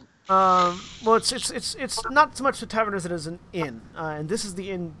 Well, it's not so much a tavern as it is an inn, and this is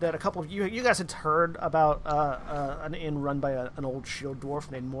the inn that a couple of you guys had heard about an inn run by an old shield dwarf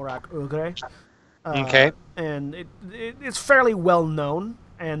named Morak Ugre. Okay. And it's fairly well known,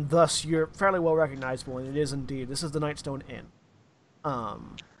 and thus you're fairly well recognizable, and it is indeed. This is the Nightstone Inn.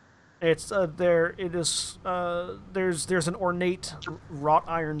 It's there. It is. There's an ornate wrought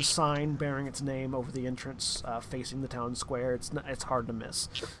iron sign bearing its name over the entrance, facing the town square. It's hard to miss.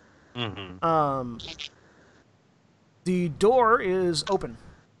 Mm-hmm. The door is open.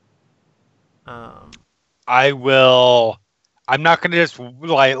 I will. I'm not going to just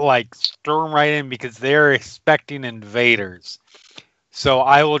like storm right in because they're expecting invaders. So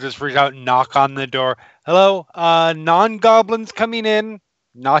I will just reach out and knock on the door. Hello, non-goblins coming in,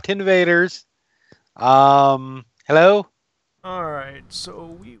 not invaders. Hello. All right,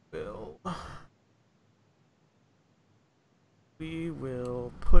 so we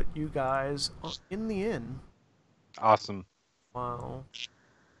will put you guys in the inn. Awesome. Wow.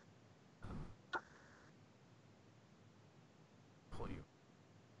 Pull you.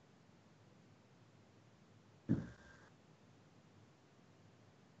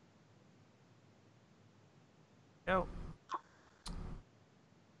 Go.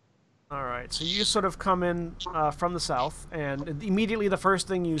 All right, so you sort of come in from the south, and immediately the first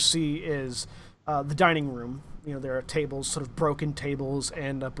thing you see is the dining room. You know, there are tables, sort of broken tables,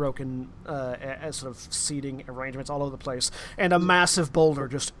 and broken sort of seating arrangements all over the place, and a massive boulder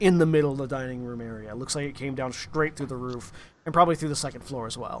just in the middle of the dining room area. It looks like it came down straight through the roof, and probably through the second floor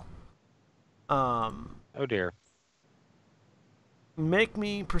as well. Oh dear. Make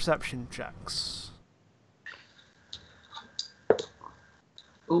me perception checks.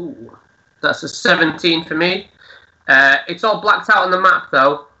 Ooh, that's a 17 for me. It's all blacked out on the map,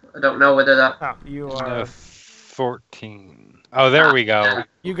 though. I don't know whether that... Ah, you are... 14. Oh, there we go.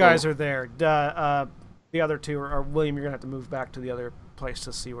 You guys are there. The other two are... William, you're going to have to move back to the other place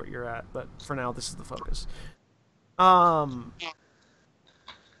to see what you're at. But for now, this is the focus.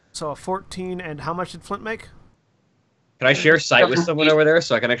 So a 14, and how much did Flint make? Can I share sight with someone over there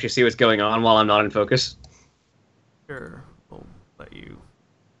so I can actually see what's going on while I'm not in focus? Sure. We'll let you...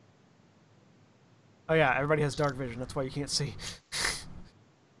 Oh yeah, everybody has dark vision. That's why you can't see.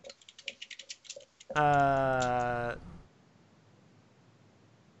 There.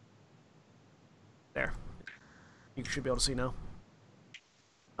 You should be able to see now.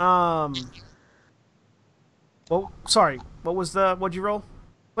 Well, sorry. What'd you roll,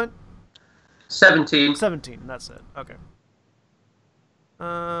 Clint? 17. 17. That's it. Okay.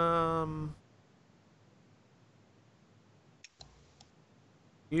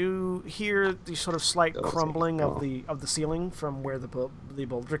 You hear the sort of slight crumbling of the ceiling from where the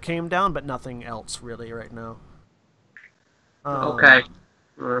boulder came down, but nothing else really right now. Okay.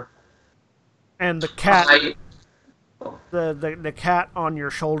 And the cat, the cat on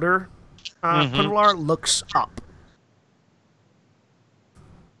your shoulder, Pundalar, looks up.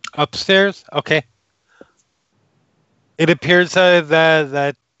 Upstairs? Okay. It appears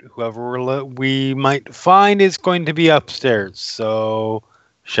that whoever we might find is going to be upstairs. So,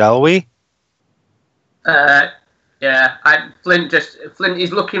 shall we? Yeah. Flint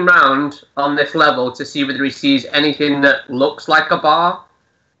is looking round on this level to see whether he sees anything that looks like a bar.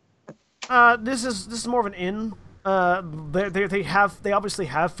 This is more of an inn. They obviously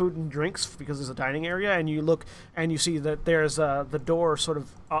have food and drinks because there's a dining area, and you look and you see that there's the door sort of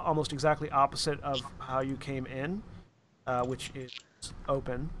almost exactly opposite of how you came in, which is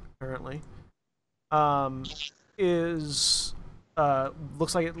open currently.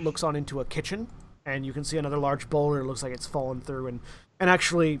 Looks like it looks on into a kitchen, and you can see another large boulder. Looks like it's fallen through, and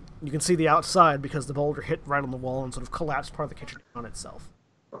actually you can see the outside because the boulder hit right on the wall and sort of collapsed part of the kitchen on itself.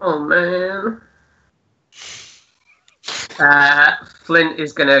 Oh man. Flint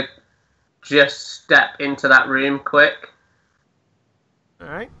is gonna just step into that room quick. All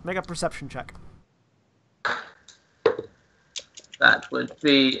right, make a perception check. That would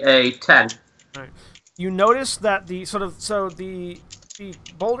be a 10. All right. You notice that the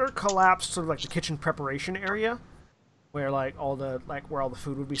boulder collapsed sort of like the kitchen preparation area, where all the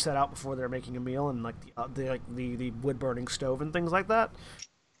food would be set out before they're making a meal, and the wood burning stove and things like that.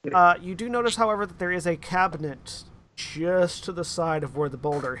 You do notice, however, that there is a cabinet just to the side of where the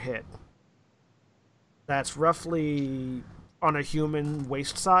boulder hit. That's roughly on a human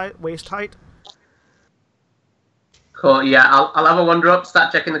waist height. Cool. Yeah, I'll have a wander up,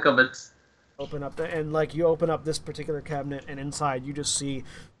 start checking the cupboards. Open up you open up this particular cabinet, and inside you just see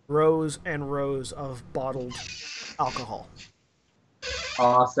rows and rows of bottled alcohol.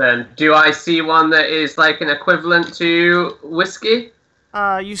 Awesome. Do I see one that is like an equivalent to whiskey?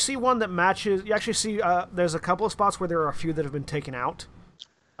 You see one that matches. You actually see there's a couple of spots where there are a few that have been taken out,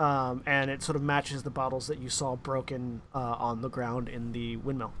 and it sort of matches the bottles that you saw broken on the ground in the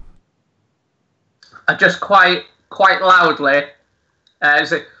windmill. I just quite loudly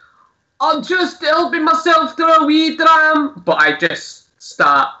say, "I'm just helping myself through a wee dram," but I just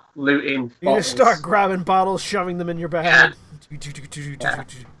start looting. You just bottles. start grabbing bottles, shoving them in your bag.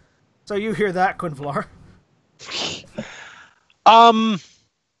 So you hear that, Quinvlar. Is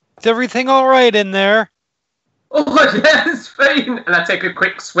everything all right in there? Oh yes, fine. And I take a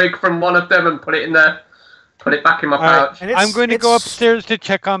quick swig from one of them and put it back in my pouch. And I'm going to go upstairs to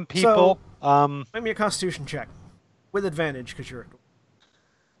check on people. Make me a Constitution check with advantage because you're.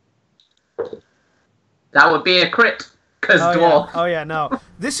 That would be a crit, because dwarf. Yeah. Oh yeah, no.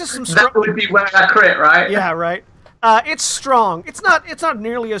 This is some That strong. would be where I crit, right? Yeah, right. It's strong. It's not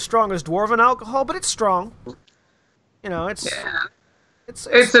nearly as strong as dwarven alcohol, but it's strong. You know, it's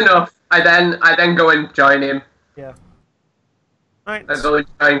enough. I then go and join him. Yeah. All right. I go and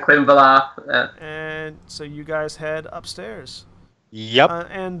join Quinvalar. And so you guys head upstairs. Yep.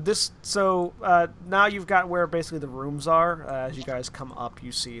 And this, so now you've got where basically the rooms are. As you guys come up,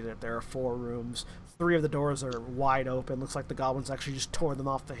 you see that there are 4 rooms. 3 of the doors are wide open. Looks like the goblins actually just tore them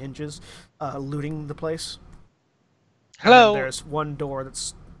off the hinges, looting the place. Hello. And there's 1 door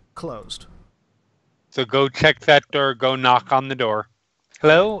that's closed. So go check that door. Go knock on the door.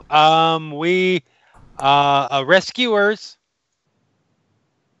 Hello. We rescuers.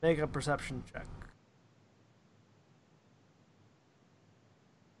 Make a perception check.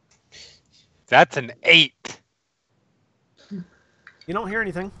 That's an 8. You don't hear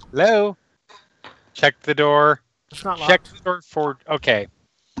anything. Hello. Check the door. It's not Check locked. the door for. Okay.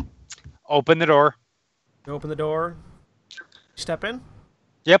 Open the door. You open the door. Step in.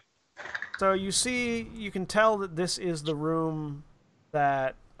 Yep. So you can tell that this is the room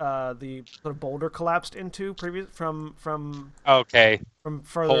that the sort of boulder collapsed into from Okay.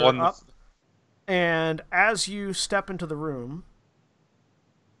 further Hold on. up. And as you step into the room,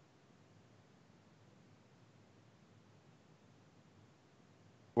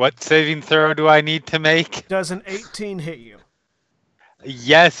 What saving throw do I need to make? does an 18 hit you?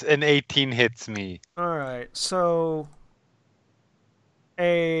 Yes, an 18 hits me. All right. So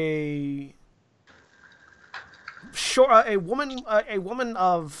a woman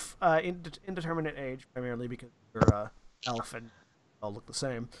of indeterminate age, primarily because you're elf and all look the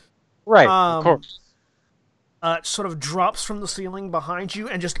same. Right. Of course. Sort of drops from the ceiling behind you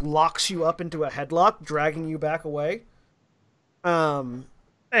and just locks you up into a headlock, dragging you back away.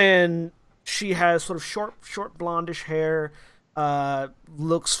 And she has sort of short blondish hair,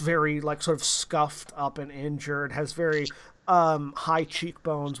 looks very like sort of scuffed up and injured, has very high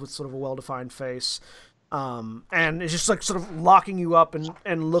cheekbones with sort of a well-defined face, and is just like sort of locking you up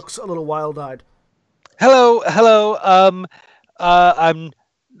and looks a little wild-eyed. Hello. I'm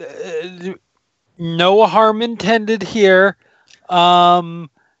no harm intended here.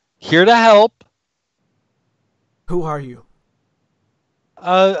 Here to help. Who are you?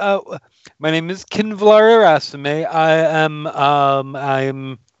 My name is Kinvlar Erasime.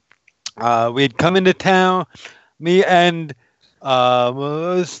 We had come into town, me and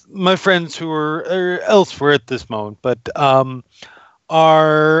my friends who are elsewhere at this moment, but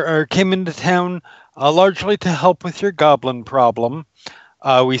came into town largely to help with your goblin problem.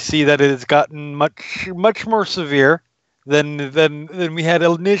 We see that it has gotten much more severe than we had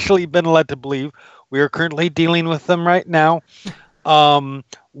initially been led to believe. We are currently dealing with them right now.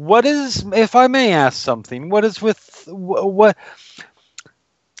 What is, if I may ask something, what is with what?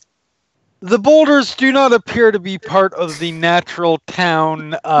 The boulders do not appear to be part of the natural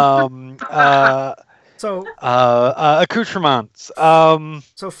town accoutrements.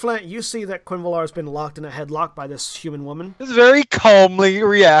 So Flint, you see that Quinvalar has been locked in a headlock by this human woman, Is very calmly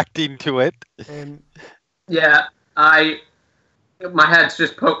reacting to it. and Yeah, my head's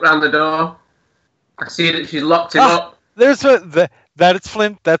just poked round the door. I see that she's locked him up. That is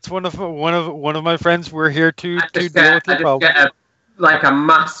Flint. That's one of my friends. We're here to deal with your problem. Get a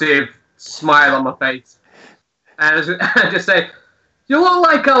massive smile on my face, and I just say, "You look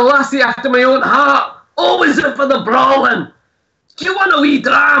like a lassie after my own heart. Always up for the brawling. Do you want a wee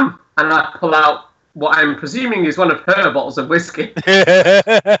dram?" And I pull out what I'm presuming is one of her bottles of whiskey. And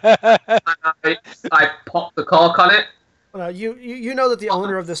I pop the cork on it. you know that the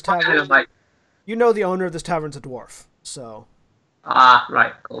owner of this And tavern, I'm like, you know the owner of this tavern's a dwarf, so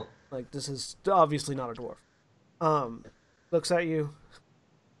right, cool. like this is obviously not a dwarf. Looks at you.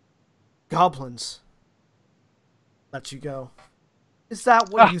 Goblins. Lets you go. Is that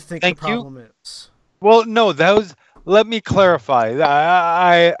what you think the thank you. problem is? Well, no, that was. Let me clarify.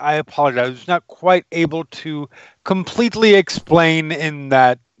 I apologize. I was not quite able to completely explain in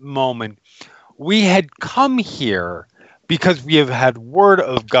that moment. We had come here because we have had word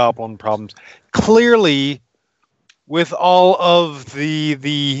of goblin problems. Clearly, with all of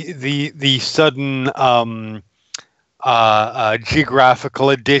the sudden geographical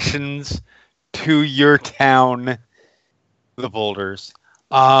additions to your town, the boulders.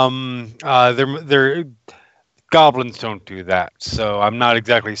 They're goblins don't do that, so I'm not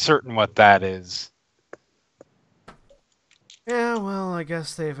exactly certain what that is. Yeah, well, I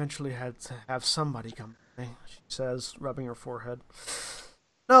guess they eventually had to have somebody come, she says, rubbing her forehead.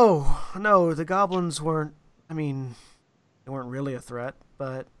 No, the goblins weren't, I mean, they weren't really a threat,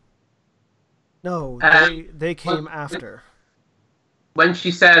 but no, they came after. When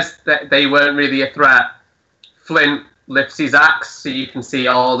she says that they weren't really a threat, Flint lifts his axe so you can see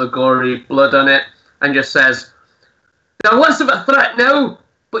all the gory blood on it and just says, "They're less of a threat now,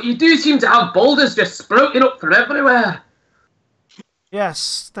 but you do seem to have boulders just sprouting up from everywhere."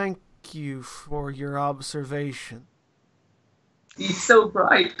 Yes, thank you for your observation. He's so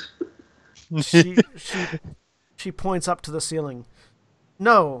bright. She points up to the ceiling.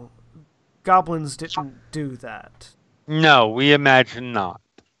 No, goblins didn't do that. No, we imagine not.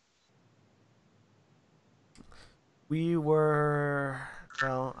 We were...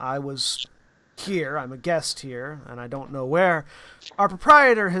 Well, I was here. I'm a guest here, and I don't know where our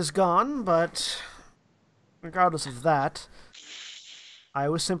proprietor has gone, but regardless of that, I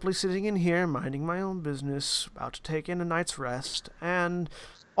was simply sitting in here, minding my own business, about to take in a night's rest, and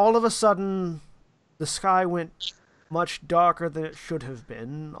all of a sudden, the sky went much darker than it should have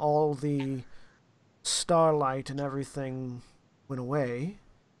been. All the starlight and everything went away.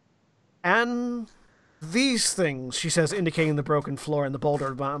 And these things, she says, indicating the broken floor and the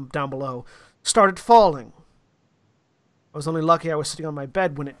boulder down below, started falling. I was only lucky I was sitting on my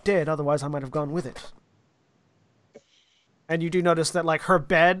bed when it did, otherwise I might have gone with it. And you do notice that, like, her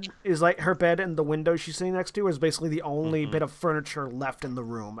bed and the window she's sitting next to is basically the only bit of furniture left in the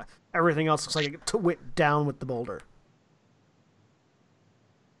room. Everything else looks like it went down with the boulder.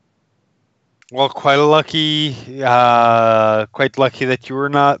 Well, quite lucky that you were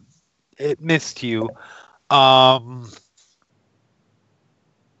not. It missed you. Well,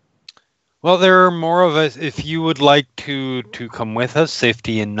 there are more of us. If you would like to come with us,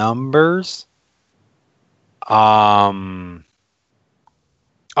 safety in numbers.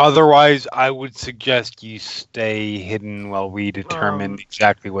 Otherwise, I would suggest you stay hidden while we determine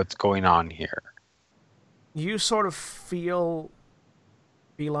exactly what's going on here. You sort of feel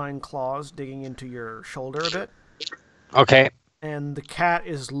feline claws digging into your shoulder a bit. Okay. And the cat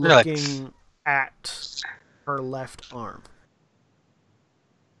is looking at her left arm.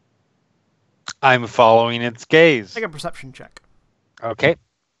 I'm following its gaze. Make a perception check. Okay.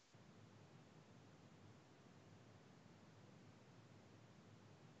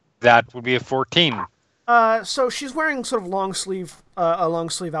 That would be a 14. So she's wearing sort of a long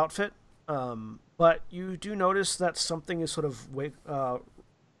sleeve outfit. But you do notice that something is sort of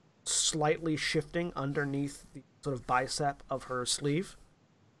slightly shifting underneath the sort of bicep of her sleeve.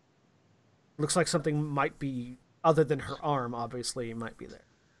 Looks like something might be, other than her arm, obviously, might be there.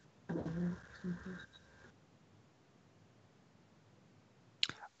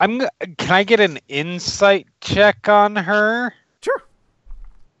 Can I get an insight check on her? Sure.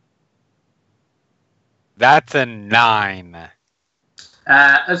 That's a 9.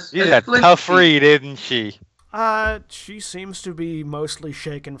 She's a tough read, isn't she? She seems to be mostly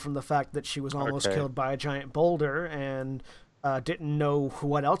shaken from the fact that she was almost killed by a giant boulder and didn't know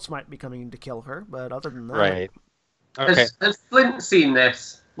what else might be coming to kill her, but other than that... Right. Okay. Has Flint seen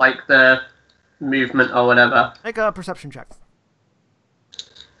this? Like the movement or whatever? Make a perception check.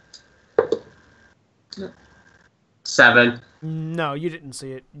 7. No, you didn't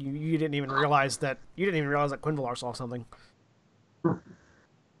see it. You didn't even realize that... You didn't even realize that Quinvalar saw something.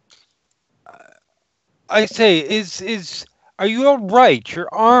 I say, are you all right? Your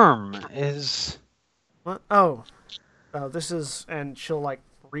arm is... What? Oh, this is... And she'll, like,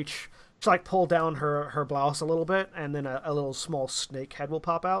 reach... She'll, like, pull down her blouse a little bit, and then a little small snake head will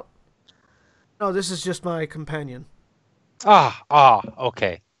pop out. No, this is just my companion.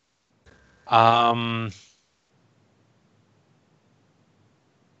 Okay.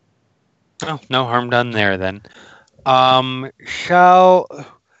 Oh, no harm done there then.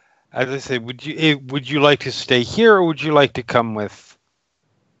 As I say, would you like to stay here, or would you like to come with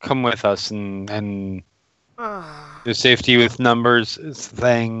us and the safety with numbers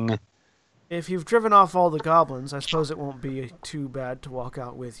thing? If you've driven off all the goblins, I suppose it won't be too bad to walk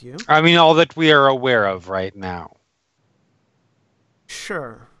out with you. I mean, all that we are aware of right now.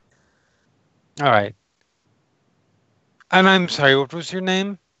 Sure. All right. And I'm sorry, what was your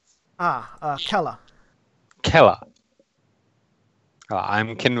name? Kella. Kella.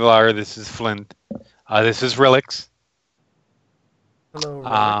 I'm Kinvalar, this is Flint. This is Relix. Hello,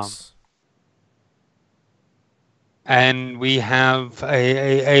 Relix. And we have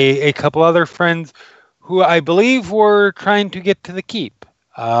a couple other friends who I believe were trying to get to the keep.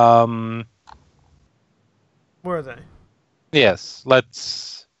 Where are they? Yes,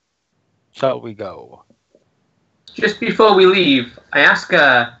 shall we go? Just before we leave, I ask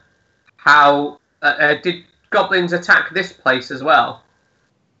her how did goblins attack this place as well?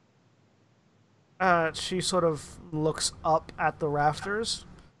 She sort of looks up at the rafters.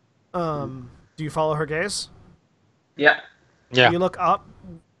 Do you follow her gaze? Yeah. Yeah. You look up,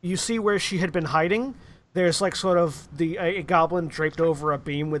 you see where she had been hiding. There's like sort of a goblin draped over a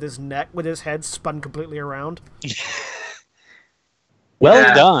beam with his head spun completely around.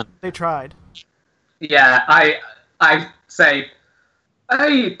 Well done. They tried. Yeah, I say,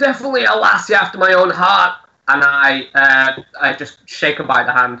 hey, definitely a lassie after my own heart, and I just shake her by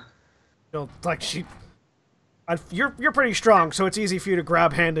the hand. Like you're pretty strong, so it's easy for you to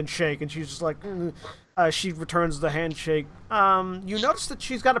grab hand and shake. And she's just like, she returns the handshake. You notice that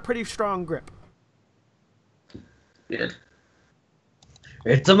she's got a pretty strong grip. Good.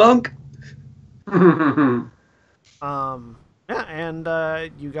 It's a monk. Yeah,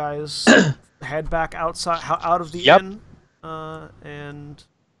 and you guys head back outside, out of the Yep. inn, and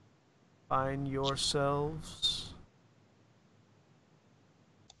find yourselves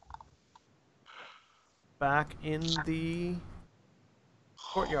back in the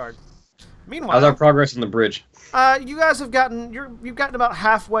courtyard. Meanwhile, How's our progress on the bridge? you guys have gotten you've gotten about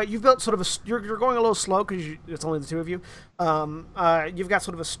halfway. You've built sort of you're going a little slow because it's only the two of you. You've got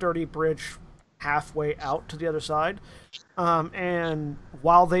sort of a sturdy bridge halfway out to the other side. And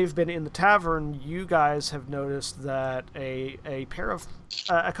while they've been in the tavern, you guys have noticed that a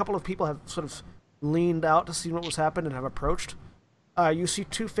couple of people have sort of leaned out to see what was happened and have approached. You see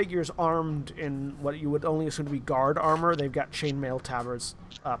two figures armed in what you would only assume to be guard armor. They've got chainmail tabards,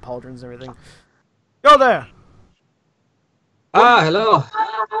 pauldrons, and everything. Go there! Ah, hello.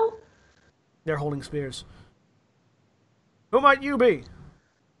 They're holding spears. Who might you be?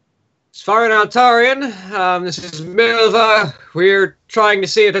 Sfarin Altarian, this is Milva. We're trying to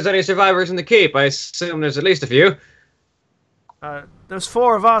see if there's any survivors in the keep. I assume there's at least a few. There's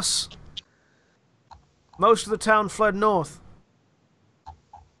 4 of us. Most of the town fled north.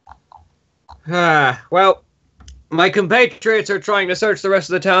 Well, my compatriots are trying to search the rest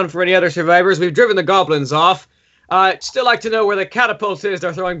of the town for any other survivors. We've driven the goblins off. I'd still like to know where the catapult is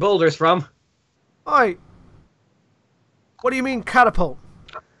they're throwing boulders from. Oi! What do you mean, catapult?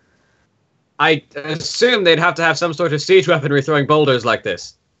 I assume they'd have to have some sort of siege weaponry throwing boulders like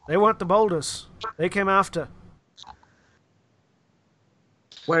this. They weren't the boulders. They came after.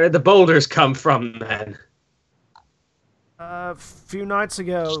 Where did the boulders come from, then? A few nights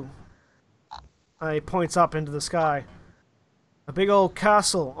ago, I points up into the sky. A big old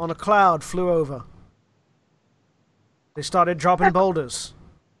castle on a cloud flew over. They started dropping boulders.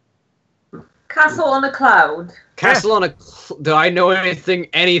 Castle on a cloud. Castle on a... Do I know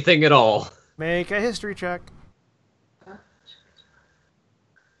anything at all? Make a history check.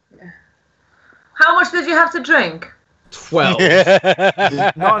 How much did you have to drink? 12.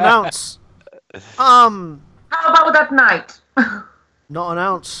 Not an ounce. How about that night? Not an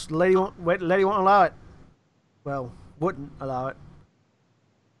ounce. Lady won't allow it. Well, wouldn't allow it.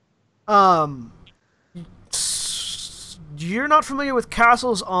 You're not familiar with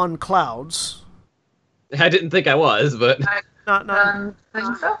castles on clouds. I didn't think I was, but... Not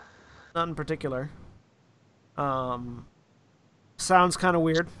Think so? not in particular. Sounds kind of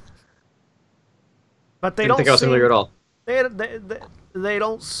weird. But they I didn't don't think I was familiar at all. They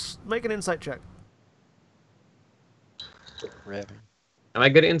don't make an insight check. Am I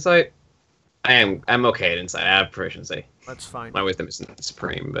good at insight? I'm okay at insight. I have proficiency. That's fine. My wisdom isn't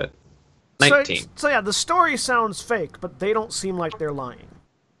supreme, but 19. So yeah, the story sounds fake, but they don't seem like they're lying.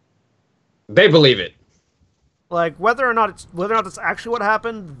 They believe it. Like whether or not that's actually what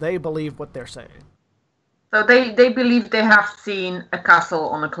happened, they believe what they're saying. So they believe they have seen a castle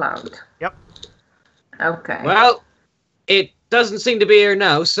on a cloud. Yep. Okay. Well, it doesn't seem to be here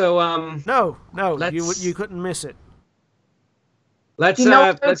now, so No, Let's- you couldn't miss it.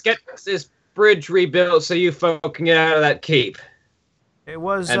 let's get this bridge rebuilt so you folk can get out of that keep It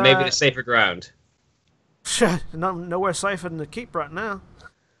was and maybe to safer ground. nowhere safer than the keep right now.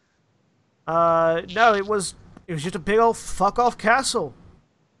 No, it was just a big old fuck off castle,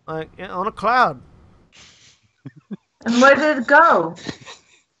 like on a cloud. And where did it go?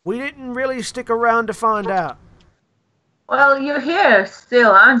 We didn't really stick around to find out. Well, you're here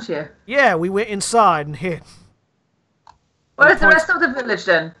still, aren't you? Yeah, we went inside and hid. Where's the points- rest of the village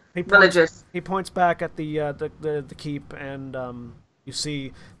then? He points, Villages. he points back at the keep, and you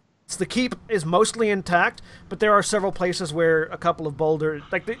see The keep is mostly intact, but there are several places where a couple of boulders,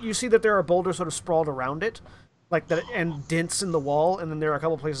 you see that there are boulders sort of sprawled around it, and dents in the wall, and then there are a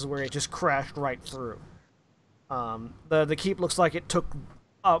couple of places where it just crashed right through. The keep looks like it took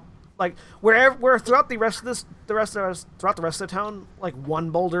up, where throughout the rest of the town, like one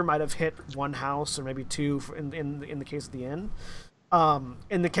boulder might have hit one house or maybe two in the case of the inn.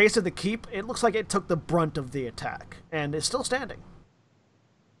 In the case of the keep, it looks like it took the brunt of the attack and is still standing.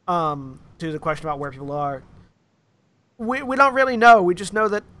 To the question about where people are, we don't really know. We just know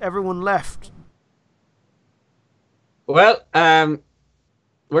that everyone left. Well,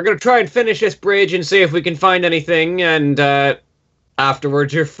 we're gonna try and finish this bridge and see if we can find anything, and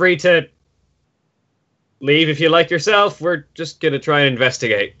afterwards you're free to leave if you like yourself. We're just gonna try and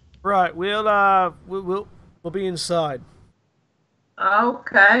investigate. Right. We'll be inside.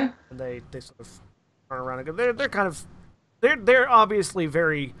 Okay. And they sort of turn around and go. They're kind of they're obviously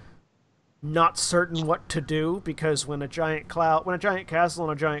very not certain what to do, because when a giant castle and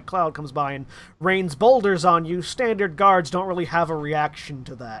a giant cloud comes by and rains boulders on you, standard guards don't really have a reaction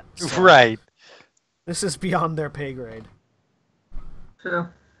to that. So Right. this is beyond their pay grade. True.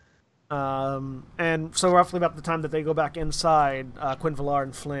 And so roughly about the time that they go back inside, Quinvalar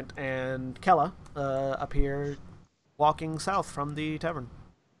and Flint and Kella appear walking south from the tavern.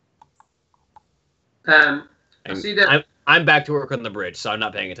 I see that. I'm back to work on the bridge, so I'm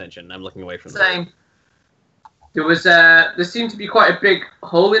not paying attention. I'm looking away from the Same. There seemed to be quite a big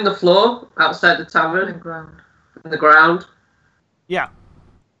hole in the floor outside the On the tavern, ground. in the ground, Yeah.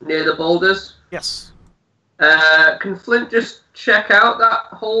 near the boulders. Yes. Can Flint just check out that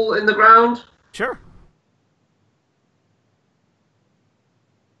hole in the ground? Sure.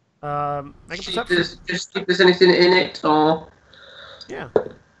 Make a See perception. just see if there's anything in it, or Yeah.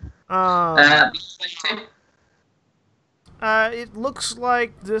 plating. It looks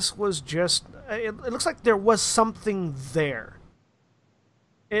like this was just. It looks like there was something there.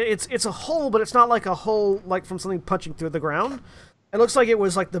 It's a hole, but it's not like a hole like from something punching through the ground. It looks like it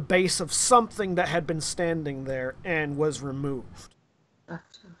was like the base of something that had been standing there and was removed.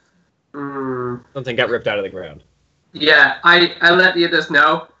 Something got ripped out of the ground. Yeah, I let the others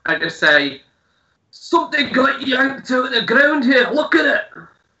know. I just say, something got yanked out of the ground here. Look at it.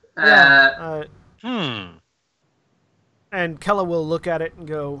 Yeah. And Kella will look at it and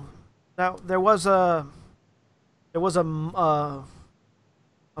go, "Now there was a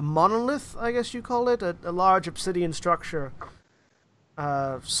monolith, I guess you call it, a large obsidian structure.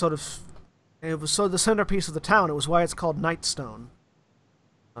 Sort of, it was the centerpiece of the town. It was why it's called Nightstone."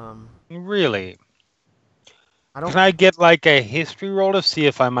 Really? I don't. Can I get like a history roll to see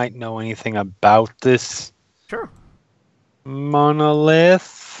if I might know anything about this Sure.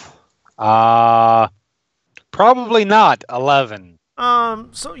 monolith? Probably not. 11.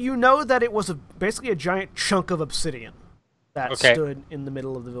 So you know that it was basically a giant chunk of obsidian that stood in the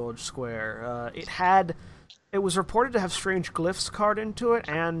middle of the village square. It was reported to have strange glyphs carved into it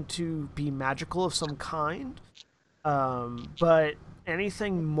and to be magical of some kind. But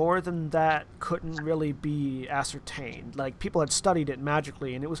anything more than that couldn't really be ascertained. Like, people had studied it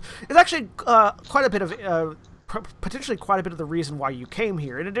magically, and it's actually quite a bit of potentially quite a bit of the reason why you came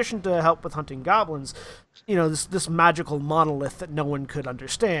here. In addition to help with hunting goblins, this magical monolith that no one could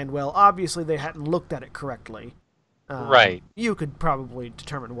understand. Well, obviously they hadn't looked at it correctly. Right. You could probably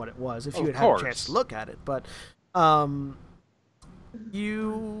determine what it was if you had course. had a chance to look at it, but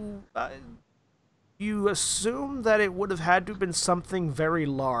you assume that it would have had to have been something very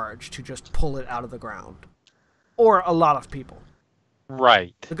large to just pull it out of the ground, or a lot of people.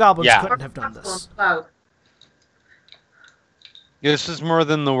 Right. The goblins Yeah. couldn't have done this. Wow. This is more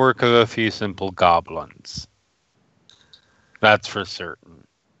than the work of a few simple goblins. That's for certain.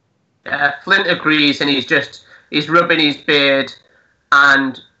 Flint agrees, and he's rubbing his beard,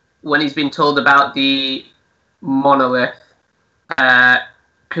 and when he's been told about the monolith,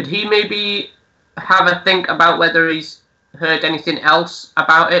 could he maybe have a think about whether he's heard anything else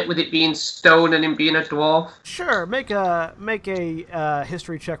about it, with it being stone and him being a dwarf? Sure, make a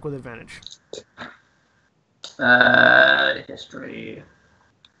history check with advantage. History.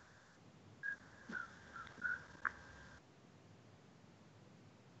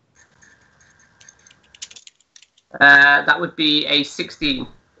 That would be a 16.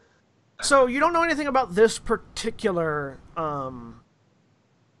 So you don't know anything about this particular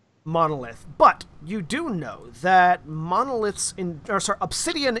monolith, but you do know that monoliths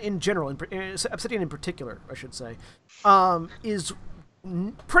obsidian in general, obsidian in particular, I should say, is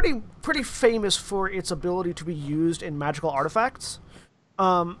pretty famous for its ability to be used in magical artifacts.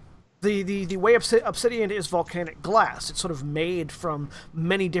 the way obsidian is volcanic glass. It's sort of made from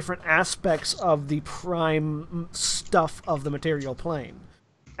many different aspects of the prime stuff of the material plane.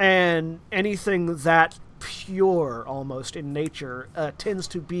 And anything that pure, almost, in nature, tends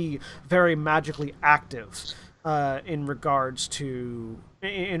to be very magically active in regards to...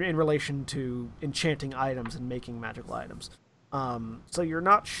 in relation to enchanting items and making magical items. So you're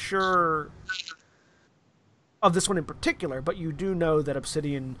not sure of this one in particular, but you do know that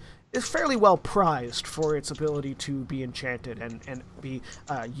obsidian is fairly well prized for its ability to be enchanted and be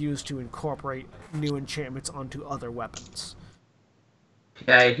used to incorporate new enchantments onto other weapons.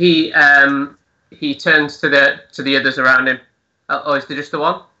 Okay, he turns to the others around him. Oh, is there just the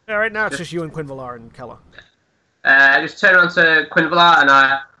one? Yeah, right now it's just you and Quinvalar and Kella. I just turn around to Quinvalar and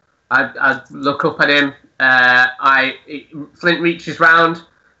I look up at him. Flint reaches round,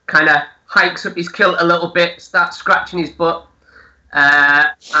 kind of hikes up his kilt a little bit, starts scratching his butt,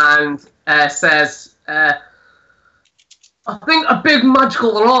 and says, "I think a big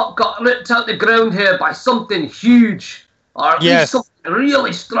magical rock got ripped out the ground here by something huge, or at least something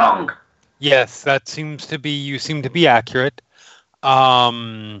really strong." Yes, that seems to be. You seem to be accurate.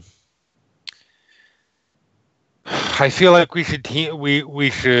 I feel like we should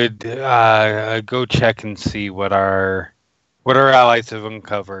go check and see what our allies have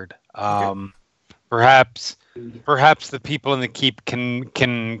uncovered. Perhaps the people in the keep can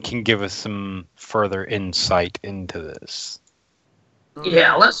give us some further insight into this.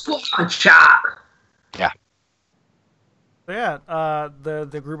 Yeah, let's go on a chat. Yeah. So yeah,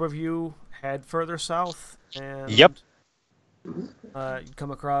 the group of you head further south, and Yep. You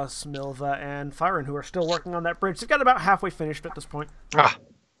come across Milva and Fyron, who are still working on that bridge. They've got about halfway finished at this point.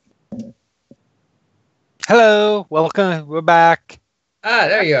 Hello, welcome. We're back.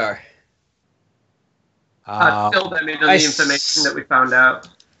 There you are. I'd fill them in on the information that we found out.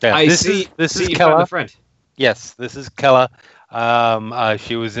 Yeah, this is you found Kella. the friend. Yes, this is Kella.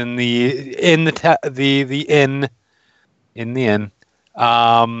 She was in the inn.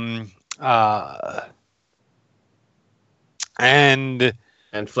 And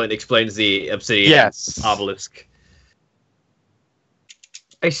Flint explains the obsidian yes. obelisk.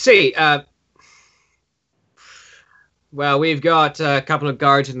 I see. Well, we've got a couple of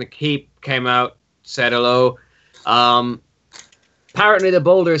guards in the keep came out, said hello. Apparently the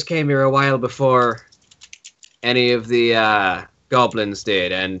boulders came here a while before any of the goblins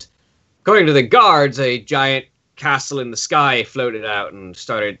did, and according to the guards, a giant castle in the sky floated out and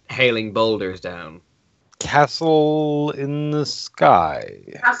started hailing boulders down. Castle in the sky.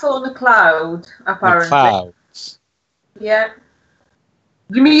 Castle on the cloud, apparently. The clouds. Yeah.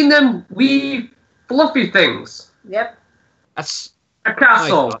 You mean them wee fluffy things? Yep. That's A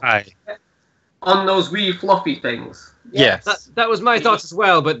castle Aye. on those wee fluffy things. Yes. that was my thoughts as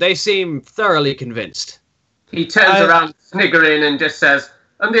well, but they seem thoroughly convinced. He turns around sniggering and just says,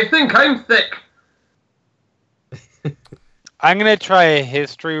 "And they think I'm thick." I'm going to try a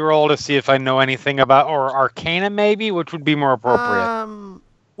history roll to see if I know anything about, or Arcana maybe, which would be more appropriate.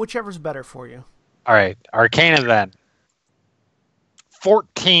 Whichever's better for you. All right, Arcana then.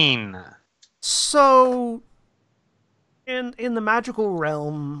 14. So, in the magical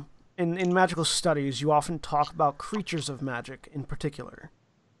realm, in magical studies, you often talk about creatures of magic in particular.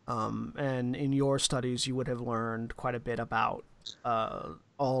 And in your studies, you would have learned quite a bit about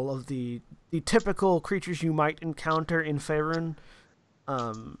all of the typical creatures you might encounter in Faerun.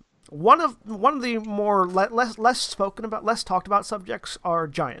 One of the more less talked about subjects are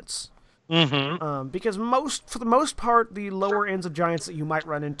giants. Mm-hmm. Because for the most part, the lower ends of giants that you might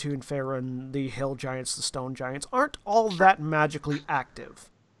run into in Faerun, the hill giants, the stone giants, aren't all that magically active,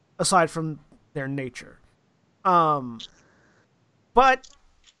 aside from their nature. But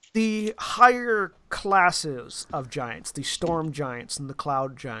the higher classes of giants, the storm giants and the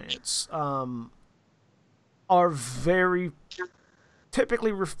cloud giants, are very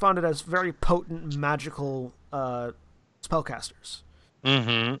typically refunded as very potent magical spellcasters.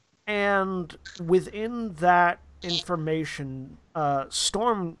 Mm-hmm. And within that information,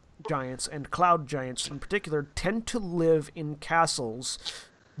 storm giants and cloud giants in particular tend to live in castles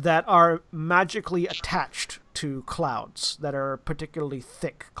that are magically attached to clouds, that are particularly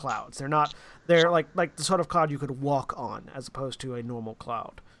thick clouds. They're like the sort of cloud you could walk on, as opposed to a normal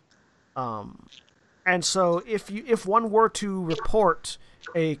cloud. And so if one were to report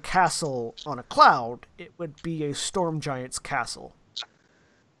a castle on a cloud, it would be a storm giant's castle.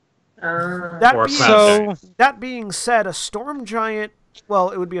 That being said, a storm giant,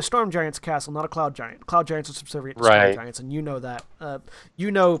 well, it would be a storm giant's castle, not a cloud giant. Cloud giants are subservient to storm giants, and you know that. You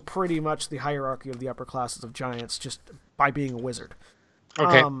know pretty much the hierarchy of the upper classes of giants just by being a wizard.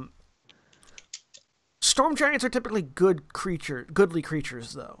 Okay. Storm giants are typically goodly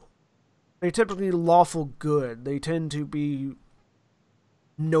creatures, though. They're typically lawful good. They tend to be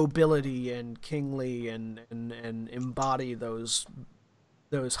nobility and kingly and embody those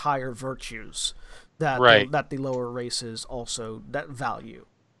higher virtues that that the lower races also that value.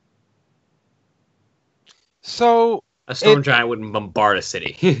 So a storm giant wouldn't bombard a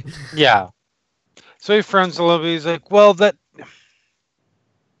city. yeah. So he frowns a little bit. He's like, well,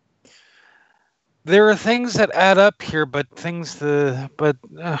 there are things that add up here,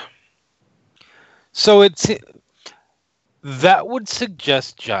 so that would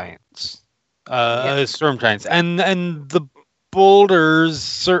suggest giants, storm giants, and the boulders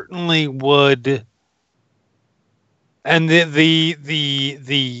certainly would, and the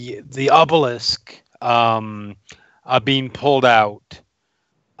obelisk being pulled out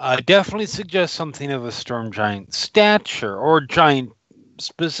definitely suggests something of a storm giant stature or giant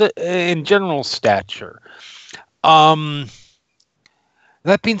in general stature.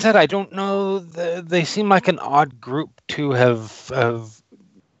 That being said, I don't know. They seem like an odd group to have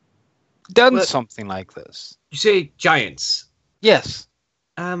done something like this. You say giants? Yes.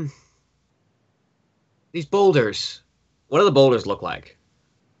 These boulders. What do the boulders look like?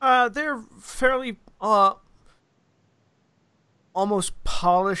 They're fairly almost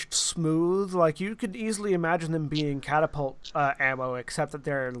polished smooth. Like, you could easily imagine them being catapult ammo, except that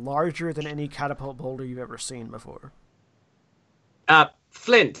they're larger than any catapult boulder you've ever seen before.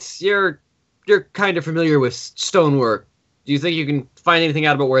 Flint, you're kind of familiar with stonework. Do you think you can find anything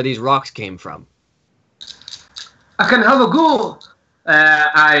out about where these rocks came from? I can have a go.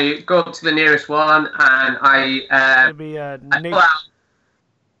 I go up to the nearest one and It'll be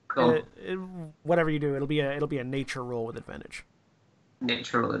whatever you do, it'll be a nature roll with advantage.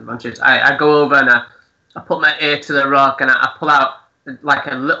 Natural advantage. I go over and I put my ear to the rock and I pull out like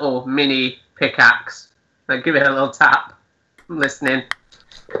a little mini pickaxe. I give it a little tap. I'm listening.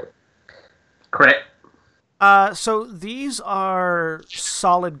 Crit. So these are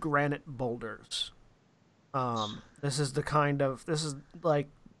solid granite boulders. This is like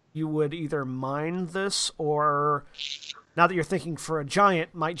you would either mine this or, now that you're thinking for a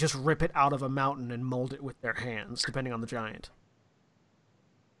giant, might just rip it out of a mountain and mold it with their hands, depending on the giant.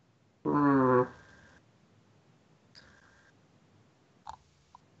 Mm.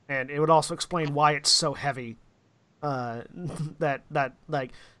 And it would also explain why it's so heavy.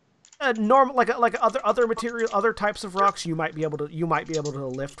 Normal like other material, other types of rocks you might be able to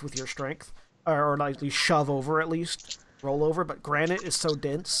lift with your strength, or at least shove over, at least roll over. But granite is so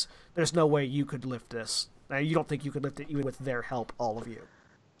dense, there's no way you could lift this. Now, you don't think you could lift it even with their help, all of you.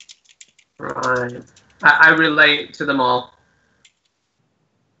 Right. I relate to them all.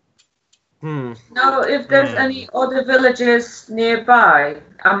 No, if there's any other villages nearby,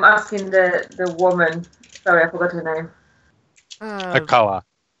 I'm asking the woman. Sorry, I forgot her name. Akala.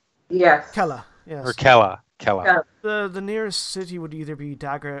 Yes. Kella, yes. Or Kella. The nearest city would either be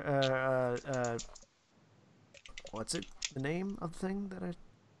what's it? The name of the thing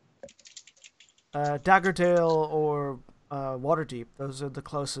that Daggerdale or Waterdeep. Those are the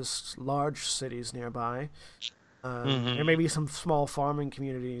closest large cities nearby. There may be some small farming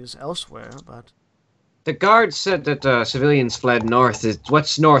communities elsewhere, but The guard said that civilians fled north.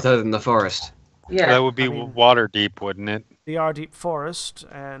 What's north other than the forest? Yeah. That would be Waterdeep, wouldn't it? the Ardeep Forest,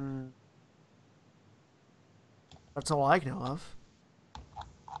 and that's all I know of.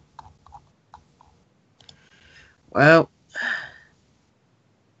 Well,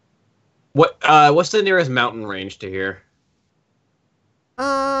 what's the nearest mountain range to here?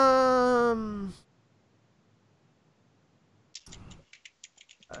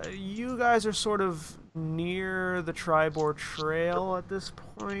 You guys are sort of near the Tribor Trail at this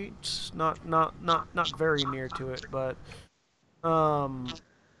point. Not very near to it, but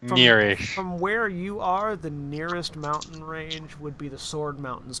Nearish. From where you are, the nearest mountain range would be the Sword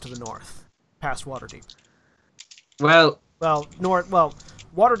Mountains to the north, past Waterdeep.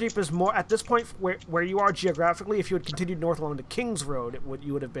 Waterdeep is more at this point where you are geographically. If you had continued north along the King's Road,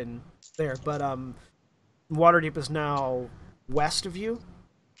 you would have been there. But Waterdeep is now west of you,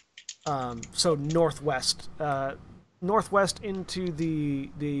 so northwest, northwest into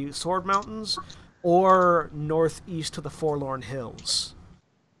the Sword Mountains, or northeast to the Forlorn Hills,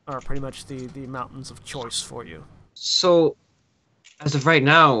 are pretty much the mountains of choice for you. So, as of right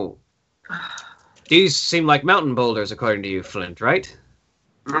now, these seem like mountain boulders, according to you, Flint, right?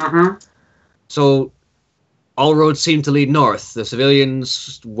 Mm-hmm. So, all roads seem to lead north. The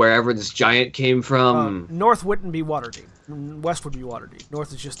civilians, wherever this giant came from... North wouldn't be Waterdeep. West would be Waterdeep.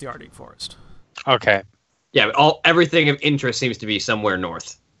 North is just the Ardeep Forest. Okay. Yeah, but everything of interest seems to be somewhere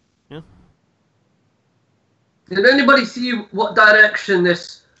north. Yeah. Did anybody see what direction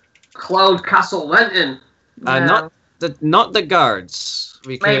this cloud castle went in? Not the guards.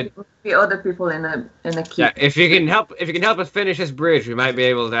 We could. Maybe other people in a keep. Yeah, if you can help us finish this bridge, we might be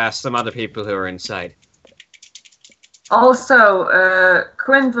able to ask some other people who are inside. Also,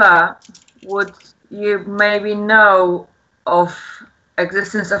 Quindla, would you maybe know of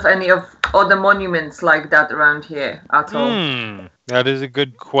existence of any of other monuments like that around here at all? That is a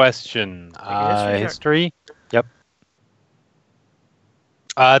good question. History? Yep.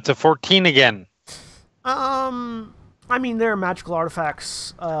 It's a 14 again. I mean, there are magical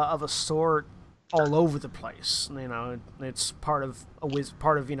artifacts of a sort all over the place. You know, it's part of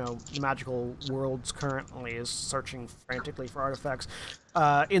the magical worlds currently is searching frantically for artifacts.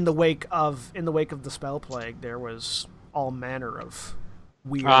 In the wake of the spell plague, there was all manner of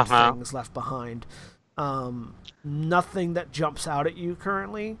weird things left behind. Nothing that jumps out at you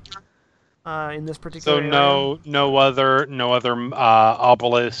currently in this particular area. no other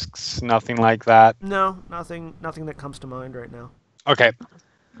obelisks, nothing like that. No, nothing that comes to mind right now. Okay.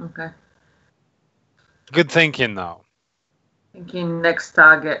 Okay. Good thinking though. Thinking next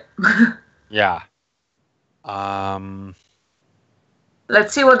target. Yeah.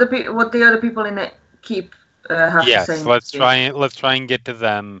 Let's see what the other people in the keep have to say. Yes, let's try and get to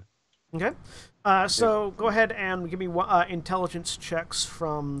them. Okay. So go ahead and give me intelligence checks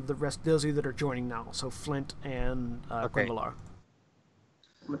from those of you that are joining now. So Flint and Gwendolar.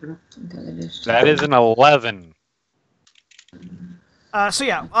 That is an 11. So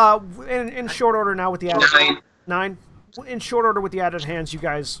yeah, in short order now with the added 9. In short order with the added hands, you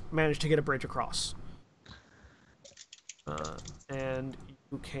guys managed to get a bridge across, and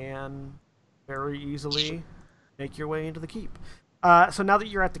you can very easily make your way into the keep. So now that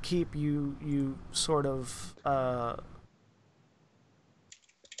you're at the keep, you sort of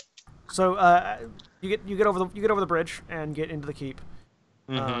you get over the bridge and get into the keep,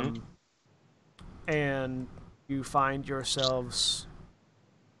 and you find yourselves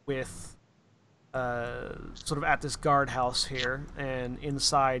with sort of at this guardhouse here, and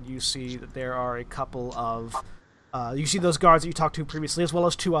inside you see that there are a couple of you see those guards that you talked to previously, as well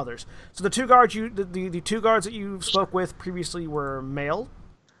as 2 others. So the 2 guards the 2 guards that you spoke with previously were male,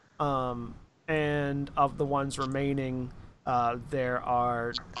 and of the ones remaining, there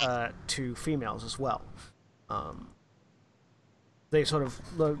are 2 females as well. They sort of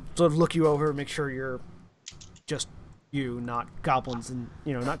look you over, make sure you're just you, not goblins, and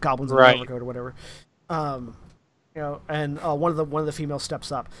not goblins in an overcoat or whatever. And one of the females steps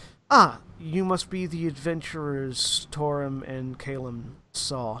up. You must be the adventurers Torum and Calum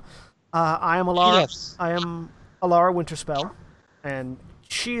saw. I am Alara. Yes. I am Alara Winterspell, and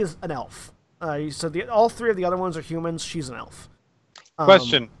she is an elf. So all 3 of the other ones are humans. She's an elf.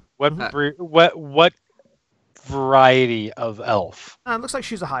 Question: what variety of elf? Looks like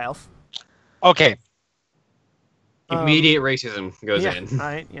she's a high elf. Okay. Immediate racism goes in.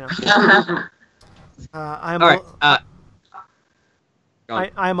 I'm All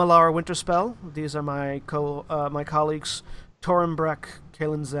right. I'm Alara Winterspell. These are my colleagues Torum Breck,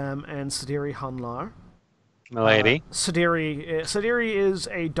 Kalen Zam, and Sadiri Hanlar. Milady. Sadiri is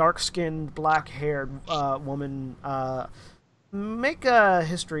a dark-skinned, black-haired woman. Make a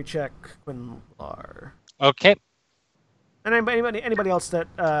history check, Quinlar. Okay. And anybody else that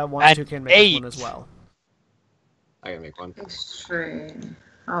wants to can make one as well. I can make one. History.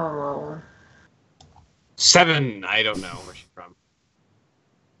 Oh. 7. I don't know where she's from.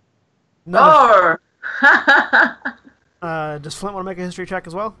 No. Does Flint want to make a history check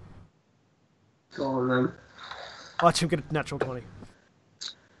as well? Go on then. Watch him get a natural 20.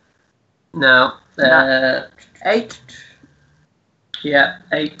 No. 8. Yeah,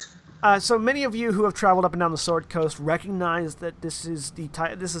 8. So many of you who have traveled up and down the Sword Coast recognize that this is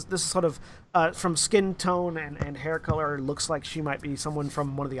sort of from skin tone and hair color, looks like she might be someone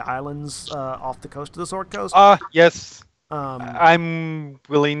from one of the islands off the coast of the Sword Coast. Yes. I'm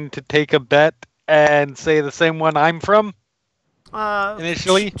willing to take a bet and say the same one I'm from.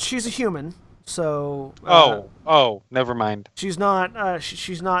 Initially, she's a human, so. Never mind. She's not.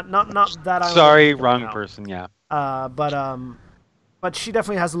 She's not that island. Sorry, wrong person. Yeah. But she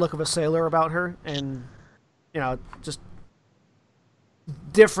definitely has the look of a sailor about her, and just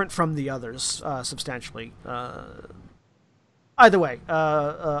different from the others substantially. Either way,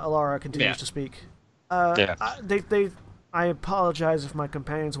 Alara continues to speak. Yes. I apologize if my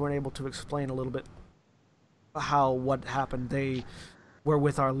companions weren't able to explain a little bit what happened. They were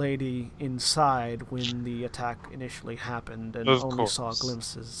with Our Lady inside when the attack initially happened, and only saw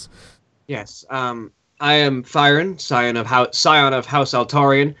glimpses. Yes. I am Fyron, scion of House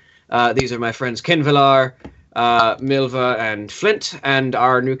Altorian. These are my friends Kinvalar, Milva and Flint, and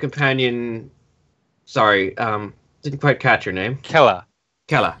our new companion. Sorry, didn't quite catch her name. Kella.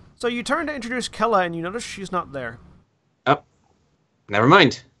 Kella. So you turn to introduce Kella, and you notice she's not there. Oh, never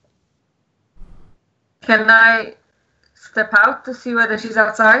mind. Can I step out to see whether she's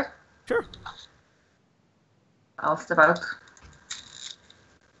outside? Sure. I'll step out.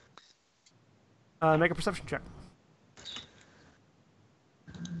 Make a perception check.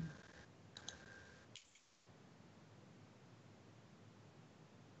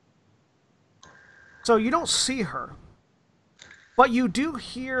 So you don't see her, but you do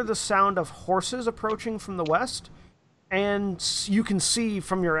hear the sound of horses approaching from the west, and you can see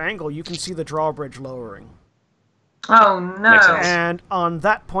from your angle, you can see the drawbridge lowering. Oh no! Makes sense. And on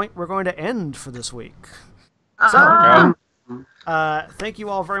that point, we're going to end for this week. Ah. Thank you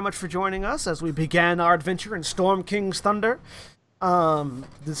all very much for joining us as we began our adventure in Storm King's Thunder.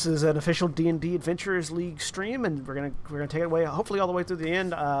 This is an official D&D Adventurers League stream, and we're gonna take it away, hopefully all the way through the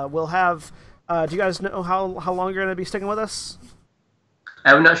end. We'll have. Do you guys know how long you're gonna be sticking with us?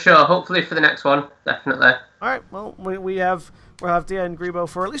 I'm not sure. Hopefully for the next one, definitely. All right. Well, we'll have Dia and Grebo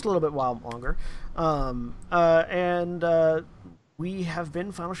for at least a little bit while longer. We have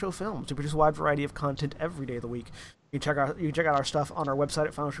been Final Show Films. We produce a wide variety of content every day of the week. You can check out our stuff on our website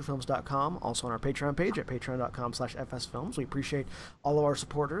at finalshowfilms.com, also on our Patreon page at patreon.com/fsfilms. We appreciate all of our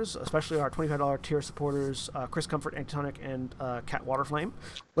supporters, especially our $25 tier supporters, Chris Comfort, Antitonic, and Cat Waterflame,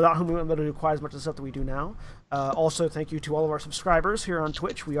 without whom we wouldn't be able to do quite as much of the stuff that we do now. Also, thank you to all of our subscribers here on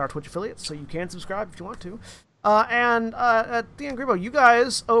Twitch. We are Twitch affiliates, so you can subscribe if you want to. And Thea and Grebo, you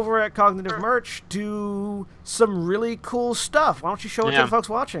guys over at Cognitive Merch do some really cool stuff. Why don't you show it to the folks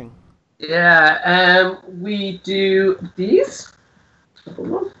watching? Yeah, we do these.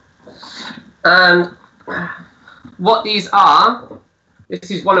 And what these are,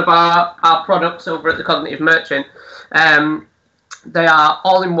 this is one of our products over at the Cognitive Merchant. They are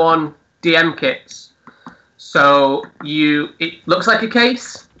all-in-one DM kits. So it looks like a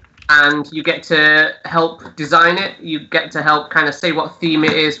case, and you get to help design it. You get to help kind of say what theme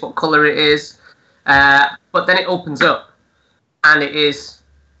it is, what color it is. But then it opens up, and it is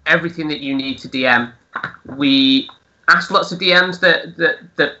everything that you need to DM. We asked lots of DMs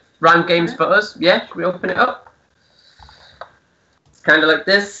that ran games for us. Yeah, should we open it up? It's kind of like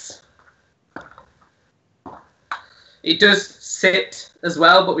this. It does sit as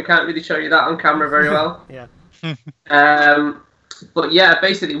well, but we can't really show you that on camera very well. Yeah. But yeah,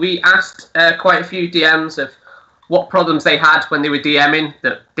 basically we asked quite a few DMs of what problems they had when they were DMing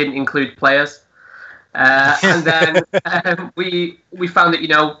that didn't include players. And then we found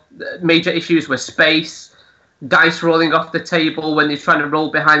that, major issues were space, dice rolling off the table when they're trying to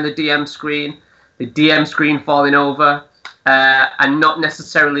roll behind the DM screen, the DM screen falling over, and not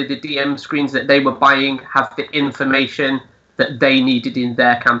necessarily the DM screens that they were buying have the information that they needed in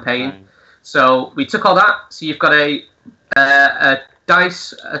their campaign. Right. So we took all that. So you've got a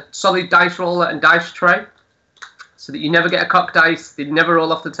solid dice roller and dice tray, so that you never get a cocked dice, they never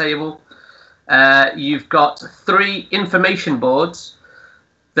roll off the table. You've got 3 information boards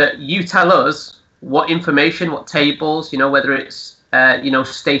that you tell us what information, what tables, whether it's,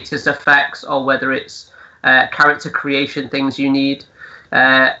 status effects or whether it's character creation things you need.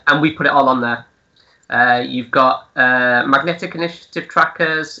 And we put it all on there. You've got magnetic initiative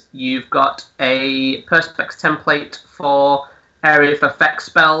trackers. You've got a Perspex template for area of effect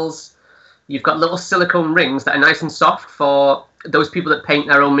spells. You've got little silicone rings that are nice and soft for those people that paint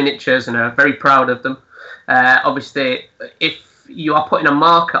their own miniatures and are very proud of them. Obviously, if you are putting a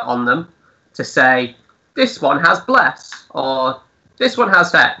marker on them to say, this one has bless, or this one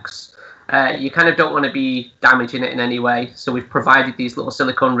has X, you kind of don't want to be damaging it in any way. So we've provided these little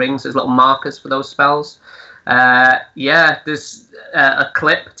silicone rings as little markers for those spells. There's a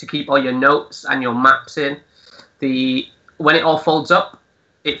clip to keep all your notes and your maps in. When it all folds up,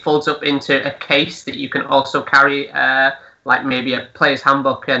 it folds up into a case that you can also carry like maybe a player's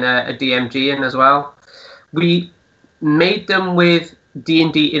handbook and a DMG in as well. We made them with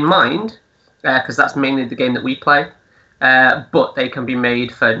D&D in mind, because that's mainly the game that we play. But they can be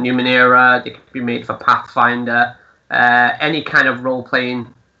made for Numenera, they can be made for Pathfinder, any kind of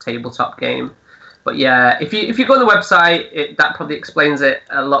role-playing tabletop game. But yeah, if you go on the website, that probably explains it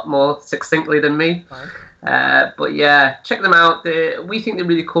a lot more succinctly than me. But yeah, check them out. We think they're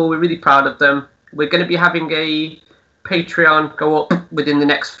really cool. We're really proud of them. We're going to be having a Patreon go up within the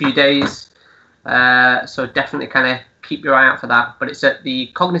next few days, so definitely kind of keep your eye out for that. But it's at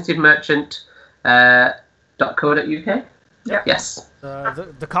the cognitivemerchant.co.uk. Yeah. Yes.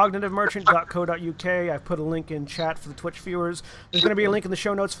 Thecognitivemerchant.co.uk. I've put a link in chat for the Twitch viewers. There's going to be a link in the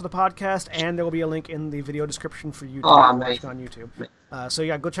show notes for the podcast, and there will be a link in the video description for YouTube if you're watching on YouTube. So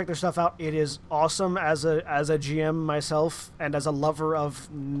yeah, go check their stuff out. It is awesome. As a GM myself and as a lover of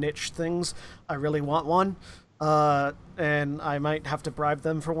niche things, I really want one. And I might have to bribe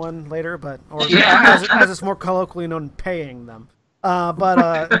them for one later, or as it's more colloquially known, paying them.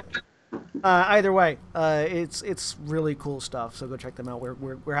 Either way, it's really cool stuff. So go check them out.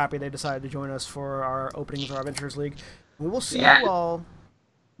 We're happy they decided to join us for our opening for our Adventures League. We will see you all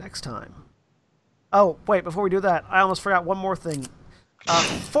next time. Oh wait, before we do that, I almost forgot one more thing.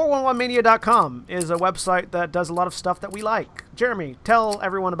 411mania.com is a website that does a lot of stuff that we like. Jeremy, tell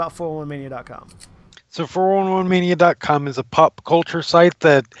everyone about 411mania.com. So 411mania.com is a pop culture site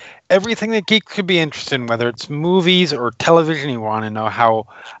that everything that geeks could be interested in, whether it's movies or television. You want to know how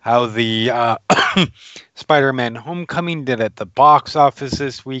the Spider-Man Homecoming did at the box office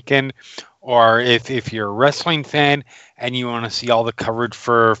this weekend, or if you're a wrestling fan and you want to see all the coverage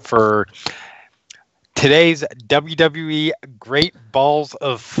for today's WWE Great Balls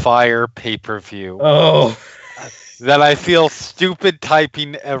of Fire pay-per-view. Oh, that I feel stupid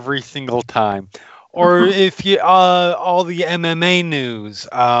typing every single time. Or if you all the MMA news,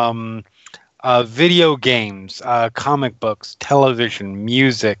 video games, comic books, television,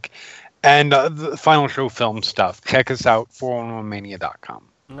 music, and the Final Show film stuff. Check us out, 411mania.com.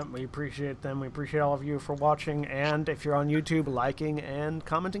 We appreciate them. We appreciate all of you for watching, and if you're on YouTube, liking and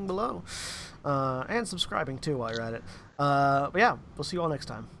commenting below, and subscribing too while you're at it. But yeah, we'll see you all next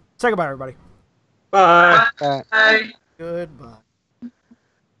time. Say goodbye, everybody. bye. Bye. Goodbye.